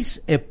 But there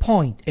is a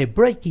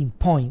breaking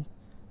point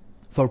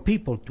for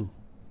people too.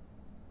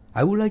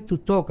 I would like to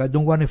talk, I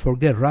don't want to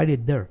forget, write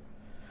it there.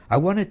 I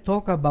want to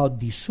talk about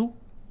the SU,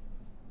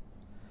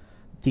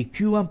 the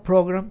Cuban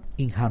program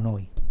in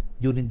Hanoi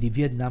during the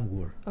Vietnam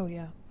War. Oh,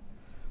 yeah.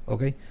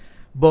 Okay?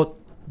 But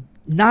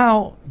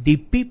now the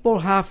people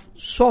have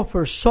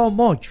suffered so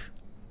much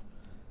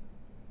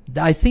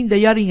that I think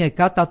they are in a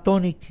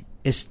catatonic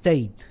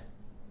state.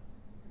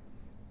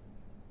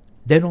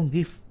 They don't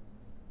give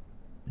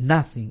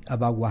nothing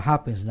about what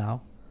happens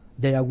now.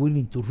 They are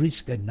willing to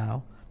risk it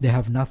now. They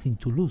have nothing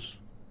to lose.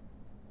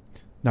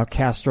 Now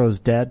Castro's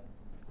dead,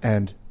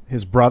 and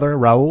his brother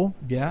Raul,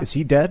 is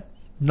he dead?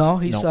 No,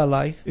 he's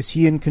alive. Is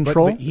he in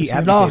control?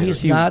 But no,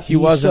 he's not. He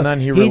wasn't,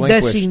 and he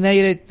relinquished. He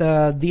designated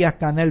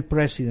Diaz-Canel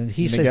president.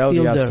 He's Miguel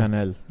still there.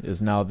 Diaz-Canel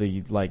is now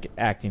the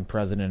acting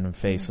president and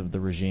face of the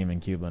regime in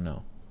Cuba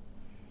now.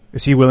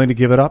 Is he willing to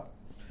give it up?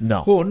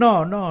 No. Oh,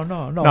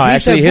 no.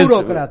 He's a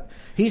bureaucrat.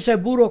 He's a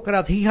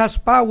bureaucrat. He has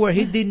power.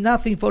 He did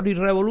nothing for the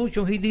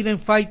revolution. He didn't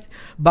fight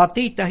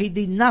Batista. He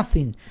did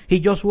nothing. He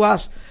just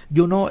was,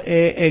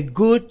 a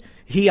good.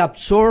 He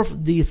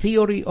absorbed the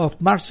theory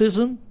of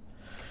Marxism.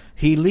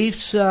 He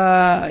lives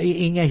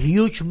in a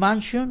huge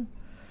mansion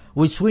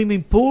with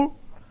swimming pool.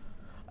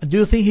 Do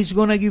you think he's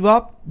going to give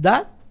up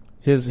that?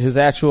 His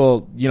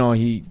actual,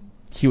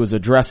 he was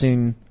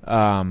addressing.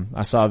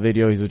 I saw a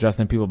video. He's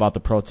addressing people about the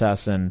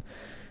protests, and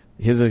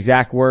his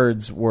exact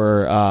words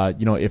were,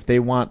 if they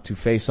want to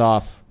face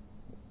off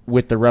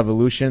with the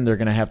revolution, they're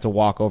going to have to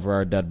walk over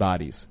our dead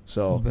bodies.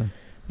 So,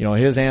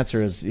 his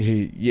answer is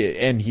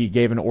he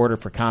gave an order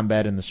for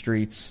combat in the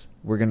streets.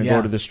 We're going to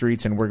go to the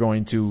streets, and we're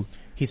going to.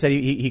 He said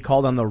he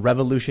called on the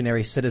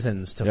revolutionary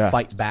citizens to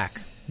fight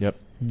back. Yep.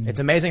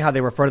 It's amazing how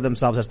they refer to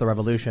themselves as the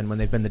revolution when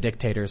they've been the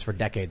dictators for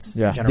decades,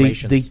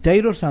 generations. The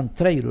dictators and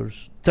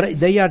traitors.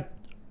 They are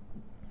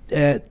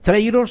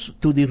traitors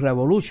to the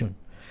revolution.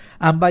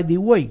 And by the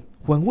way,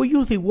 when we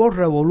use the word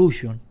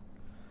revolution,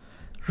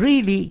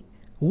 really,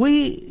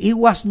 it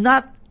was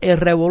not a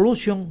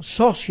revolution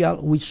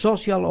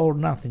social or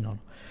nothing.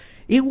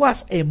 It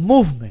was a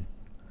movement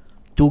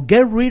to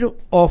get rid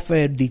of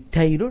a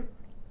dictator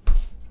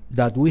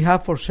that we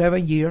have for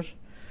 7 years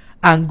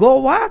and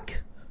go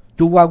back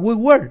to what we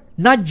were,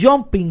 not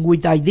jumping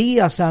with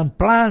ideas and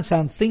plans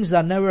and things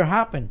that never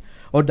happened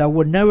or that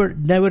would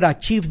never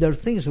achieve their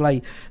things,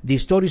 like the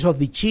stories of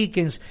the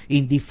chickens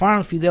in the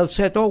farms. Fidel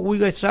said, "Oh, we're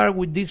going to start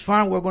with this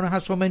farm. We're going to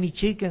have so many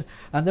chickens,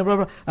 and then blah,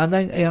 blah,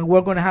 and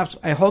we're going to have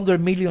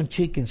 100 million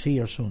chickens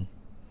here soon."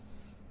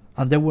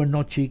 And there were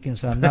no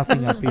chickens, and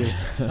nothing appeared,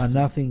 and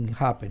nothing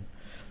happened.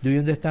 Do you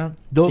understand?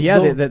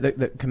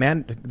 The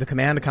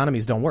command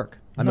economies don't work.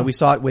 I mean, we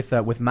saw it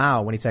with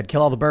Mao when he said,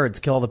 "Kill all the birds,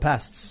 kill all the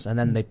pests," and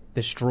then they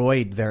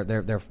destroyed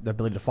their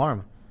ability to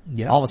farm.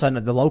 Yeah. All of a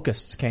sudden, the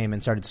locusts came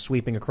and started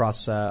sweeping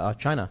across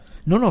China.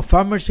 No,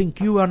 farmers in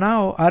Cuba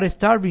now are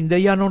starving.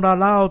 They are not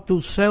allowed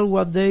to sell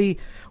what they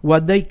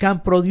can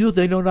produce.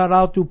 They're not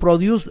allowed to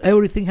produce.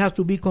 Everything has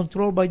to be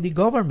controlled by the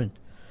government.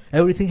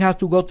 Everything has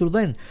to go through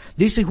them.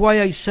 This is why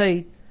I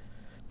say,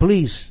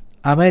 please,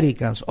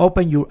 Americans,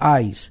 open your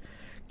eyes.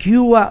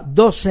 Cuba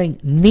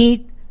doesn't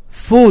need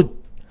food.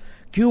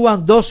 Cuba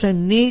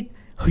doesn't need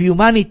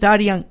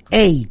humanitarian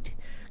aid.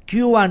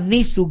 Cuba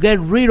needs to get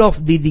rid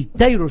of the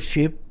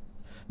dictatorship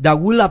that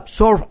will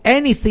absorb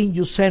anything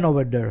you send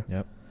over there.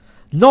 Yep.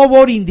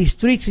 Nobody in the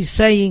streets is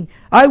saying,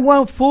 "I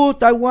want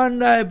food, I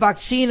want a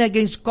vaccine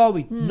against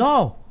COVID."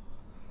 No.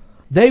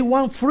 They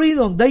want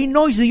freedom. They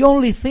know it's the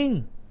only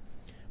thing.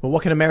 But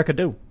what can America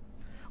do?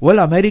 Well,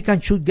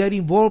 Americans should get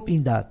involved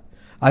in that.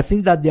 I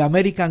think that the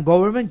American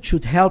government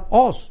should help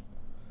us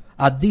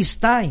at this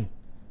time.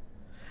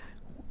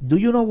 Do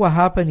you know what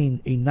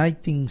happened in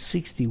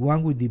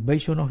 1961 with the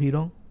invasion of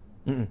Iran?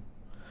 Mm-mm.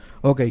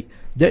 Okay.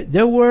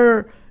 There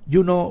were,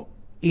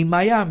 in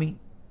Miami,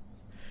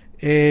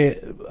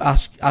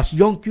 as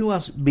young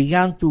Cubans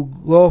began to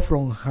go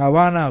from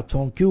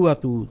Cuba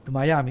to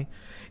Miami,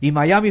 in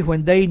Miami,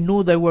 when they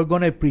knew they were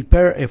going to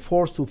prepare a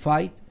force to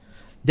fight,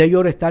 they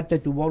all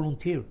started to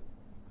volunteer.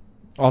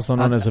 Also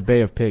known as a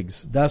Bay of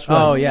Pigs. That's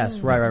right. Oh, yes.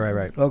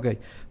 Right. Okay.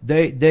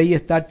 They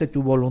started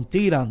to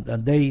volunteer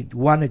and they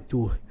wanted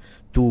to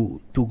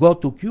go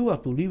to Cuba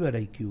to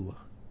liberate Cuba.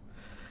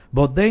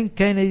 But then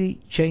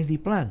Kennedy changed the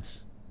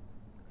plans.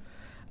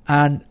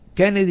 And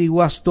Kennedy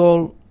was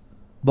told,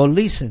 but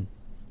listen,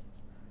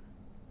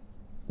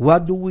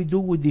 what do we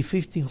do with the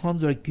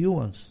 1,500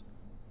 Cubans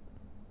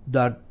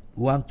that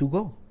want to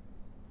go?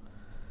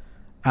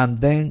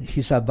 And then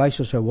his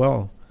advisor said,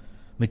 well,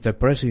 Mr.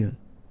 President,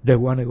 they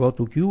want to go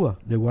to Cuba.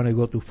 They want to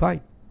go to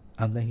fight.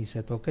 And then he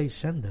said, okay,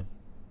 send them.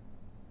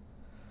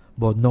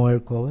 But no air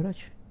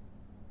coverage.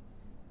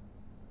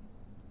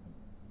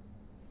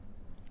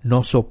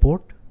 No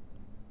support.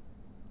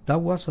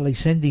 That was like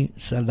sending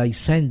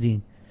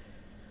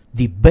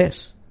the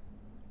best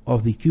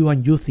of the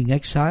Cuban youth in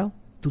exile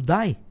to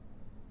die.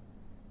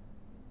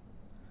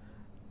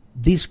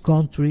 This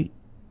country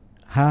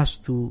has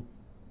to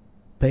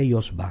pay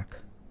us back.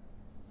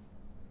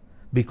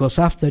 Because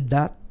after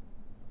that,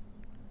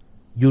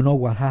 you know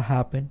what has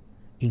happened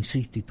in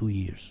 62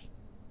 years.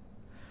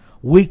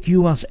 We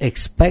Cubans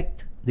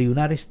expect the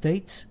United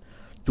States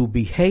to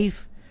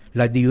behave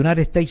like the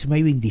United States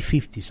maybe in the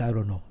 50s. I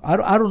don't know.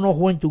 I don't know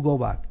when to go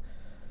back.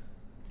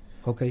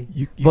 Okay?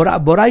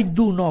 But I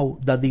do know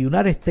that the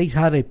United States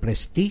had a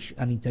prestige,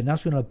 an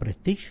international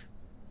prestige,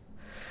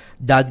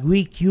 that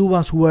we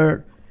Cubans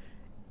were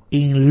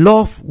in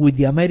love with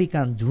the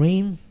American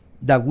dream,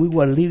 that we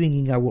were living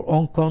in our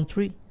own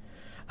country,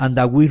 and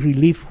that we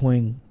relieved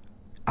when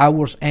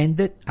ours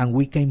ended and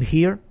we came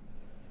here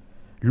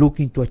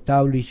looking to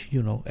establish,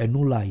 a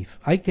new life.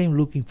 I came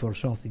looking for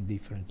something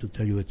different, to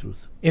tell you the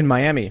truth. In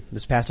Miami,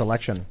 this past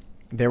election,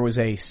 there was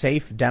a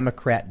safe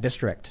Democrat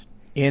district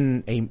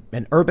in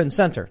an urban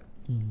center.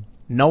 Mm-hmm.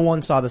 No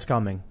one saw this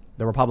coming.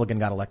 The Republican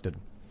got elected.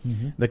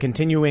 Mm-hmm. The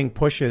continuing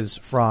pushes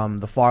from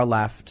the far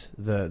left,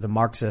 the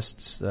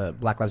Marxists,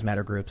 Black Lives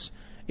Matter groups,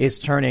 is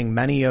turning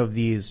many of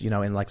these,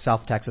 in like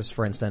South Texas,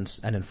 for instance,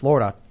 and in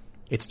Florida,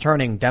 it's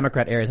turning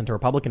Democrat areas into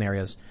Republican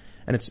areas.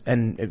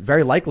 And it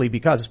very likely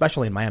because,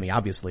 especially in Miami,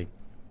 obviously,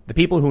 the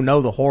people who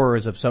know the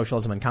horrors of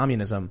socialism and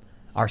communism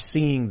are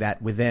seeing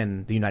that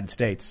within the United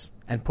States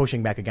and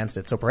pushing back against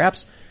it. So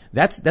perhaps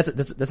that's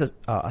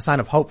a sign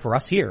of hope for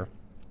us here,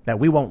 that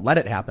we won't let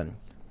it happen.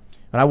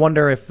 And I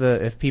wonder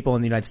if people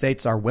in the United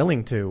States are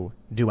willing to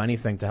do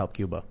anything to help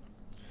Cuba.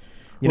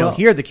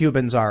 Here the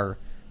Cubans are,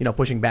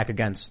 pushing back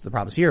against the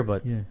problems here,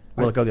 but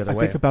will it go the other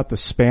way? I think about the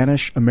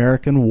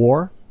Spanish-American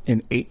War in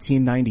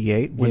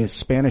 1898 when the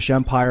Spanish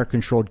Empire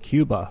controlled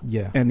Cuba.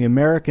 Yeah. And the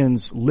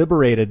Americans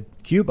liberated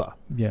Cuba.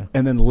 Yeah.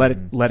 And then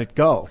let it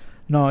go.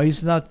 No,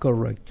 it's not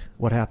correct.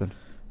 What happened?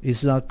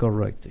 It's not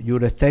correct.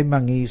 Your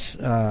statement is,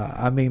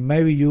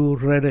 maybe you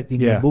read it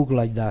in a book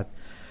like that,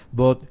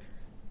 but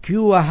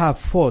Cuba have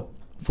fought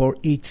for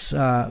its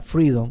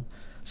freedom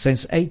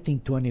since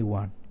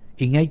 1821.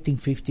 In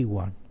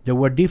 1851, there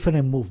were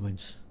different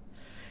movements.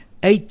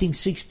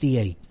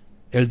 1868,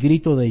 El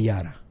Grito de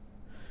Yara.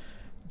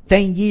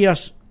 10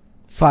 years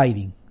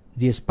fighting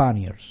the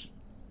Spaniards,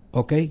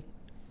 okay?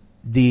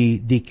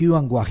 The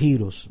Cuban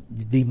Guajiros,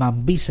 the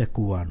Mambises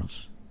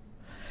Cubanos.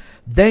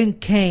 Then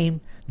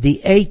came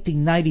the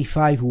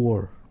 1895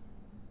 war.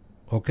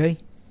 Okay?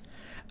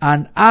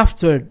 And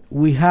after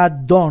we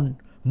had done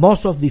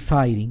most of the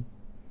fighting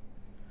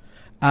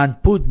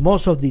and put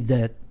most of the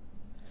dead,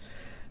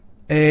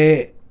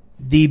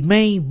 the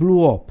Maine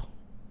blew up.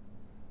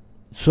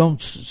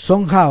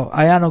 Somehow,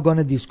 I am not going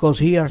to discuss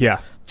here.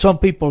 Yeah. Some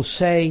people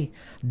say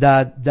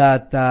that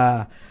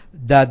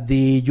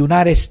the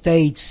United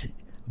States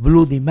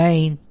blew the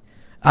Maine.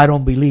 I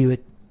don't believe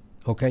it.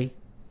 Okay?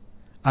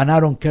 And I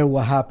don't care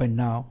what happened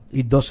now.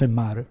 It doesn't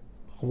matter.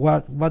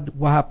 What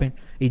happened?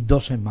 It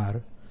doesn't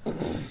matter.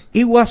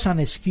 It was an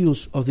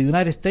excuse of the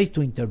United States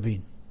to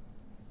intervene.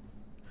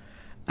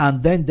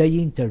 And then they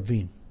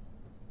intervened.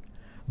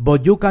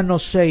 But you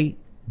cannot say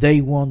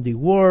they won the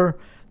war.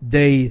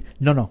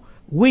 No.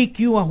 We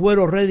Cubans were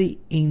already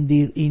in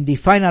the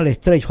final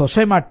stage.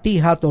 Jose Marti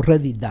had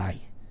already died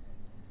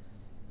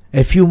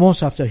a few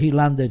months after he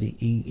landed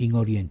in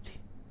Oriente,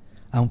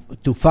 and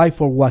to fight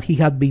for what he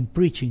had been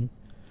preaching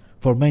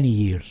for many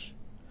years.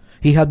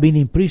 He had been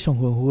in prison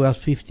when he was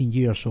 15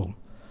 years old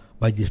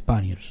by the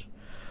Spaniards.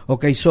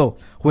 Okay, so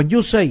when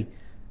you say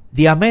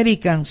the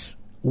Americans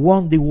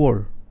won the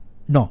war,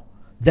 no,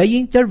 they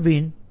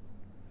intervened.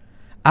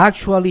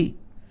 Actually,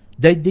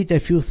 they did a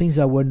few things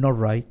that were not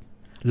right,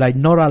 like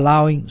not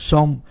allowing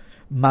some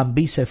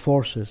Mambise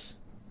forces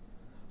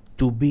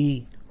to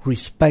be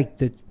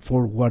respected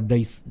for what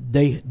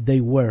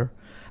they were,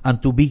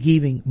 and to be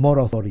given more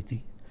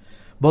authority.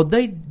 But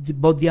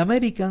the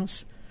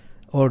Americans,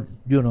 or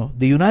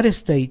the United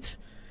States,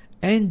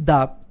 end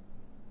up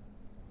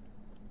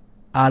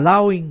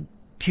allowing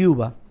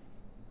Cuba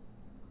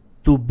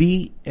to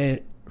be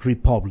a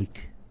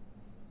republic,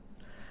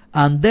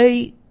 and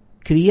they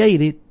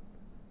created,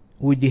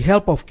 with the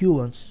help of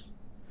Cubans,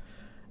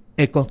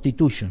 a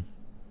constitution,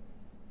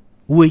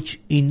 which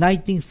in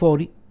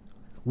 1940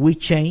 we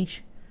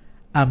changed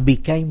and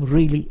became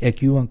really a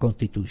Cuban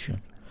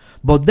constitution.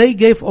 But they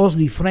gave us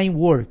the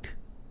framework,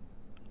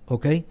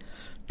 okay,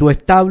 to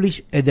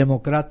establish a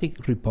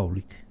democratic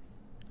republic.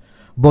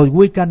 But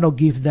we cannot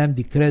give them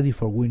the credit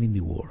for winning the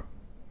war.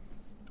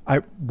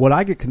 What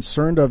I get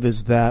concerned of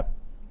is that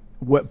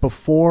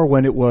before,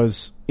 when it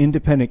was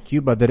independent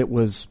Cuba, that it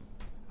was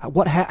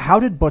how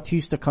did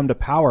Batista come to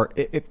power?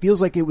 It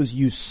feels like it was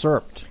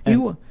usurped. It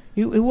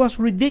was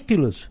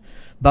ridiculous.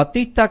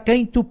 Batista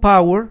came to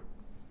power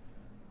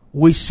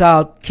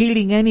without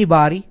killing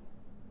anybody,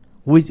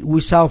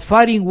 without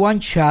firing one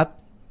shot.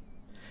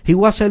 He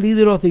was a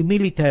leader of the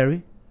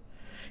military.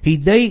 He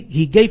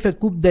gave a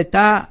coup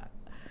d'etat,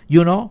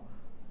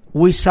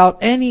 without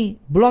any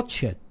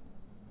bloodshed.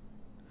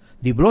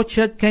 The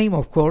bloodshed came,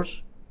 of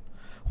course,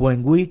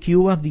 when we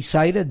Cubans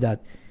decided that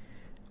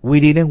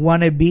we didn't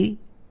want to be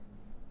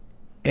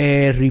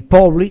a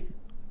republic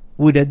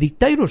with a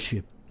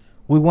dictatorship.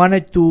 We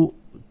wanted to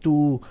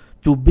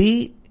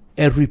be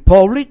a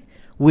republic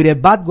with a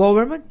bad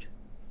government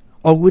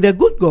or with a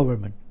good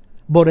government,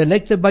 but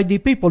elected by the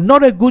people.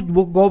 Not a good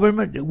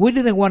government. We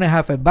didn't want to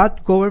have a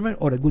bad government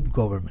or a good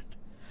government.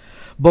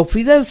 But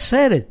Fidel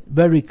said it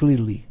very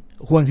clearly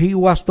when he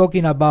was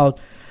talking about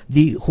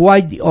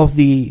why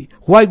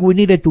we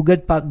needed to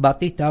get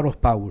Batista out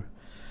of power.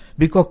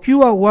 Because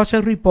Cuba was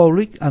a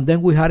republic, and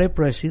then we had a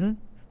president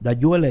that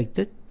you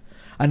elected,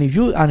 and if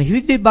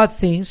he did bad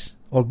things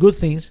or good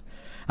things,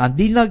 and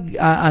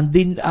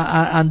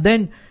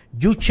then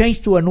you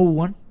changed to a new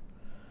one,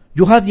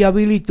 you had the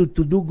ability to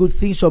do good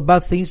things or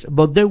bad things,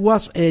 but there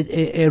was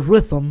a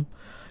rhythm,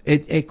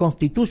 a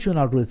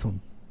constitutional rhythm,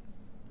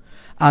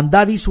 and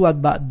that is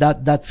what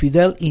that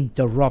Fidel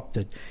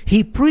interrupted.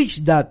 He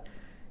preached that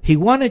he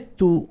wanted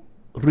to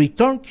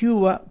return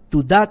Cuba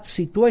to that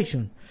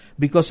situation,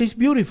 because it's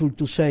beautiful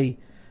to say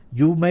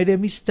you made a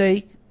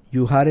mistake,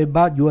 you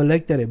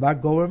elected a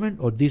bad government,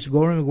 or this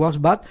government was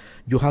bad,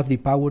 you have the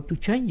power to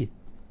change it.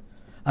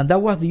 And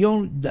that was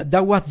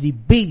the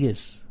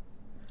biggest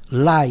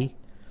lie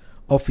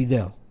of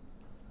Fidel,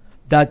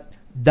 that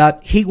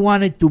he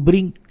wanted to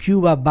bring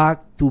Cuba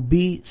back to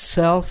be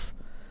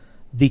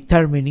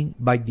self-determining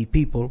by the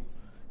people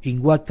in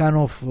what kind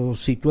of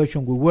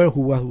situation we were,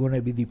 who was going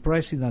to be the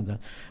president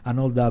and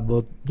all that.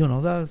 But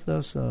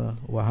that's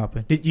what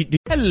happened.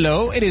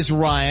 Hello, it is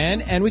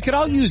Ryan, and we could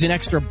all use an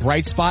extra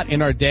bright spot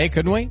in our day,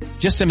 couldn't we?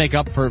 Just to make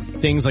up for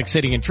things like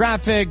sitting in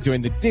traffic,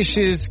 doing the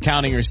dishes,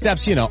 counting your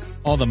steps,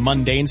 all the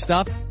mundane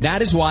stuff.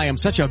 That is why I'm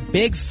such a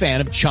big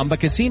fan of Chumba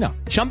Casino.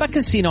 Chumba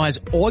Casino has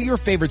all your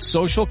favorite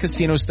social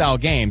casino style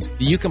games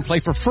that you can play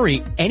for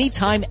free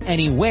anytime,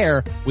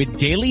 anywhere, with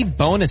daily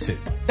bonuses.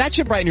 That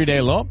should brighten your day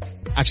a little.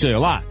 Actually, a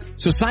lot.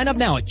 So sign up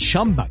now at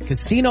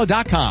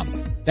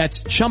ChumbaCasino.com.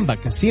 That's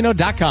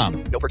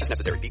ChumbaCasino.com. No purchase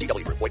necessary.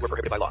 VGW Group. Void where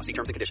prohibited by law. See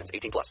terms and conditions.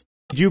 18+.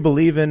 Did you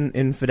believe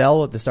in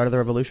Fidel at the start of the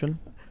revolution?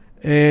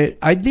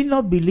 I did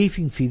not believe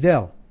in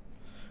Fidel.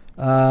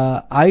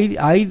 I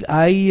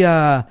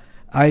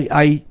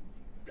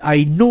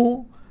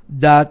knew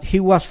that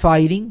he was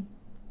fighting,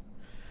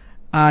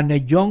 and a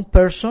young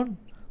person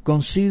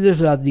considers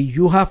that if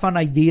you have an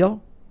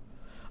ideal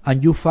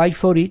and you fight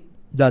for it,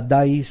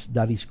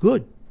 that is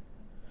good.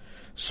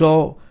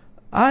 So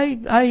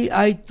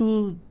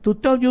to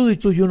tell you the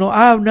truth,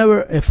 I have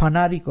never a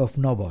fanatic of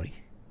nobody.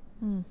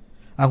 And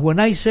when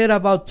I said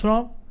about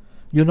Trump,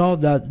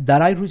 that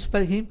I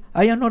respect him,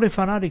 I am not a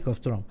fanatic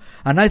of Trump.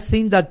 And I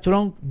think that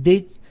Trump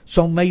did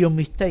some major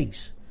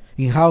mistakes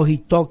in how he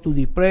talked to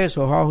the press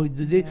or how he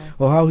did it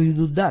or how he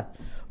did that.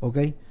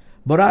 Okay?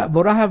 But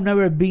I have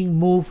never been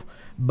moved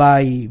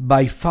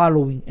by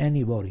following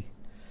anybody.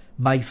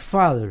 My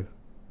father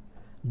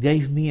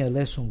gave me a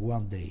lesson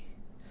one day,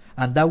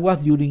 and that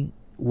was during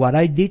what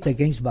I did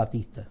against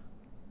Batista.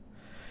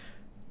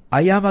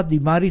 I am at the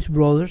Maris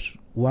Brothers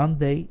one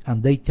day,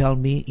 and they tell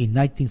me in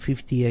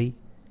 1958,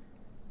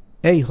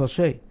 "Hey,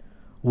 Jose,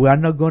 we are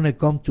not going to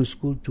come to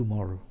school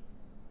tomorrow."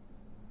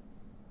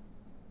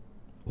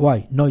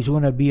 Why? No, it's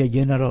going to be a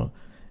general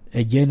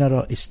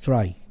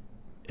strike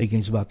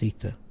against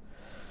Batista.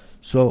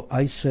 So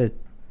I said,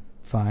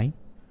 fine.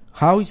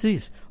 How is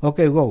this?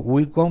 Okay, go.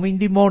 We come in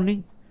the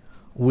morning.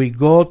 We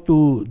go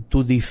to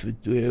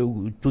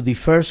the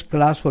first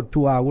class for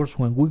 2 hours.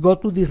 When we go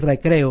to the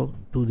recreo,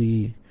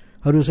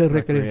 how do you say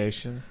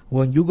recreation?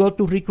 When you go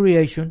to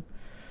recreation,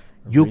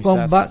 you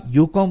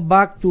come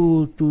back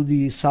to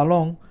the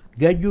salon,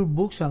 get your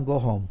books and go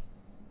home.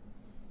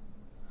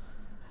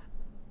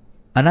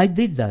 And I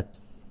did that.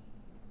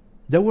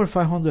 There were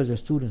 500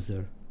 students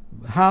there.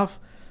 Half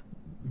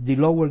the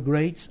lower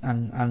grades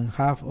and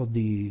half of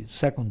the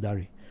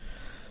secondary.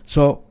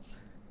 So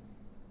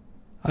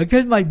I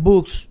get my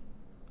books.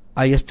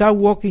 I start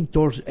walking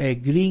towards a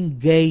green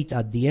gate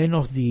at the end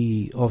of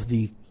the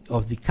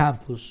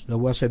campus. There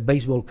was a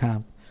baseball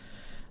camp.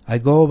 I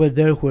go over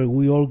there where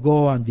we all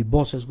go and the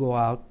bosses go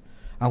out.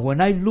 And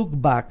when I look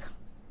back,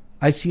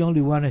 I see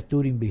only one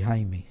student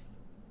behind me.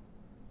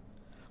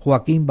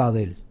 Joaquin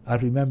Badel. I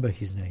remember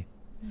his name.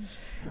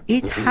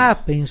 It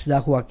happens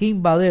that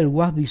Joaquin Badel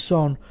was the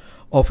son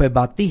of a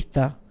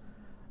Batista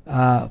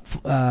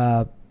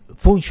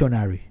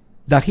functionary.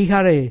 That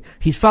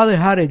his father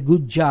had a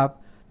good job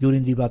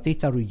during the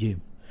Batista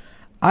regime.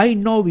 I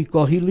know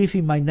because he lived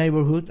in my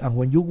neighborhood, and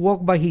when you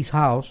walk by his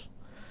house,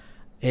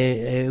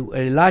 a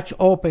large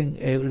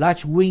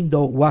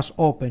window was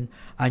open,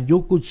 and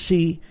you could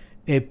see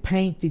a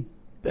painted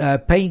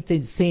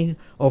thing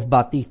of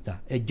Batista,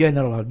 a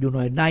general,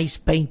 a nice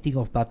painting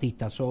of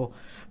Batista. So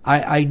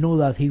I knew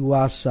that he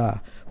was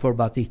for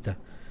Batista.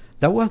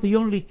 That was the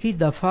only kid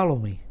that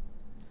followed me.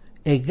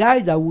 A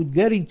guy that would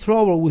get in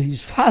trouble with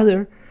his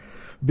father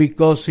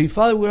because his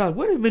father would ask,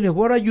 wait a minute,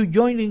 what are you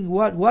joining?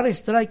 What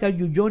strike are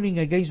you joining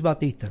against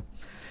Batista?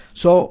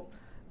 So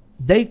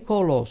they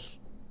called us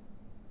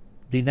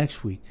the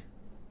next week.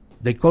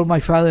 They called my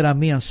father and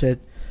me and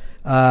said,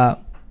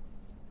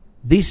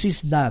 this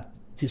is not,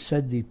 he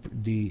said,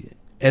 the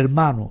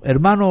hermano.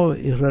 Hermano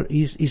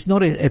is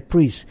not a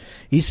priest.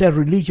 It's a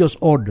religious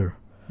order.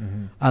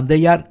 Mm-hmm. And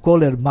they are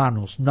called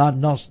hermanos, not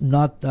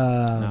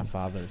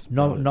fathers.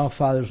 Not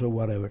fathers or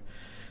whatever.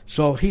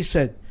 So he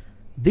said,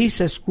 this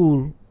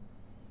school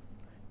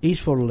is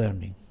for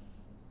learning.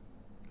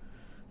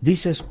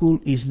 This school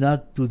is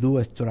not to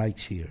do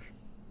strikes here.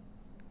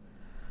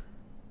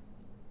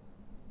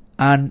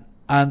 And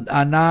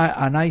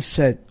I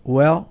said,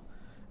 well,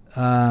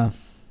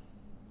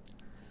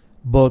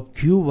 but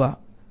Cuba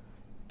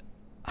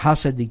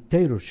has a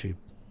dictatorship,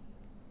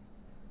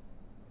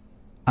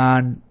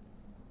 and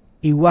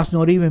it was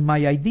not even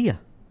my idea.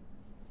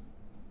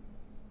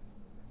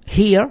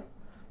 Here,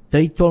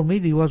 they told me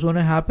it was going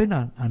to happen,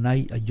 and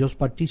I just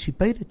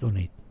participated on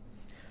it.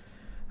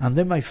 And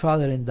then my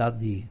father ended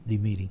the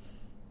meeting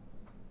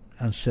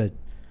and said,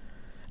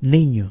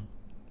 Niño,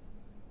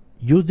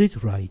 you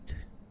did right,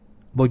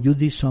 but you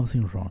did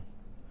something wrong.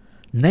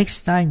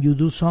 Next time you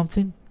do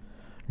something,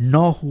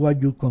 know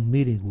what you're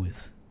committing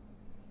with.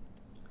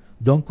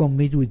 Don't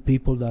commit with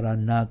people that are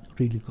not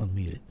really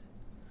committed.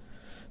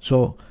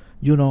 So,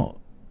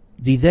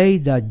 the day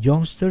that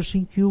youngsters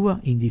in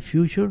Cuba in the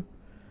future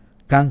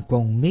can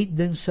commit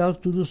themselves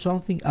to do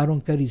something, I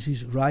don't care if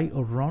it's right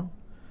or wrong,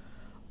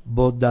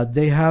 but that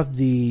they have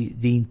the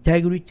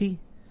integrity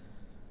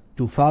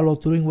to follow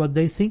through in what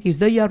they think. If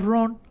they are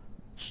wrong,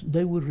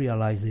 they will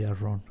realize they are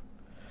wrong.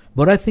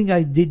 But I think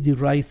I did the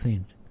right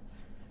thing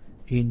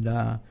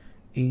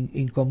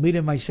in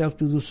committing myself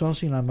to do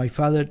something, and my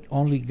father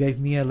only gave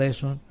me a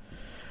lesson.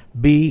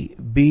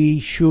 Be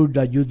sure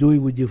that you do it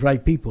with the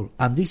right people.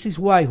 And this is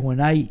why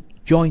when I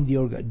joined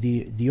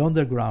the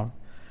underground,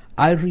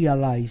 I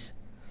realized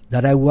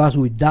that I was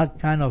with that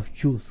kind of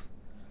youth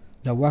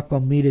that was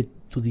committed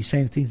to the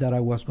same things that I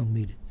was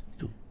committed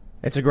to.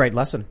 It's a great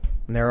lesson.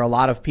 And there are a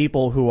lot of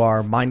people who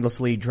are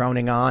mindlessly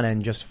droning on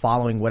and just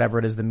following whatever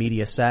it is the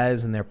media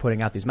says, and they're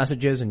putting out these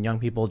messages, and young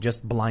people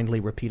just blindly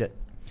repeat it.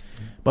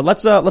 But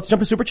let's jump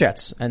to Super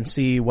Chats and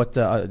see what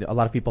a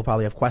lot of people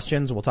probably have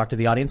questions. We'll talk to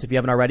the audience. If you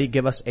haven't already,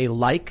 give us a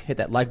like, hit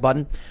that like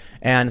button,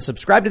 and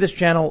subscribe to this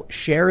channel.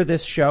 Share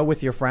this show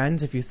with your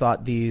friends if you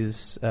thought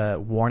these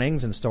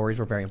warnings and stories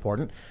were very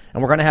important.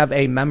 And we're going to have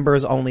a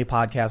members-only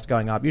podcast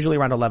going up, usually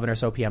around 11 or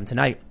so p.m.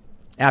 tonight,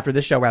 after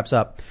this show wraps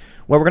up,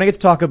 where we're going to get to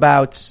talk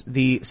about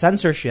the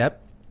censorship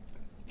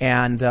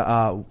and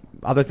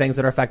other things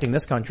that are affecting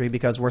this country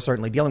because we're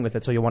certainly dealing with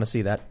it. So you'll want to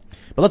see that.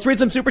 But let's read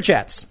some super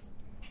chats.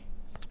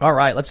 All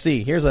right, let's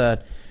see. Here's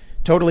a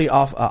totally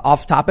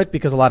off topic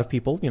because a lot of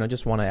people,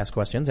 just want to ask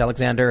questions.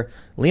 Alexander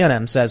Leon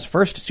M says,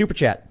 first super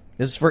chat.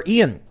 This is for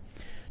Ian.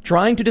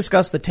 Trying to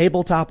discuss the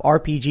tabletop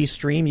RPG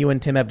stream you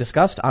and Tim have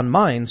discussed on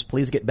Minds.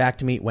 Please get back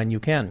to me when you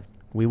can.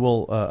 We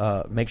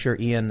will make sure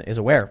Ian is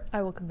aware.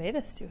 I will convey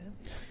this to him.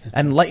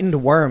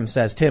 Enlightened Worm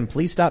says, Tim,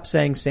 please stop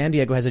saying San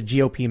Diego has a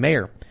GOP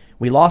mayor.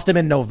 We lost him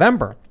in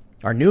November.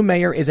 Our new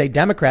mayor is a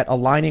Democrat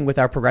aligning with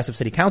our progressive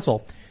city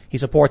council. He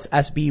supports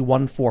SB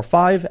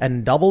 145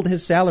 and doubled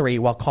his salary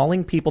while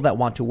calling people that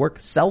want to work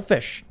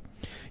selfish.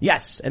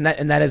 Yes, and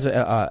that is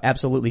a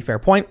absolutely fair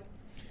point.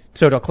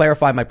 So to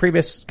clarify my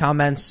previous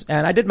comments,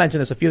 and I did mention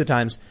this a few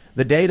times,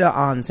 the data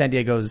on San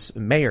Diego's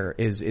mayor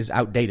is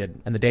outdated,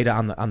 and the data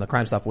on the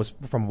crime stuff was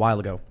from a while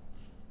ago.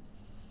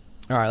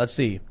 All right, let's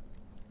see.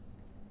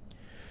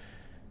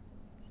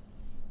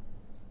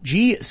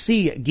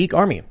 GC Geek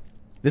Army.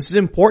 This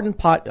important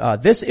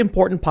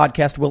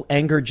podcast will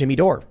anger Jimmy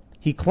Dore.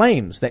 He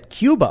claims that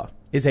Cuba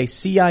is a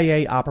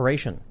CIA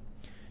operation.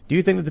 Do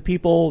you think that the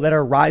people that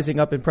are rising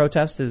up in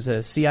protest is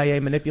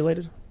CIA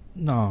manipulated?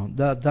 No,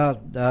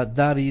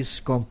 that is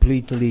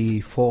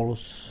completely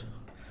false.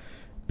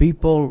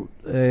 People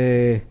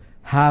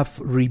have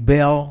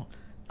rebelled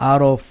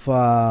out of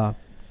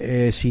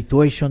a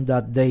situation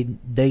that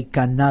they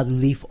cannot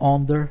live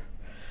under.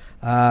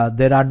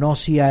 There are no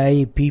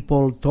CIA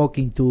people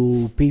talking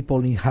to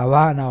people in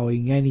Havana or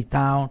in any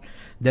town.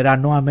 There are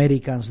no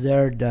Americans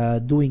there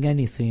doing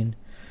anything.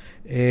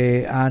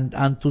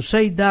 And to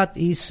say that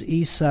is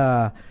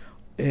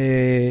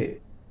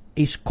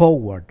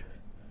coward.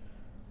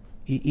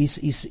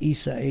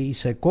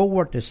 Is a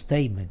coward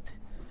statement,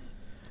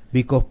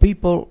 because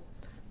people,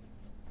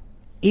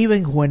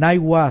 even when I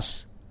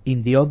was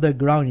in the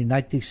underground in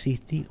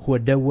 1960, where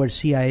there were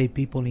CIA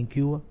people in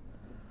Cuba,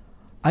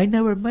 I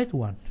never met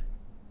one,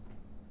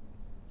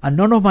 and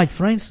none of my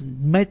friends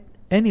met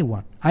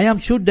anyone. I am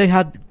sure they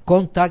had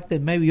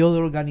contacted maybe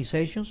other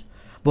organizations,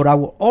 but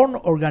our own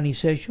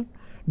organization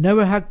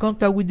never had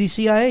contact with the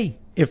CIA.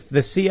 If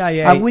the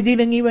CIA... And we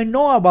didn't even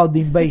know about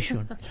the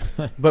invasion.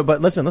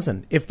 But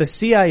listen. If the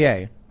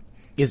CIA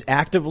is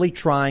actively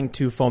trying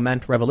to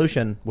foment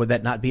revolution, would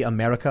that not be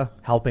America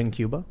helping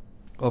Cuba?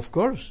 Of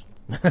course.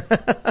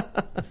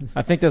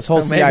 I think this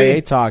whole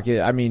CIA talk,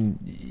 I mean,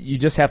 you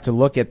just have to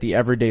look at the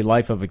everyday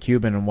life of a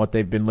Cuban and what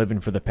they've been living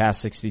for the past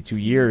 62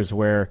 years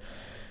where,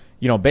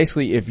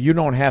 basically if you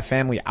don't have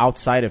family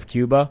outside of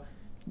Cuba,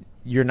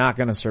 you're not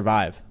going to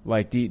survive.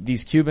 Like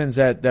these Cubans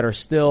that are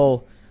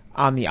still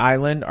on the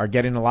island are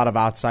getting a lot of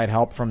outside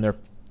help from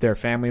their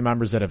family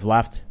members that have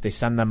left. They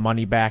send them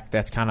money back.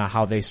 That's kind of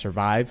how they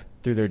survive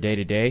through their day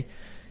to day.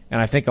 And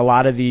I think a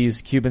lot of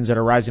these Cubans that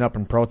are rising up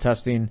and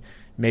protesting,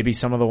 maybe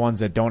some of the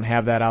ones that don't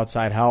have that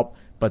outside help,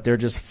 but they're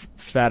just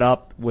fed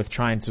up with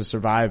trying to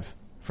survive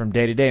from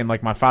day to day. And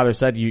like my father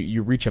said,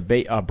 you reach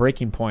a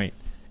breaking point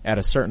at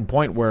a certain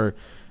point where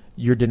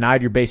you're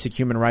denied your basic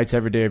human rights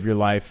every day of your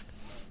life.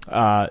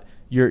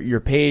 You're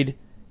paid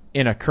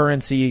in a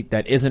currency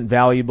that isn't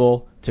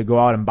valuable to go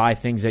out and buy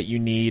things that you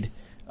need.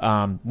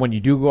 When you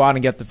do go out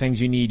and get the things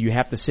you need, you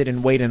have to sit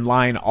and wait in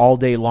line all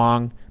day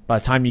long. By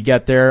the time you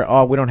get there,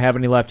 we don't have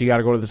any left. You got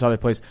to go to this other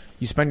place.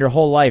 You spend your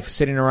whole life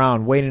sitting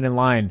around waiting in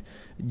line.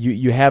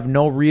 You have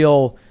no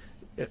real,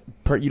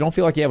 you don't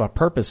feel like you have a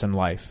purpose in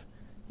life,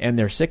 and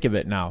they're sick of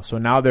it now. So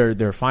now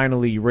they're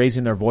finally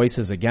raising their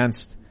voices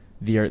against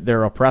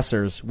their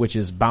oppressors, which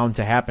is bound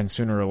to happen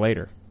sooner or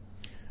later.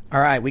 All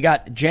right, we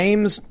got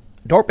James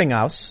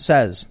Dorpinghaus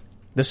says,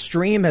 the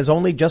stream has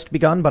only just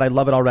begun, but I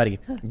love it already.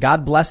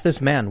 God bless this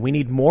man. We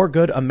need more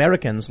good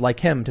Americans like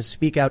him to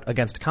speak out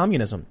against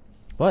communism.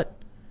 But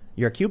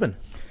you're Cuban.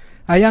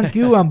 I am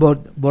Cuban,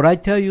 but I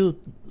tell you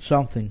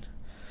something.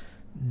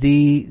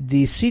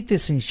 The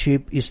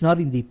citizenship is not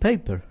in the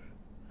paper.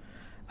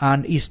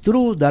 And it's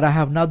true that I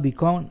have not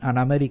become an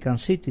American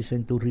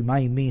citizen to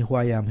remind me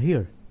why I am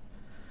here.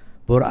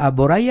 But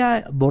I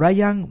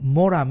am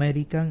more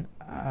American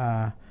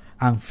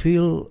and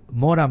feel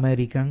more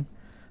American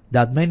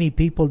than many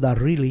people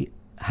that really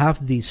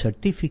have the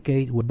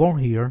certificate, were born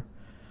here,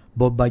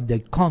 but by their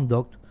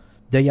conduct,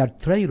 they are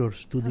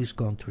traitors to this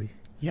country.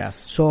 Yes.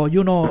 So,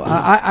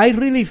 I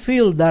really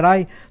feel that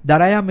I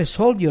am a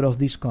soldier of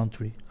this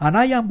country. And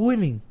I am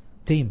willing,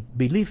 Tim,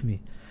 believe me,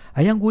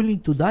 I am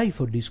willing to die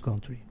for this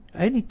country.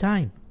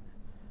 Anytime.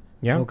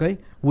 Yeah. Okay?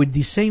 With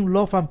the same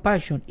love and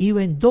passion,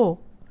 even though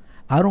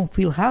I don't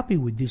feel happy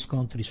with this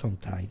country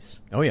sometimes.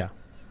 Oh, yeah.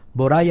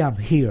 But I am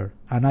here,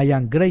 and I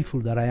am grateful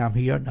that I am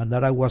here and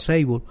that I was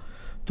able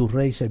to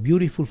raise a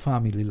beautiful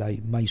family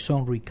like my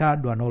son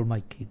Ricardo and all my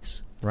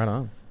kids. Right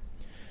on.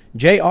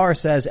 JR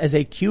says, as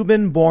a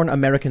Cuban-born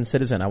American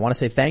citizen, I want to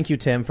say thank you,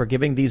 Tim, for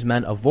giving these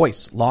men a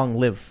voice. Long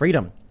live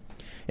freedom.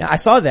 Yeah, I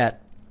saw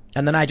that,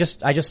 and then I just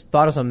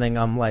thought of something.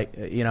 I'm like,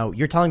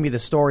 you're telling me the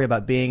story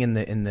about being in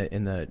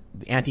the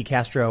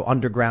anti-Castro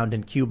underground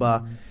in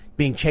Cuba,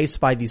 being chased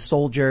by these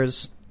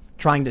soldiers,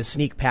 trying to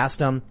sneak past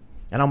them.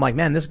 And I'm like,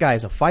 man, this guy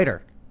is a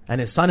fighter. and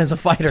his son is a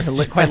fighter,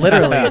 quite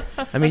literally.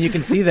 I mean, you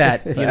can see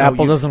that. The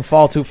apple doesn't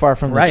fall too far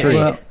from the tree.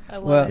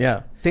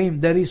 Well, Tim,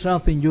 there is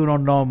something you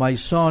don't know. My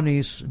son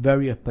is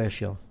very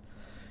special.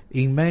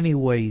 In many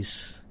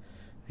ways,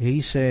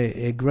 he's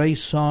a great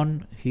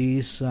son.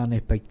 He's a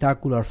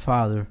spectacular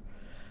father.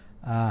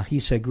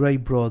 He's a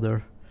great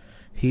brother.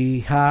 He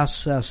has,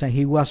 since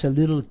he was a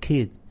little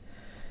kid,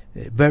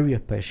 very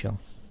special.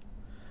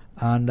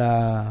 And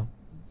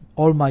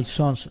all my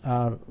sons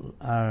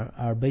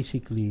are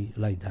basically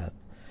like that.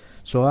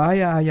 So I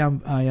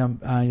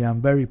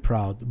am very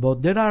proud.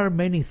 But there are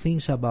many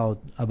things about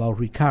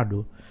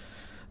Ricardo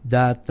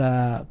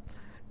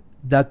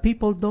that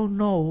people don't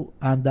know,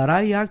 and that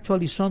I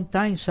actually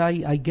sometimes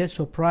I get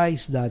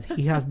surprised that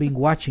he has been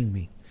watching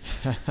me.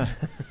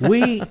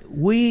 We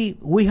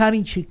had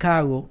in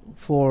Chicago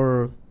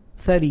for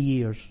 30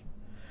 years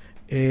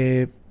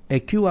a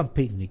Cuban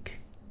picnic.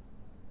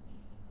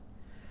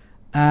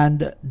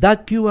 And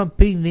that Cuban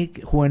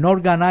picnic, when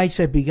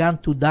organizers began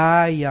to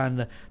die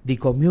and the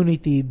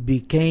community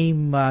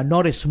became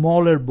not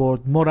smaller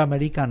but more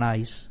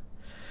Americanized,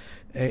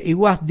 it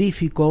was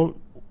difficult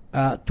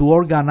to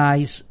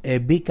organize a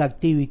big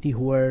activity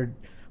where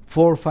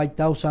 4,000 or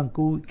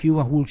 5,000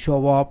 Cubans will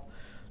show up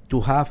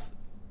to have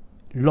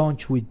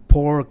lunch with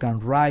pork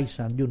and rice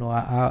and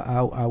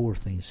our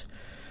things.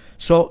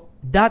 So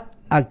that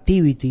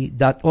activity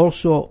that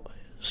also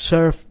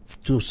served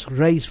to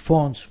raise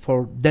funds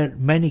for the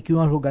many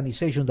Cuban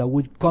organizations that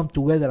would come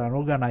together and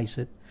organize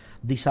it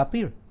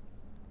disappeared.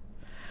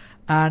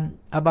 And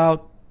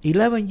about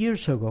 11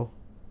 years ago,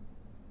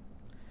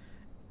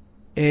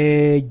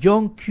 a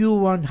young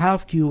Cuban,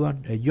 half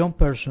Cuban, a young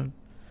person,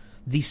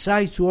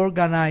 decides to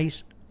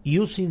organize,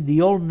 using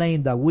the old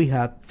name that we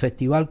had,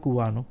 Festival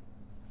Cubano,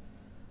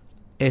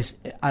 as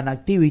an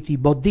activity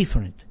but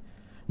different.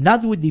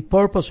 Not with the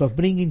purpose of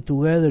bringing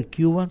together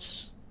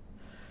Cubans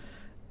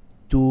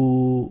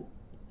to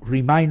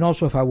remind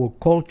us of our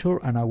culture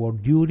and our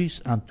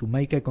duties and to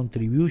make a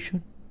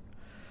contribution,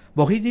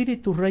 but he did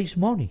it to raise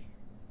money.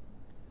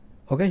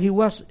 Okay, he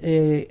was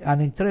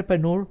an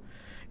entrepreneur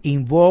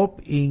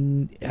involved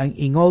in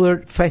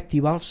other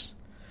festivals,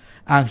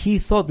 and he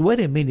thought, wait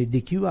a minute, the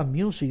Cuban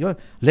music,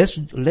 let's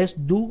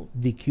do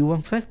the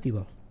Cuban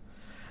festival.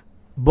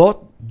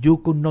 But you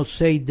could not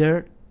say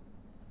there,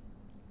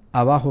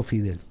 abajo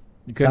Fidel.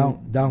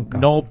 Down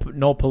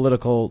no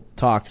political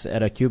talks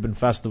at a Cuban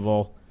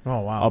festival.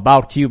 Oh, wow.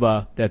 About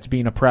Cuba that's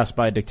being oppressed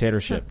by a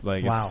dictatorship.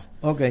 Wow.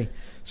 Okay.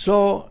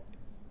 So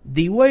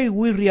the way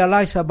we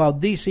realize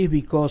about this is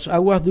because I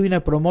was doing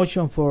a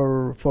promotion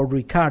for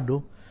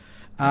Ricardo,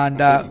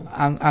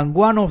 and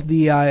one of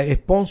the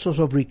sponsors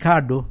of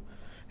Ricardo,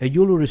 a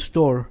jewelry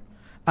store,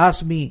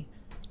 asked me,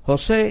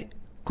 Jose,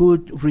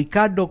 could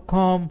Ricardo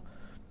come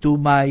to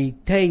my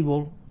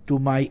table, to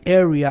my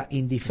area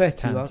in the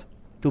festival,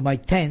 to my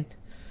tent,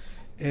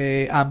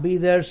 and be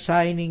there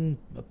signing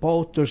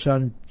posters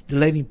and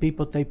letting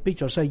people take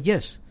pictures? I said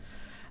yes.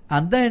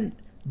 And then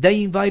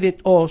they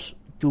invited us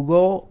to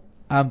go.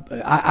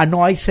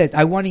 I said,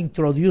 I want to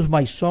introduce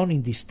my son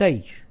in the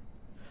stage.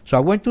 So I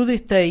went to the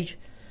stage,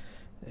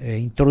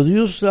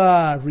 introduced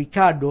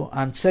Ricardo,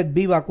 and said,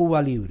 Viva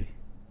Cuba Libre.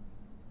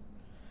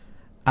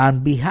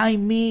 And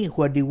behind me,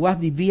 where there was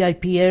the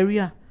VIP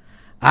area,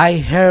 I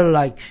heard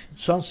like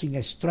something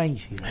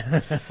strange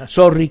here.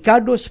 So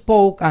Ricardo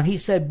spoke, and he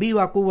said,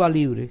 Viva Cuba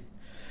Libre,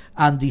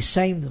 and the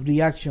same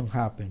reaction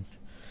happened.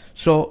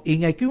 So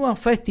in a Cuban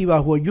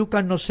festival where you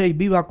cannot say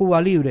Viva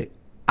Cuba Libre,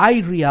 I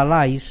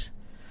realize...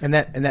 And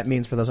that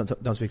means, for those who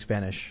don't speak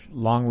Spanish,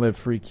 long live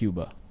free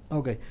Cuba.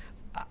 Okay.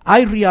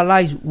 I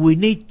realize we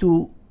need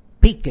to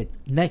picket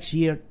next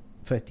year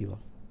festival.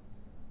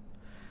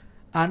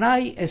 And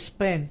I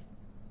spent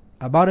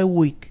about a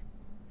week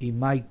in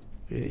my...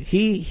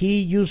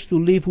 he used to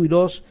live with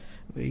us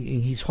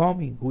in his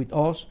home with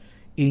us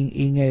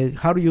in a,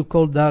 how do you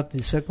call that,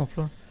 the second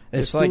floor?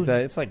 It's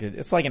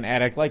like an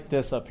attic like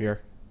this up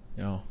here.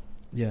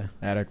 Yeah,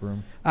 attic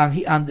room.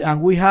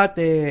 And we had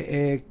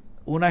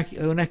una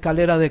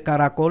escalera de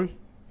caracol,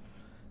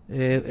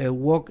 a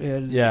walk.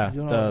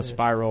 The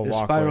spiral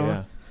walkway.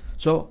 Yeah.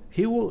 So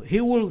he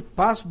will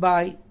pass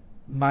by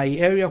my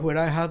area where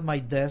I had my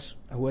desk,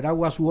 where I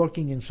was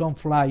working in some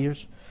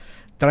flyers,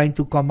 trying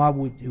to come up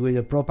with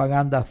a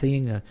propaganda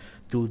thing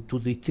to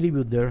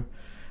distribute there,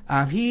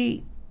 and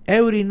he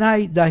every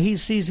night that he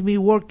sees me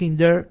working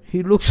there,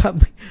 he looks at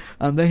me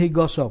and then he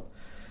goes up.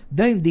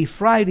 Then the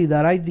Friday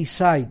that I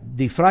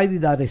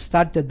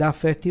started that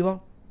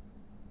festival,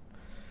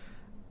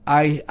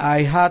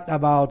 I had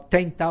about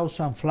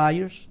 10,000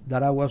 flyers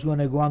that I was going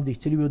to go and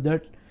distribute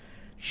there.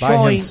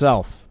 By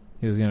himself.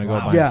 He was going to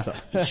go by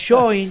himself.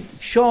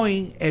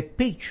 showing a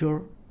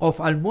picture of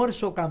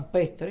Almuerzo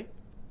Campestre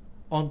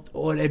on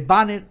a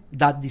banner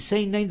that the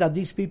same name that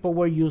these people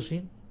were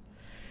using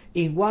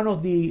in one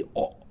of the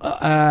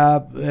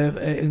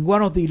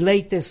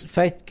latest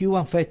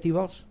Cuban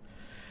festivals.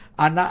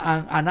 And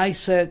I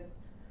said,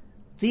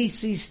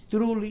 this is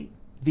truly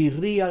the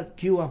real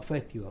Cuban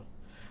festival.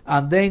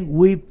 And then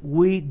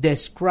we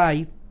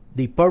described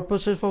the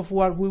purposes of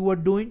what we were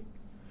doing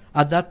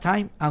at that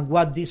time and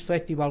what this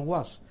festival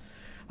was.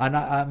 And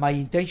my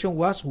intention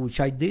was, which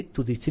I did,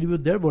 to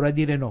distribute there, but I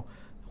didn't know.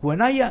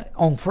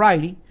 On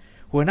Friday,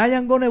 when I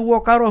am going to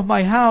walk out of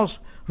my house,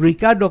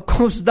 Ricardo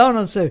comes down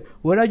and says,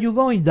 "Where are you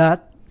going,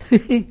 Dad?"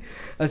 I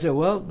said,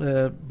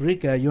 "Well,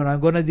 Rick, I'm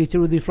going to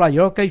distribute the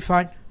flyer." "Okay,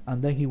 fine."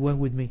 And then he went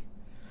with me.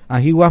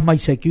 And he was my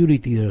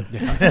security there.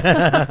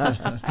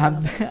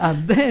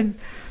 and then,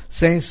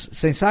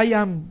 since I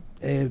am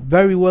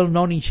very well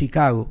known in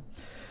Chicago,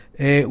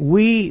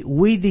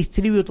 we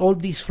distribute all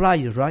these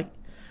flyers, right?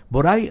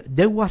 But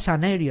there was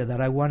an area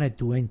that I wanted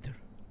to enter.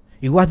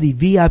 It was the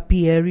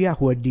VIP area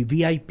where the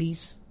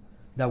VIPs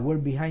that were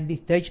behind the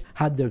stage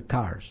had their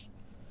cars.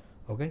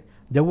 Okay?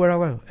 There were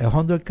about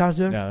 100 cars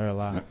there? Yeah, there are a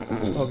lot.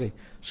 Okay.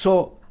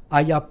 So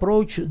I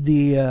approached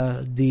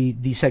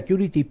the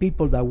security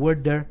people that were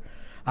there,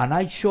 and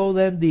I showed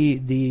them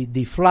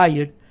the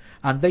flyer,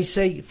 and they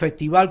say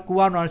Festival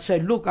Cubano. I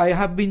said, "Look, I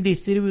have been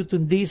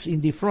distributing this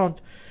in the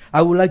front.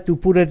 I would like to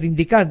put it in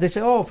the car." They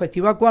say, "Oh,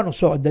 Festival Cubano."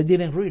 So they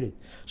didn't read it.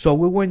 So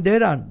we went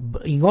there, and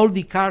in all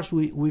the cars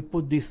we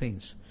put these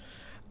things.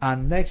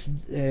 And next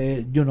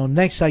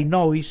I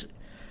know is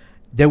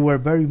they were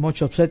very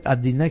much upset.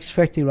 At the next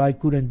festival, I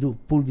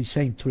couldn't pull the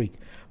same trick.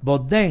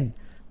 But then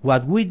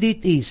what we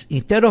did is,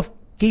 instead of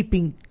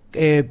keeping,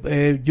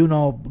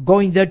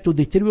 going there to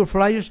distribute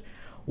flyers,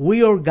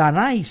 we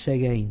organized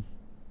again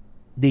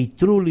the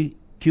truly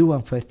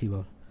Cuban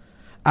festival.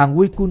 And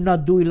we could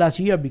not do it last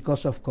year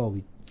because of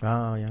COVID.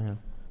 Oh, yeah.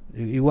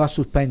 It was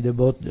suspended,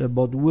 but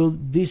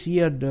this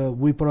year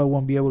we probably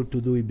won't be able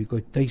to do it because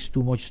it takes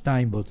too much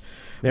time. But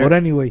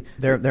anyway,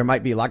 there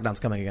might be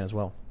lockdowns coming again as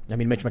well. I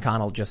mean, Mitch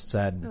McConnell just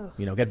said,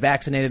 get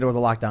vaccinated or the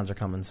lockdowns are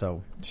coming.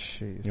 So,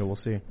 we'll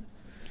see.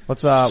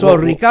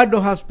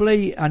 Ricardo has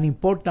played an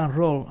important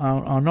role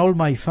on all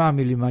my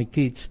family, my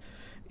kids,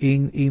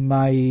 in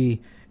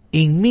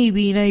me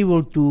being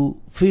able to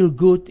feel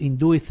good in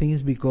doing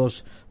things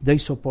because they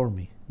support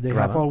me. They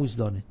have always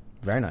done it.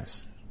 Very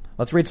nice.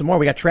 Let's read some more.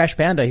 We got Trash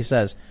Panda. He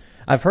says,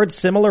 "I've heard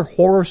similar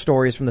horror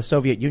stories from the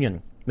Soviet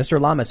Union. Mr.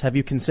 Lamas, have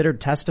you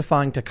considered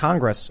testifying to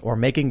Congress or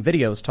making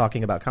videos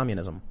talking about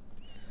communism?"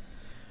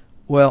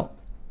 Well,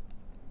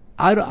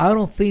 I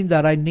don't think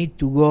that I need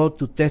to go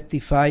to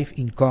testify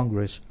in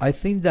Congress. I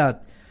think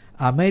that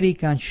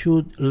Americans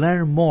should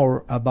learn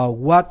more about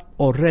what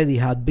already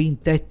had been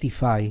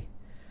testified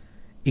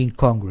in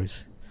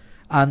Congress.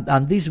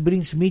 And this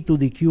brings me to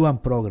the Cuban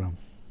program.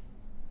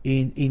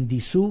 In the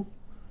zoo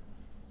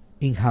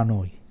in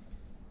Hanoi,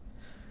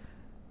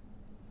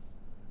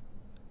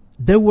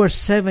 there were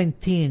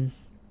 17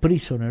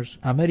 prisoners,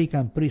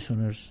 American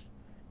prisoners,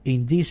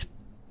 in this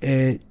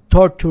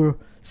torture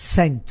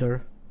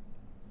center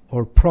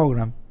or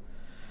program,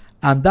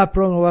 and that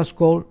program was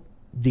called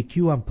the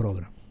Cuban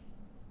program.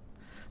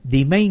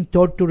 The main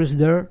torturers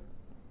there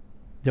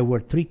were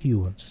 3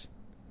 Cubans.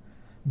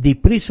 The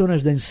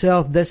prisoners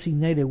themselves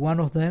designated one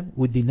of them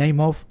with the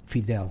name of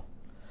Fidel,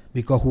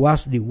 because he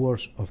was the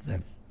worst of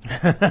them,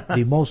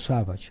 the most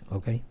savage,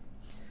 okay?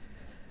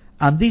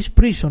 And these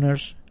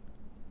prisoners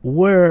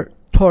were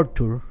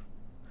tortured,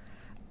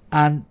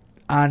 and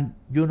how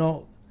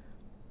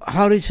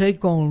do you say?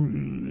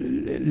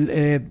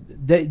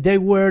 They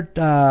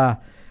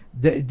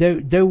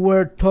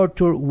were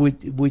tortured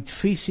with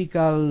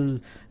physical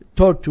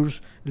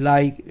tortures,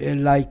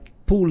 like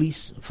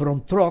pulleys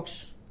from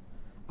trucks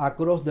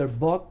across their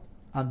butt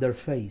and their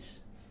face.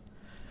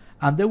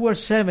 And there were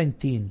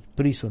 17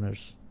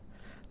 prisoners.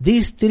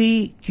 These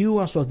 3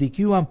 Cubans of the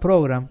Cuban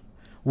program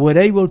were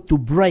able to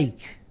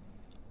break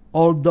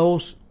all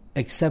those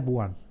except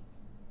one.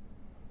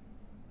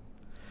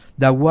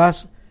 That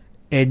was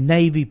a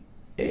Navy,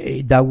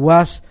 that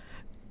was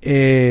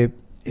a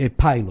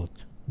pilot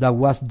that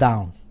was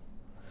down.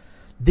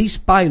 This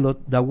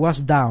pilot that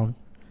was down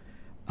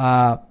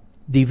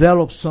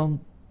developed some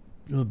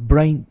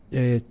brain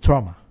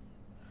trauma.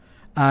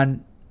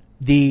 And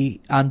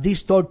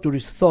these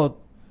torturers thought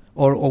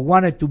or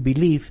wanted to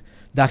believe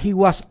that he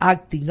was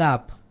acting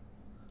up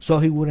so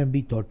he wouldn't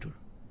be tortured.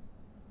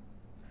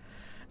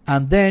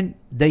 And then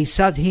they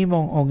sat him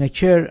on a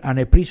chair, and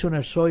a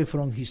prisoner saw it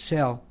from his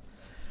cell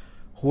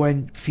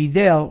when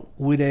Fidel,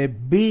 with a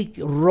big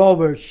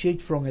rubber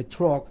sheet from a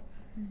truck,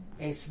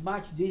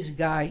 smashed this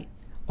guy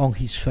on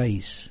his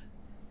face.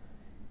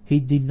 He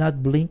did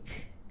not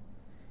blink.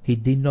 He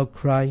did not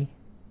cry.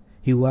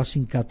 He was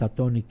in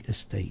catatonic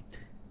state.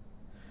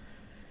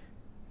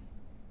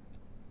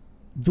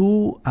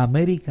 Do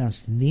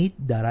Americans need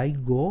that I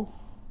go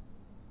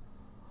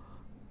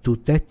to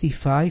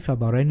testify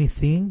about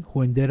anything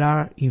when there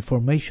are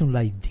information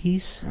like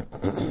this,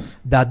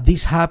 that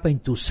this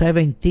happened to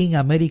 17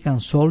 American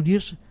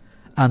soldiers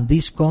and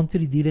this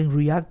country didn't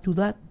react to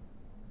that?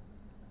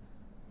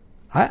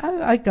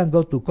 I can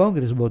go to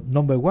Congress, but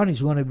number one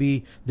is going to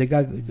be the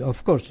guy.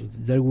 Of course,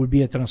 there will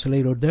be a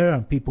translator there,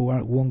 and people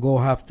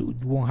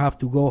won't have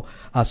to go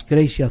as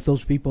crazy as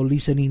those people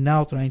listening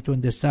now, trying to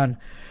understand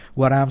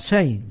what I'm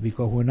saying.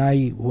 Because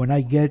when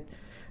I get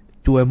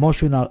to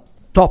emotional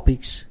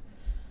topics,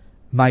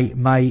 my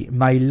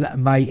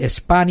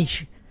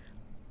Spanish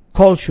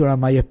culture and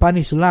my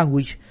Spanish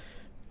language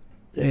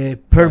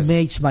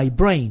permeates my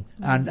brain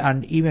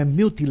and even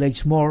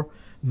mutilates more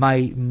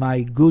my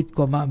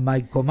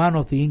command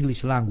of the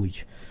English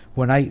language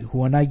when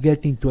I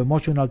get into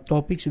emotional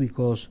topics,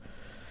 because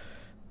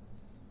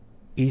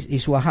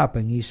it's what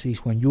happens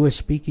is when you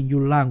speak in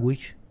your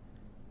language,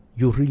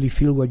 you really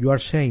feel what you are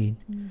saying,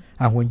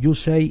 and when you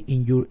say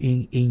in your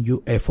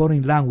a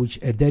foreign language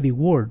a dirty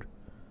word,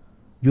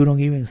 you don't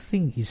even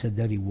think it's a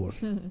dirty word.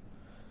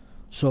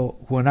 So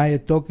when I am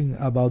talking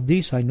about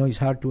this, I know it's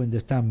hard to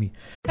understand me.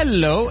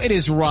 Hello, it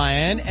is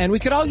Ryan, and we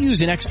could all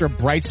use an extra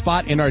bright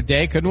spot in our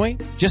day, couldn't we?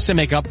 Just to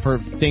make up for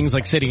things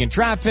like sitting in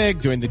traffic,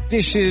 doing the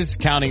dishes,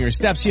 counting your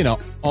steps,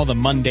 all the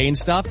mundane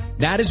stuff.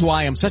 That is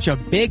why I'm such a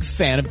big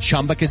fan of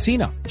Chumba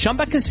Casino.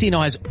 Chumba Casino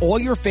has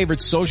all your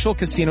favorite social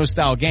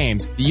casino-style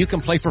games that you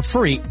can play for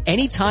free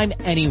anytime,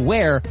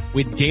 anywhere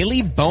with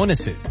daily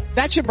bonuses.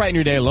 That should brighten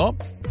your day a little.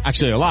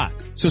 Actually, a lot.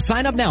 So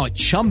sign up now at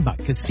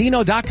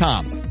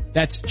ChumbaCasino.com.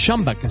 That's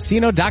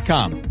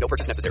ChumbaCasino.com. No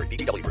purchase necessary.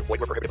 VGW Group.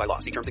 Void where prohibited by law.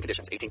 See terms and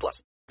conditions.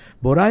 18+.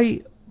 But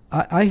I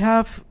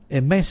have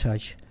a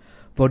message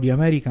for the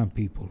American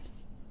people.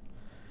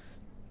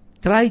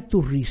 Try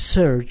to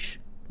research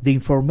the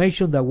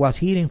information that was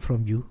hidden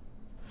from you.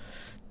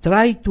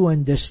 Try to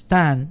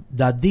understand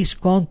that this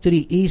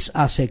country is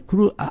as a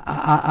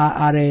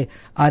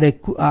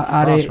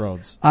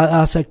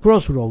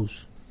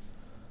crossroads.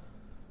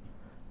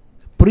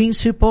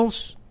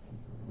 Principles,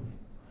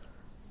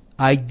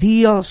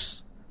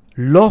 ideals,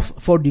 love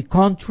for the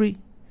country.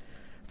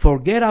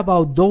 Forget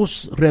about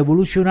those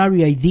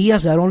revolutionary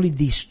ideas that only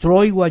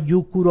destroy what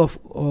you could have,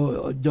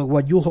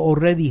 what you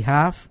already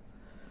have.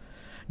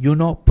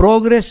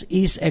 Progress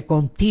is a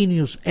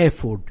continuous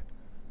effort.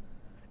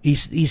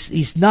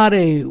 It's not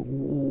a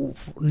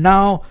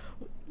now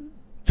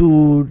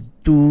to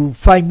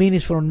 5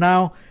 minutes from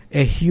now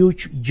a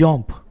huge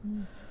jump.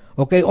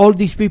 Okay, all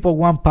these people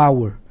want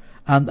power.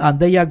 And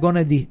they are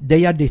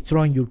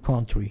destroying your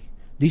country.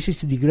 This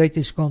is the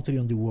greatest country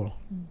in the world.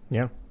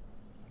 Yeah,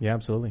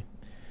 absolutely.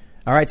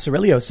 All right,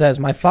 Cirilio says,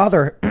 my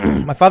father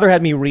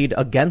had me read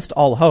Against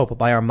All Hope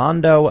by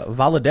Armando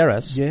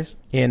Valladares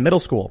in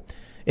middle school.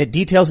 It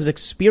details his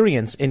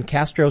experience in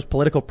Castro's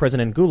political prison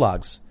and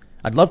gulags.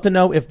 I'd love to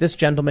know if this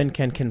gentleman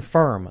can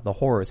confirm the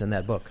horrors in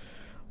that book.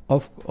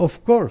 Of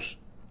course.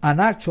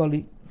 And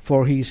actually,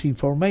 for his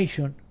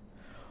information,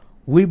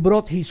 we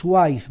brought his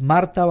wife,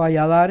 Marta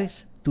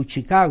Valladares, to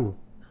Chicago,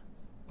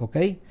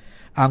 okay?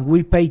 And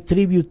we pay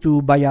tribute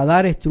to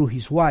Valladares through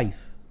his wife.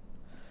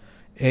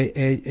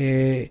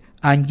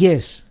 And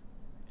yes,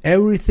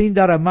 everything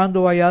that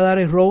Armando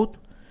Valladares wrote,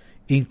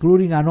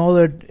 including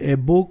another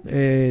book,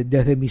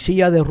 Desde mi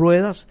silla de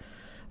ruedas,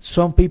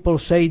 some people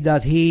say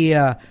that he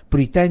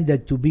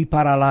pretended to be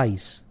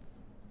paralyzed,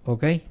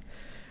 okay?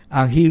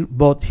 And he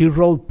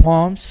wrote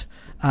poems,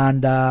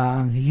 and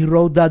he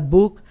wrote that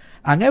book,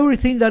 and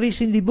everything that is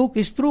in the book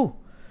is true.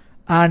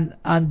 And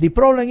the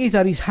problem is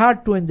that it's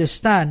hard to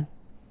understand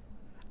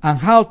and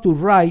how to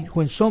write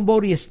when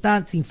somebody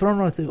stands in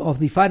front of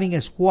the firing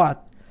squad,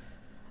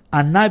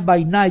 and night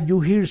by night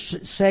you hear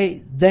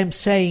them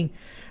saying,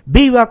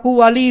 "Viva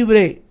Cuba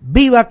Libre!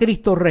 Viva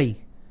Cristo Rey!"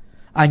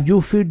 And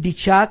you feel the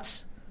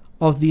shots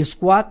of the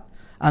squad,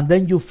 and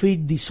then you feel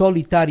the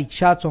solitary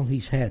shots on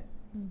his head.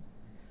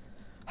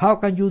 How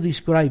can you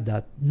describe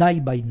that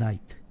night by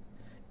night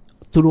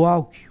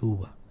throughout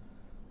Cuba?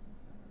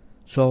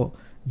 So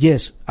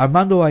yes,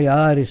 Armando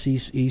Valladares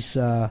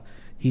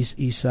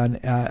is an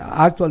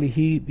actually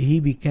he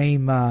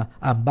became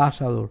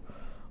ambassador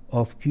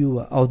of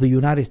Cuba, of the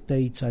United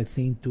States, I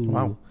think.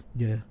 Wow.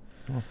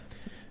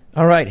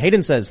 All right,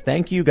 Hayden says,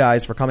 thank you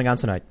guys for coming on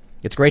tonight.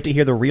 It's great to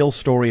hear the real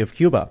story of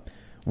Cuba.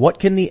 What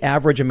can the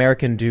average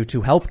American do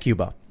to help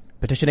Cuba?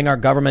 Petitioning our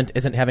government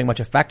isn't having much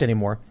effect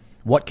anymore.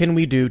 What can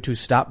we do to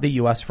stop the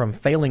U.S. from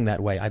failing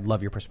that way? I'd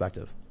love your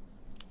perspective.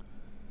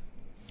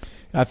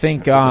 I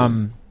think,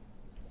 getting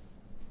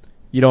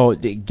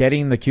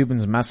the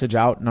Cubans' message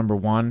out, number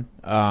one.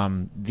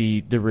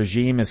 The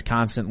regime is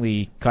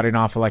constantly cutting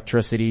off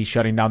electricity,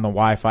 shutting down the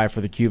Wi-Fi for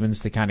the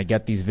Cubans to kind of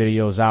get these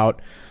videos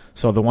out.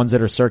 So the ones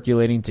that are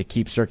circulating, to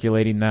keep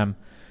circulating them.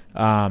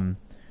 Me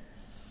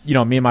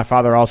and my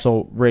father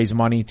also raise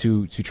money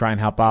to try and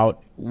help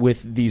out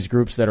with these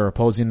groups that are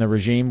opposing the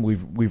regime.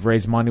 We've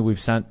raised money.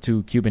 We've sent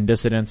to Cuban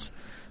dissidents.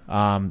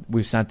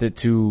 We've sent it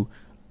to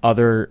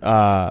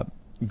other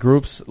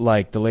groups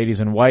like the Ladies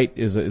in White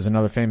is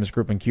another famous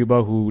group in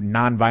Cuba who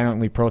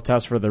non-violently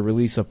protest for the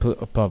release of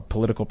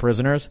political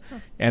prisoners.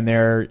 And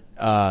they're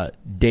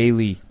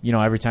daily,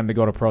 every time they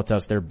go to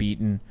protest, they're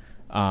beaten.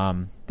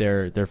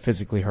 They're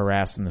physically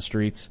harassed in the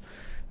streets.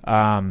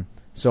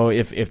 So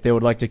if they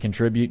would like to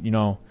contribute,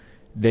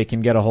 they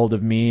can get a hold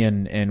of me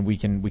and we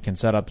can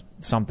set up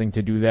something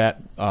to do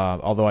that.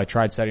 Although I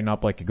tried setting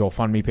up like a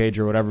GoFundMe page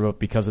or whatever, but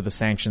because of the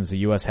sanctions the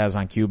U.S. has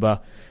on Cuba,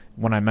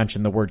 when I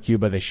mentioned the word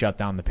Cuba, they shut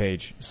down the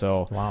page.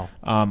 So, wow.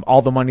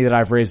 All the money that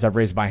I've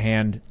raised by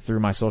hand through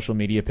my social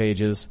media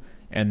pages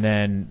and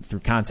then through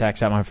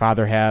contacts that my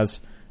father has.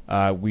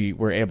 we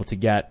were able to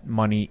get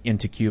money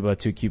into Cuba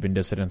to Cuban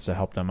dissidents to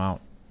help them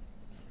out.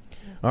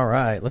 All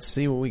right, let's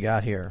see what we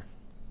got here.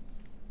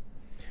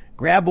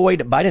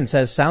 Graboid Biden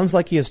says, sounds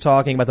like he is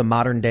talking about the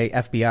modern day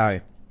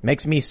FBI.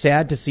 Makes me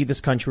sad to see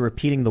this country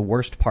repeating the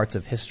worst parts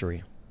of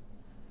history.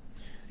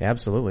 Yeah,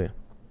 absolutely.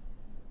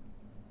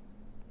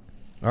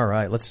 All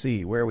right, let's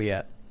see. Where are we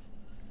at?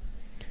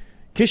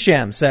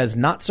 Kisham says,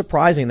 not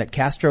surprising that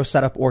Castro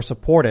set up or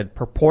supported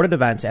purported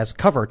events as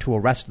cover to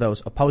arrest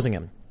those opposing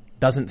him.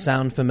 Doesn't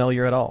sound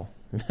familiar at all.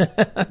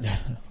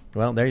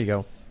 Well, there you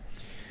go.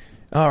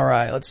 All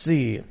right, let's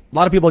see. A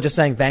lot of people just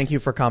saying thank you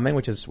for coming,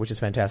 which is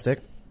fantastic.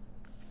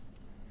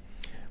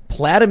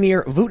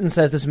 Vladimir Vutin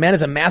says, this man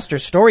is a master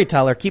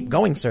storyteller. Keep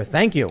going, sir.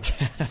 Thank you.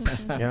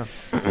 Yeah.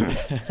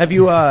 Have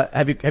you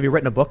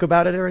written a book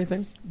about it or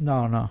anything?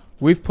 No.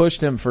 We've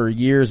pushed him for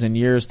years and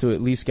years to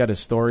at least get his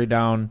story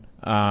down.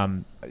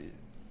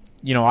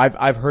 You know,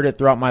 I've heard it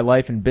throughout my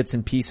life in bits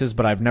and pieces,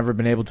 but I've never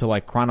been able to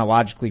like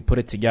chronologically put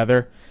it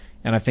together.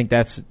 And I think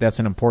that's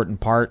an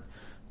important part.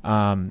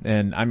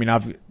 And I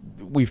mean,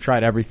 we've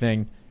tried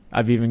everything.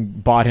 I've even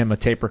bought him a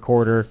tape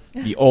recorder,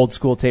 the old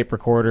school tape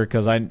recorder,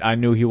 because I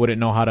knew he wouldn't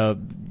know how to,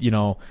 you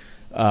know,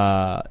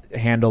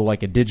 handle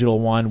like a digital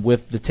one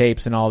with the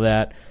tapes and all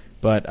that.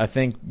 But I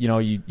think, you know,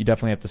 you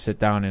definitely have to sit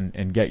down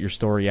and get your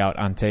story out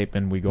on tape,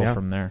 and we go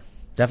from there.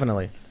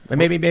 Definitely. And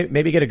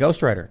maybe get a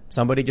ghostwriter.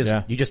 Somebody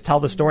you just tell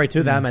the story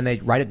to them and they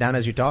write it down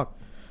as you talk.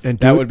 And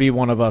that would be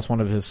one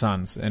of his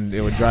sons, and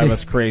it would drive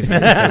us crazy. You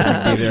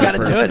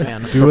gotta do it,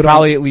 man. For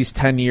probably at least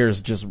 10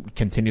 years, just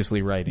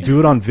continuously writing. Do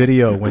it on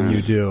video when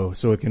you do,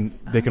 so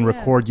they can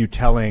record you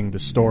telling the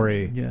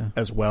story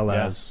as well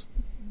as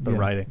the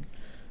writing.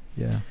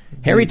 Yeah.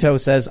 Harry Toe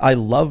says, I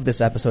love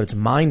this episode. It's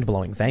mind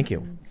blowing. Thank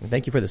you. And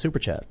thank you for the super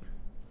chat.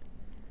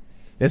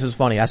 This is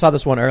funny. I saw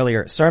this one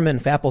earlier. Sermon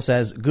Fapple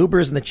says,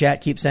 Goobers in the chat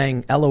keep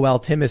saying, LOL,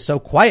 Tim is so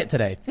quiet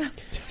today.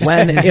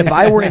 When if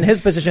I were in his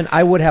position,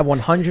 I would have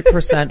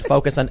 100%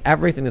 focus on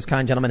everything this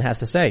kind gentleman has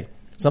to say.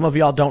 Some of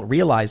y'all don't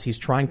realize he's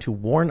trying to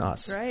warn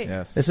us. Right.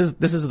 Yes. This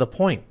is the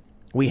point.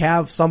 We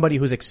have somebody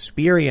who's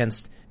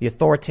experienced the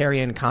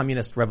authoritarian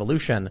communist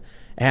revolution,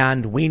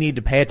 and we need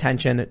to pay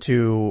attention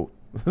to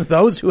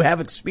those who have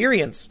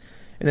experience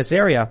in this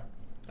area.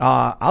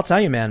 I'll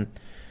tell you, man.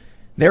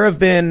 There have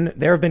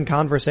been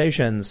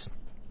conversations,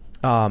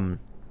 for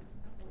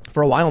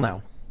a while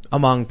now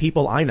among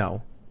people I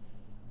know,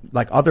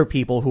 like other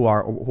people who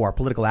are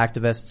political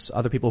activists,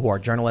 other people who are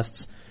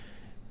journalists,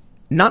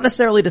 not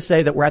necessarily to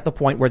say that we're at the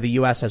point where the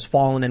U.S. has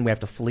fallen and we have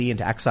to flee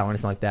into exile or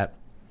anything like that.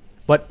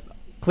 But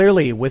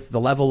clearly with the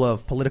level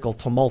of political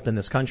tumult in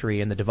this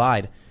country and the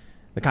divide,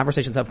 the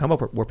conversations have come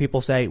up where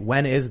people say,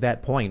 when is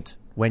that point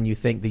when you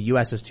think the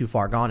U.S. is too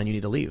far gone and you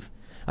need to leave?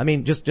 I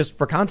mean, just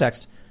for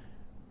context,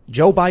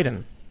 Joe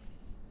Biden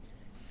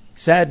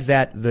said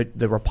that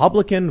the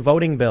Republican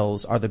voting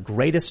bills are the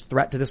greatest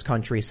threat to this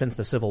country since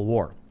the Civil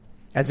War.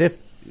 As if,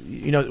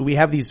 you know, we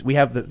have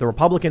the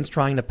Republicans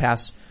trying to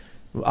pass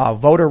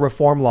voter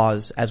reform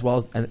laws as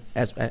well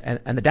as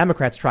the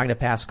Democrats trying to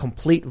pass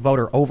complete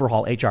voter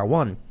overhaul HR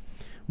 1,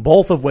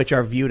 both of which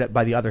are viewed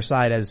by the other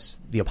side as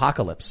the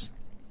apocalypse.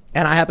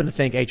 And I happen to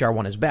think HR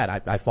 1 is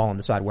bad. I fall on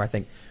the side where I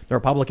think the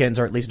Republicans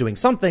are at least doing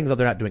something, though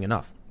they're not doing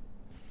enough.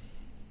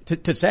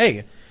 To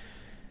say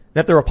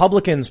that the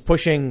Republicans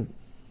pushing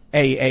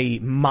a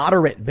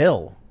moderate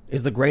bill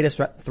is the greatest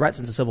threat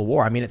since the Civil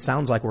War. I mean, it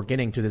sounds like we're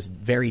getting to this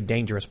very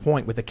dangerous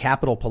point with the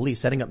Capitol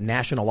Police setting up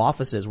national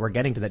offices. We're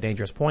getting to that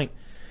dangerous point.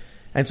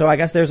 And so I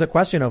guess there's a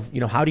question of,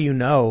 you know, how do you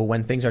know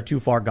when things are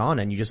too far gone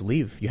and you just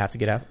leave? You have to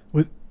get out.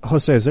 With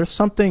Jose, is there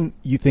something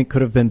you think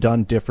could have been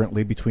done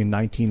differently between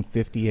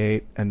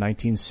 1958 and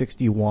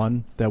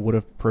 1961 that would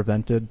have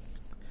prevented?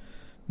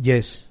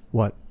 Yes.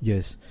 What?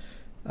 Yes.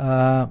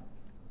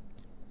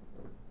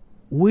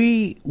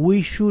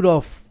 We should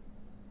have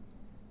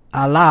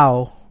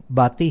allowed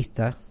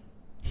Batista.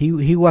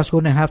 He was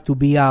going to have to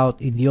be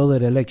out in the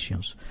other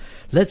elections.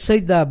 Let's say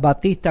that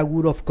Batista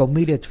would have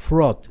committed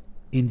fraud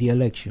in the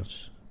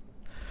elections.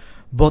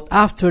 But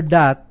after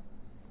that,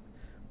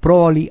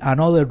 probably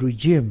another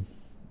regime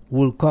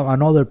will come,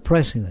 another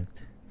president.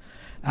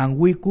 And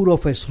we could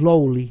have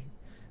slowly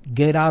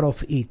get out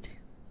of it.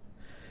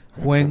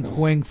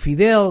 When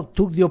Fidel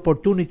took the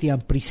opportunity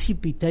and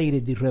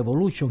precipitated the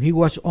revolution, he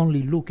was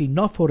only looking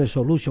not for a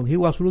solution, he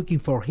was looking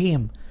for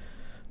him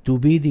to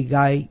be the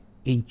guy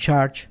in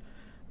charge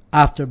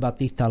after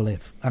Batista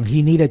left. And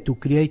he needed to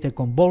create a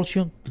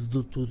convulsion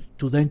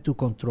to then to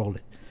control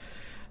it.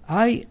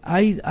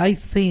 I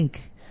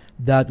think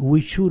that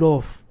we should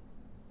have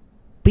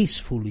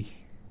peacefully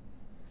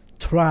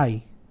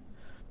tried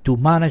to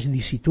manage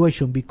the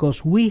situation,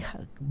 because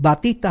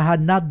Batista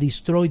had not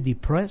destroyed the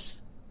press.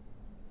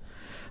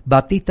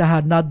 Batista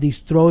had not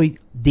destroyed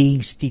the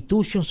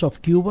institutions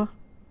of Cuba,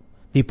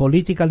 the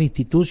political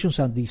institutions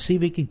and the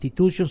civic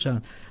institutions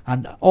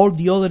and all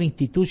the other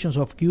institutions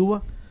of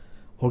Cuba,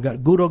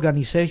 good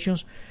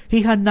organizations.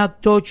 He had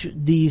not touched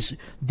the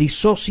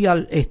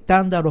social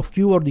standard of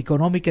Cuba or the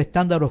economic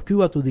standard of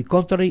Cuba. To the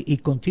contrary,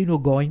 it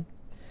continued going.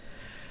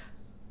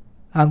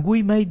 And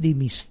we made the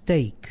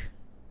mistake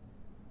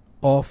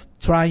of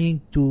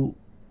trying to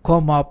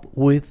come up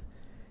with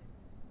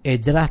a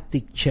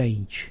drastic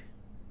change.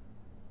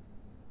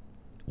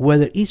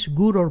 Whether it's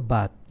good or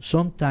bad,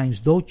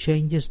 sometimes those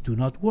changes do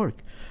not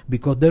work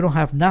because they don't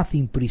have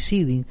nothing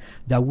preceding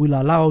that will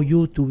allow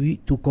you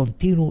to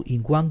continue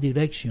in one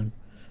direction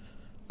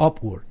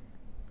upward.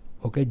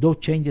 Okay, those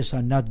changes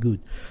are not good.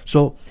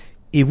 So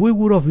if we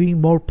would have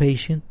been more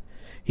patient,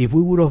 if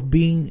we wouldn't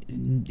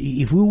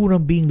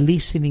been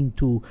listening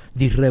to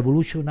the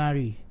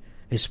revolutionary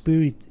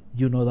spirit,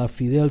 that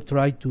Fidel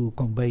tried to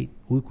convey,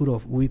 we could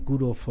have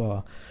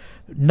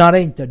not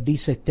entered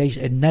this stage,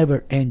 a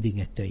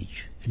never-ending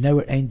stage, a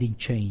never-ending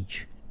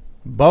change.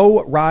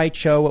 Bo Rai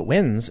Cho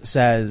Wins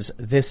says,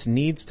 this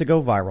needs to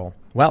go viral.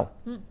 Well,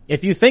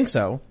 if you think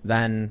so,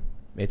 then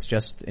it's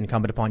just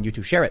incumbent upon you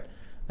to share it.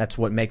 That's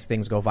what makes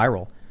things go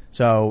viral.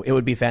 So it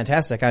would be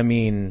fantastic. I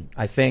mean,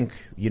 I think,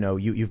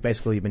 you've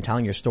basically been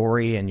telling your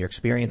story and your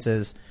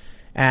experiences,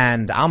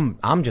 and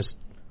I'm just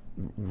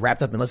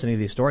wrapped up in listening to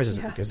these stories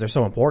because they're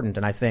so important.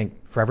 And I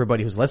think for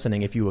everybody who's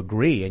listening, if you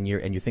agree and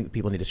you think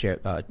people need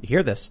to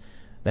hear this,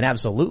 then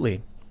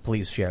absolutely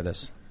please share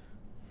this.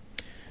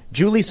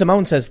 Julie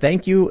Simone says,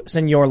 thank you,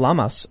 Senor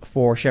Lamas,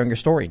 for sharing your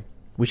story.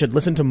 We should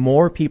listen to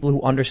more people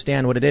who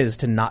understand what it is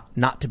to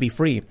not to be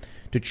free,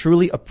 to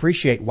truly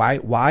appreciate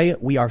why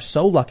we are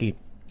so lucky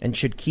and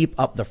should keep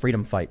up the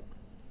freedom fight.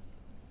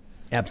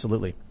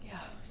 Absolutely. Yeah.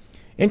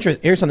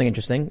 Here's something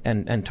interesting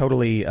and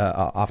totally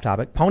off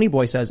topic.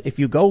 Ponyboy says, if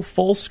you go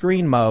full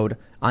screen mode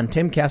on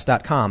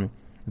timcast.com,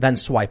 then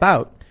swipe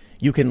out,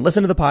 you can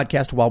listen to the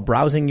podcast while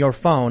browsing your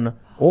phone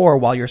or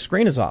while your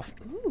screen is off.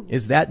 Ooh.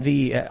 Is that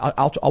the?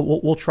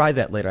 We'll try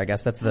that later. I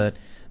guess that's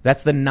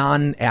the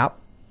non-app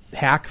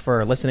hack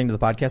for listening to the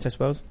podcast, I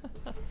suppose.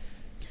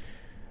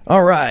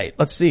 All right,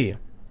 let's see.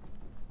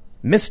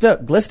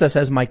 Mr. Glista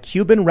says, my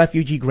Cuban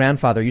refugee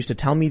grandfather used to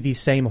tell me these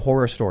same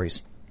horror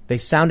stories. They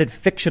sounded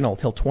fictional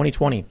till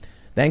 2020.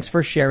 Thanks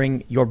for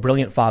sharing your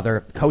brilliant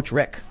father, Coach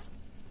Rick.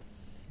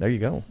 There you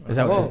go. Is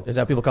that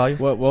what people call you?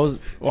 What was?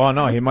 Well,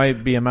 no, he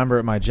might be a member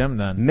at my gym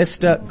then.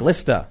 Mr.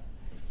 Glista.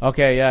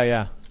 Okay,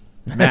 yeah.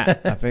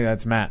 Matt. I think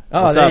that's Matt.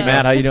 Oh, what's up,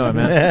 Matt? How you doing,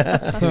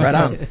 man? Right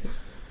on.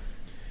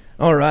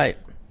 All right.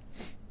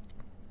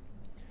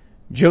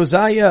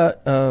 Josiah,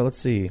 let's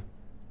see.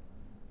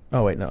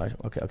 Oh, wait, no.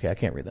 Okay, I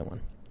can't read that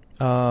one.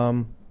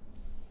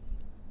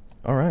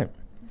 All right.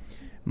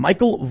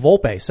 Michael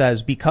Volpe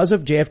says, because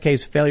of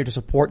JFK's failure to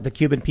support the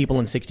Cuban people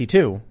in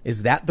 1962,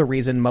 is that the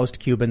reason most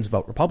Cubans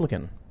vote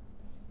Republican?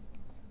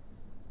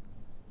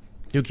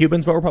 Do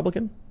Cubans vote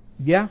Republican?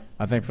 Yeah.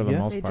 I think for the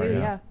most part, do,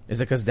 yeah. Is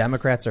it because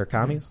Democrats are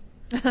commies?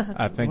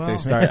 I think they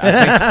start.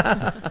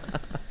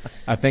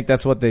 I think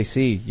that's what they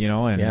see,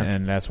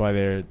 and that's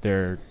why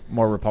they're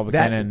more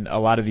Republican, and a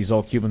lot of these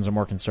old Cubans are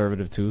more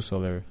conservative too.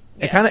 So they're.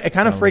 It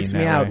kind of freaks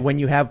me out when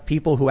you have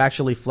people who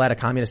actually fled a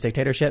communist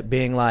dictatorship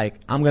being like,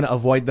 I'm going to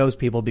avoid those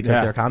people because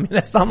they're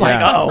communist. I'm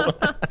like,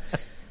 oh,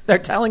 they're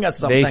telling us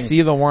something. They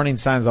see the warning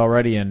signs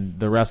already, and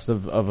the rest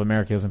of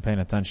America isn't paying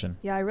attention.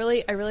 Yeah, I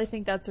really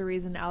think that's the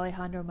reason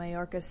Alejandro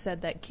Mayorkas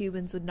said that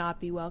Cubans would not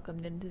be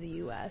welcomed into the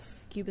U.S.,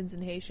 Cubans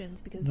and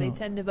Haitians, because they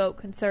tend to vote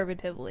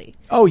conservatively.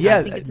 Oh, yeah.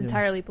 I think it's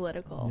entirely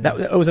political.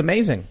 That was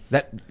amazing.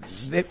 At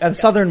the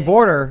southern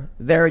border,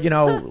 they're,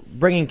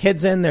 bringing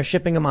kids in, they're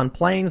shipping them on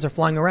planes, they're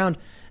flying around.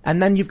 And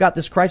then you've got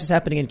this crisis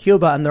happening in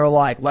Cuba, and they're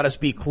like, let us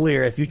be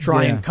clear. If you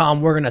try and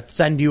come, we're going to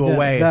send you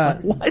away.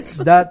 It's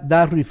like, what?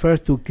 That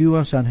refers to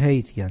Cubans and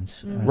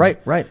Haitians. Mm-hmm.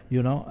 Right.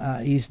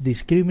 It's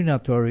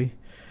discriminatory.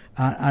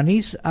 And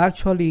it's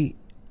actually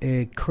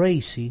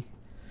crazy,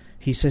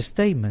 his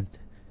statement.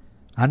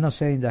 I'm not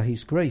saying that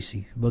he's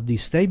crazy, but the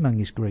statement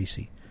is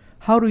crazy.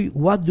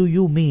 What do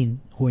you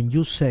mean when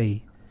you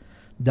say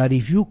that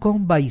if you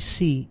come by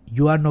sea,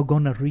 you are not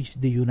going to reach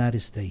the United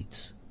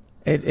States?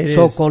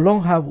 So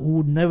Colón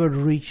would never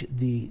reach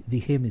the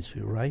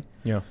hemisphere, right?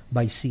 Yeah.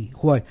 By sea.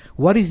 Why?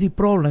 What is the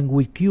problem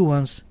with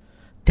Cubans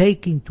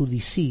taking to the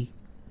sea,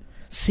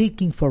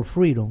 seeking for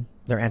freedom?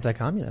 They're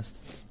anti-communist.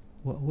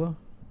 What?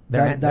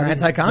 They're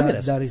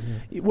anti-communist.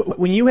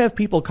 When you have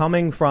people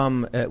coming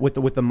from with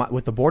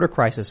the border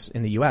crisis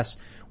in the U.S.,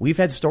 we've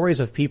had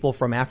stories of people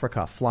from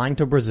Africa flying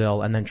to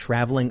Brazil and then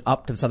traveling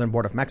up to the southern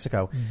border of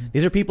Mexico. Mm-hmm.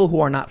 These are people who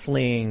are not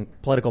fleeing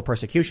political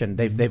persecution.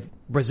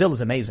 Brazil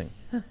is amazing.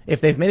 If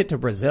they've made it to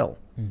Brazil,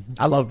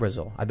 I love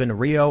Brazil. I've been to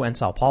Rio and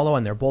Sao Paulo,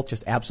 and they're both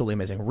just absolutely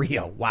amazing.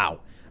 Rio, wow.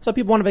 So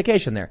people want a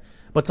vacation there.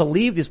 But to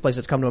leave these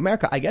places to come to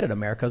America, I get it.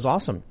 America's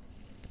awesome.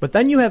 But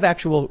then you have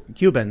actual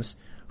Cubans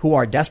who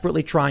are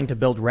desperately trying to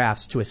build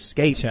rafts to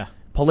escape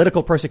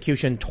political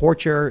persecution,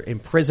 torture,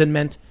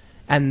 imprisonment,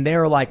 and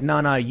they're like,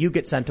 no, you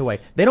get sent away.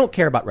 They don't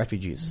care about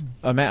refugees.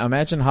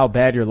 Imagine how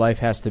bad your life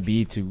has to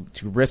be to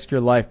risk your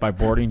life by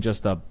boarding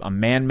just a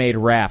man-made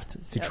raft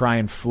to try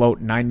and float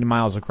 90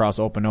 miles across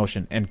open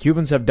ocean. And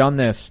Cubans have done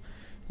this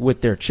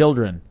with their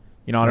children.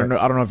 I don't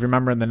know if you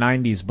remember in the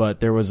 90s, but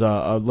there was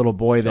a little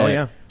boy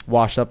that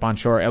washed up on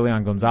shore,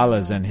 Elian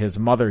Gonzalez, and his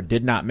mother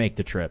did not make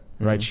the trip,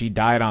 right? She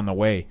died on the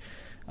way.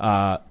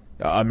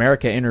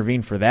 America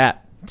intervened for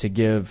that to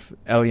give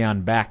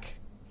Elian back,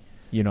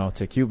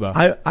 to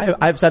Cuba.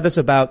 I've said this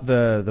about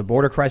the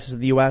border crisis of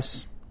the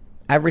U.S.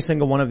 Every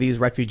single one of these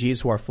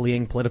refugees who are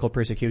fleeing political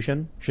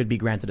persecution should be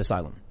granted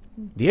asylum.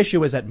 The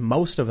issue is that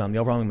most of them, the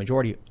overwhelming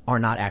majority, are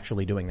not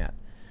actually doing that.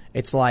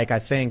 It's like, I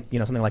think,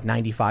 something like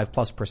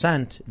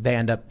 95+%, they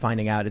end up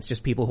finding out it's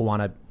just people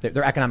who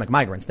they're economic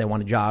migrants. They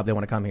want a job. They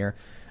want to come here.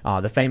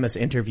 The famous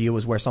interview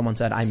was where someone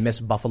said, I miss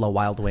Buffalo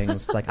Wild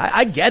Wings. It's like,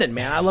 I get it,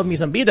 man. I love me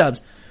some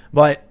B-dubs.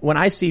 But when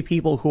I see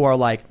people who are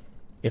like,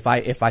 if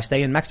I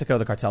stay in Mexico,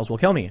 the cartels will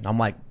kill me. And I'm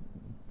like,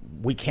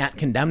 we can't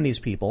condemn these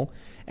people.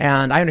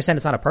 And I understand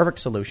it's not a perfect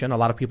solution. A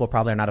lot of people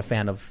probably are not a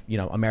fan of,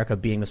 America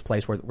being this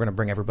place where we're going to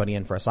bring everybody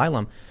in for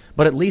asylum.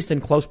 But at least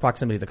in close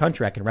proximity to the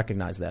country, I can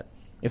recognize that.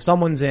 If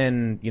someone's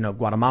in,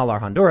 Guatemala or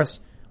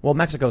Honduras, well,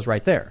 Mexico's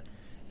right there.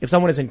 If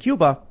someone is in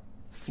Cuba,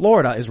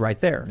 Florida is right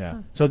there.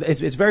 Yeah. So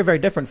it's very, very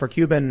different for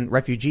Cuban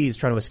refugees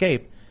trying to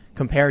escape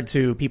compared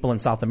to people in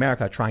South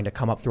America trying to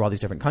come up through all these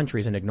different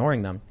countries and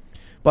ignoring them.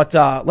 But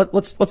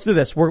let's do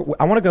this.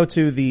 I want to go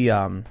to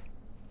the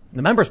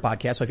members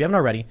podcast. So if you haven't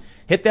already,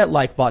 hit that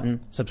like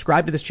button,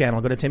 subscribe to this channel,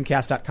 go to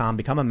timcast.com,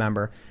 become a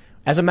member.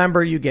 As a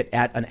member, you get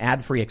an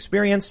ad-free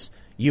experience.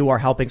 You are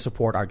helping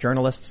support our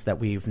journalists that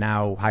we've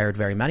now hired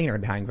very many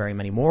and are hiring very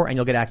many more, and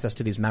you'll get access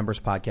to these members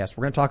podcasts.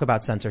 We're going to talk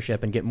about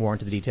censorship and get more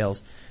into the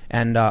details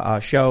and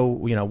show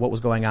what was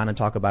going on and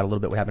talk about a little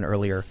bit what happened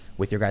earlier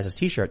with your guys'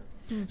 t-shirt.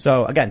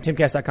 So again,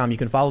 timcast.com. You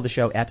can follow the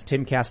show at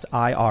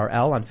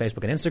timcastirl on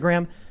Facebook and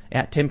Instagram,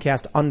 at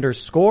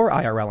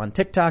timcast_IRL on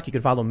TikTok. You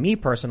can follow me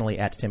personally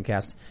at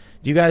timcast.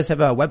 Do you guys have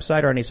a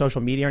website or any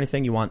social media or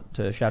anything you want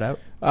to shout out?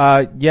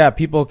 Yeah,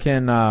 people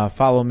can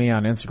follow me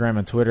on Instagram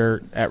and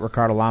Twitter at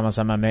Ricardo Lamas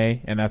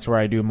MMA, and that's where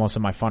I do most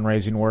of my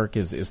fundraising work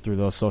is through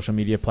those social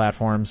media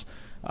platforms.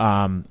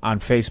 On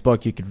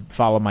Facebook, you can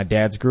follow my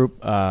dad's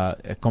group,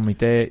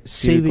 Comité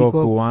Cívico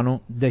Cubano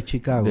de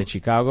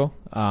Chicago.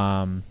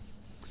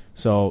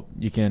 So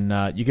you can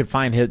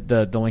find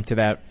the link to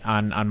that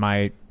on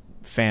my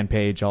fan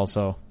page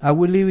also. Are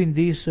we leaving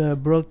this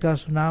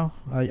broadcast now?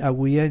 Are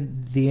we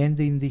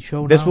ending the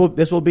show This now?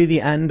 This will be the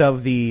end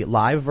of the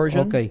live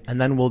version. Okay. And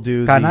then we'll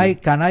do Can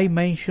I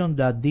mention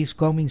that this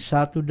coming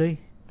Saturday?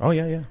 Oh,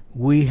 yeah.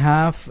 We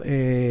have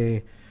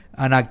an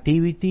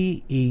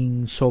activity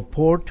in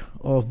support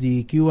of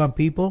the Cuban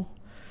people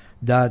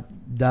that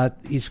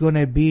is going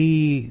to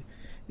be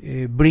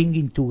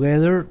bringing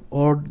together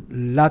all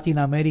Latin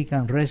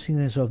American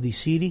residents of the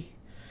city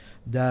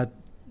that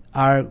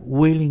are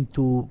willing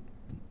to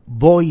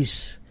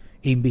voice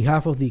in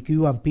behalf of the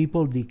Cuban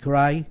people the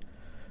cry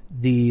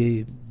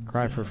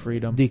for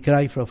freedom. The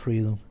cry for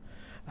freedom.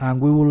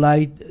 And we would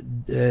like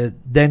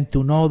them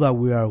to know that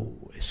we are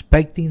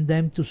expecting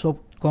them to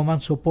come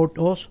and support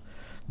us.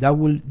 That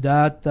will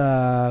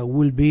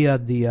be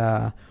at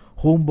the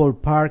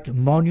Humboldt Park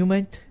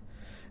Monument,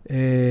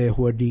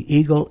 where the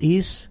eagle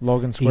is.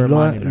 Logan Square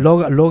Monument.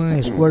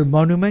 Logan Square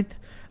Monument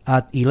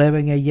at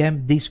 11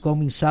 a.m. this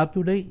coming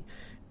Saturday.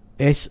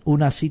 Es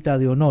una cita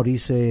de honor.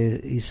 It's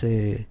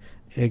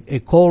a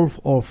call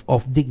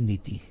of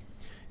dignity.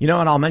 And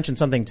I'll mention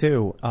something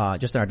too,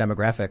 just in our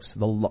demographics.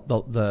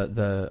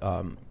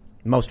 The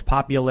most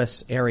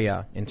populous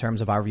area in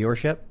terms of our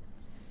viewership,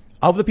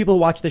 of the people who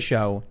watch the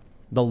show,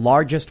 the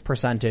largest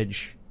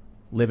percentage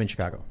live in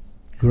Chicago.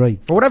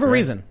 Great. For whatever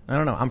reason. I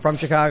don't know. I'm from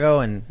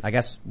Chicago, and I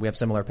guess we have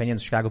similar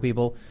opinions, Chicago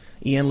people.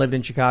 Ian lived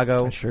in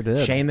Chicago. I sure did.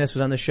 Seamus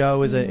was on the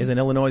show, is an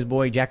Illinois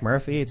boy. Jack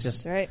Murphy. It's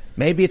just, right.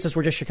 Maybe it's just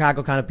we're just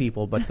Chicago kind of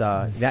people. But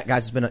that,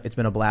 guys, it's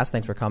been a blast.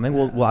 Thanks for coming.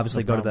 We'll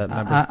obviously go to the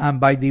members. And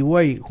by the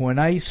way, when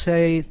I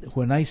said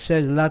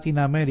Latin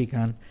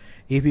American,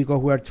 it's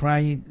because we are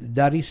trying.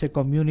 That is a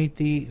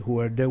community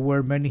where there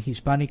were many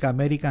Hispanic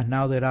Americans.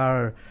 Now there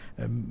are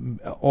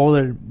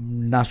other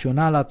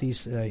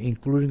nationalities,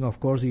 including, of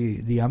course,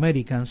 the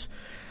Americans.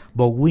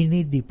 But we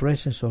need the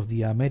presence of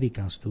the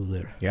Americans too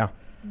there. Yeah.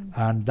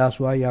 And that's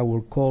why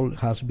our call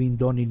has been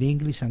done in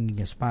English and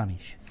in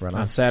Spanish. Right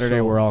on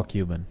Saturday, we're all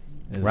Cuban.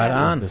 Right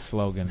on. Is the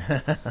slogan.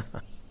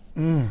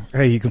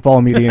 Hey, you can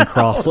follow me, Ian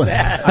Crossland.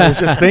 I was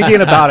just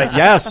thinking about it.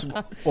 Yes.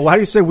 Well, how do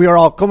you say we are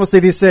all? ¿Cómo se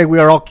dice we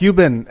are all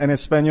Cuban en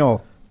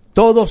español?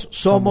 Todos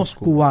somos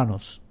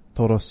cubanos.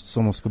 Todos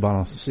somos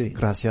cubanos. Sí.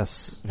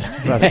 Gracias.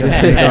 Gracias,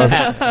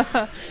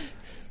 amigos.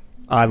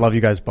 I love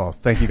you guys both.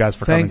 Thank you guys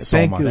for coming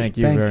so much. Thank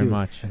you very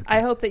much.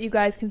 I hope that you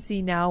guys can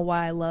see now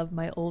why I love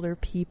my older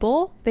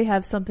people. They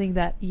have something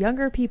that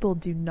younger people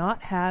do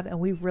not have, and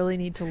we really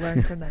need to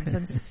learn from them. So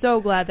I'm so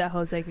glad that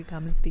Jose could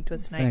come and speak to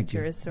us tonight and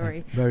share his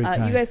story. Very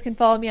kind. You guys can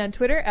follow me on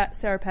Twitter at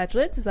Sarah Patch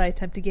Lids as I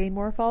attempt to gain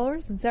more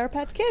followers than Sarah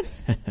Patch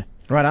Kids.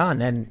 Right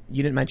on. And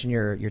you didn't mention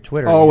your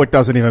Twitter. Oh, it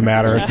doesn't even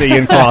matter. It's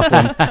Ian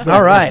Crossland.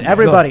 All right,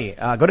 everybody,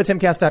 go to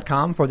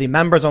timcast.com for the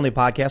members-only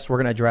podcast. We're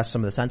going to address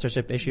some of the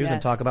censorship issues and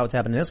talk about what's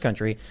happening in this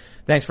country.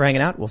 Thanks for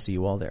hanging out. We'll see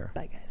you all there.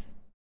 Bye, guys.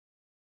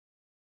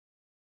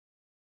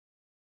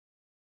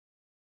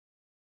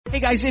 Hey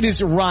guys, it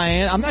is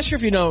Ryan. I'm not sure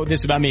if you know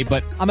this about me,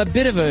 but I'm a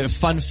bit of a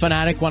fun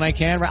fanatic when I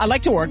can. I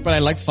like to work, but I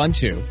like fun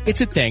too. It's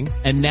a thing.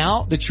 And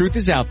now the truth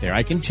is out there.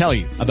 I can tell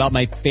you about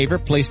my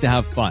favorite place to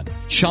have fun.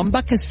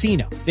 Chumba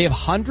Casino. They have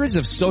hundreds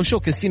of social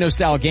casino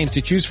style games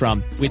to choose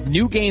from with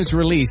new games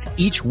released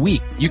each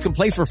week. You can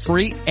play for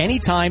free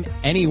anytime,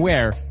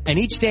 anywhere. And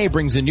each day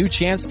brings a new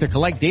chance to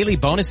collect daily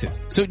bonuses.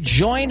 So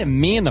join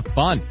me in the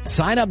fun.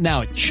 Sign up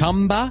now at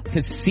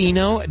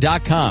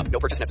ChumbaCasino.com. No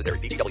purchase necessary.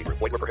 VGW Group.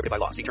 Void where prohibited by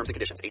law. See terms and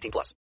conditions. 18+.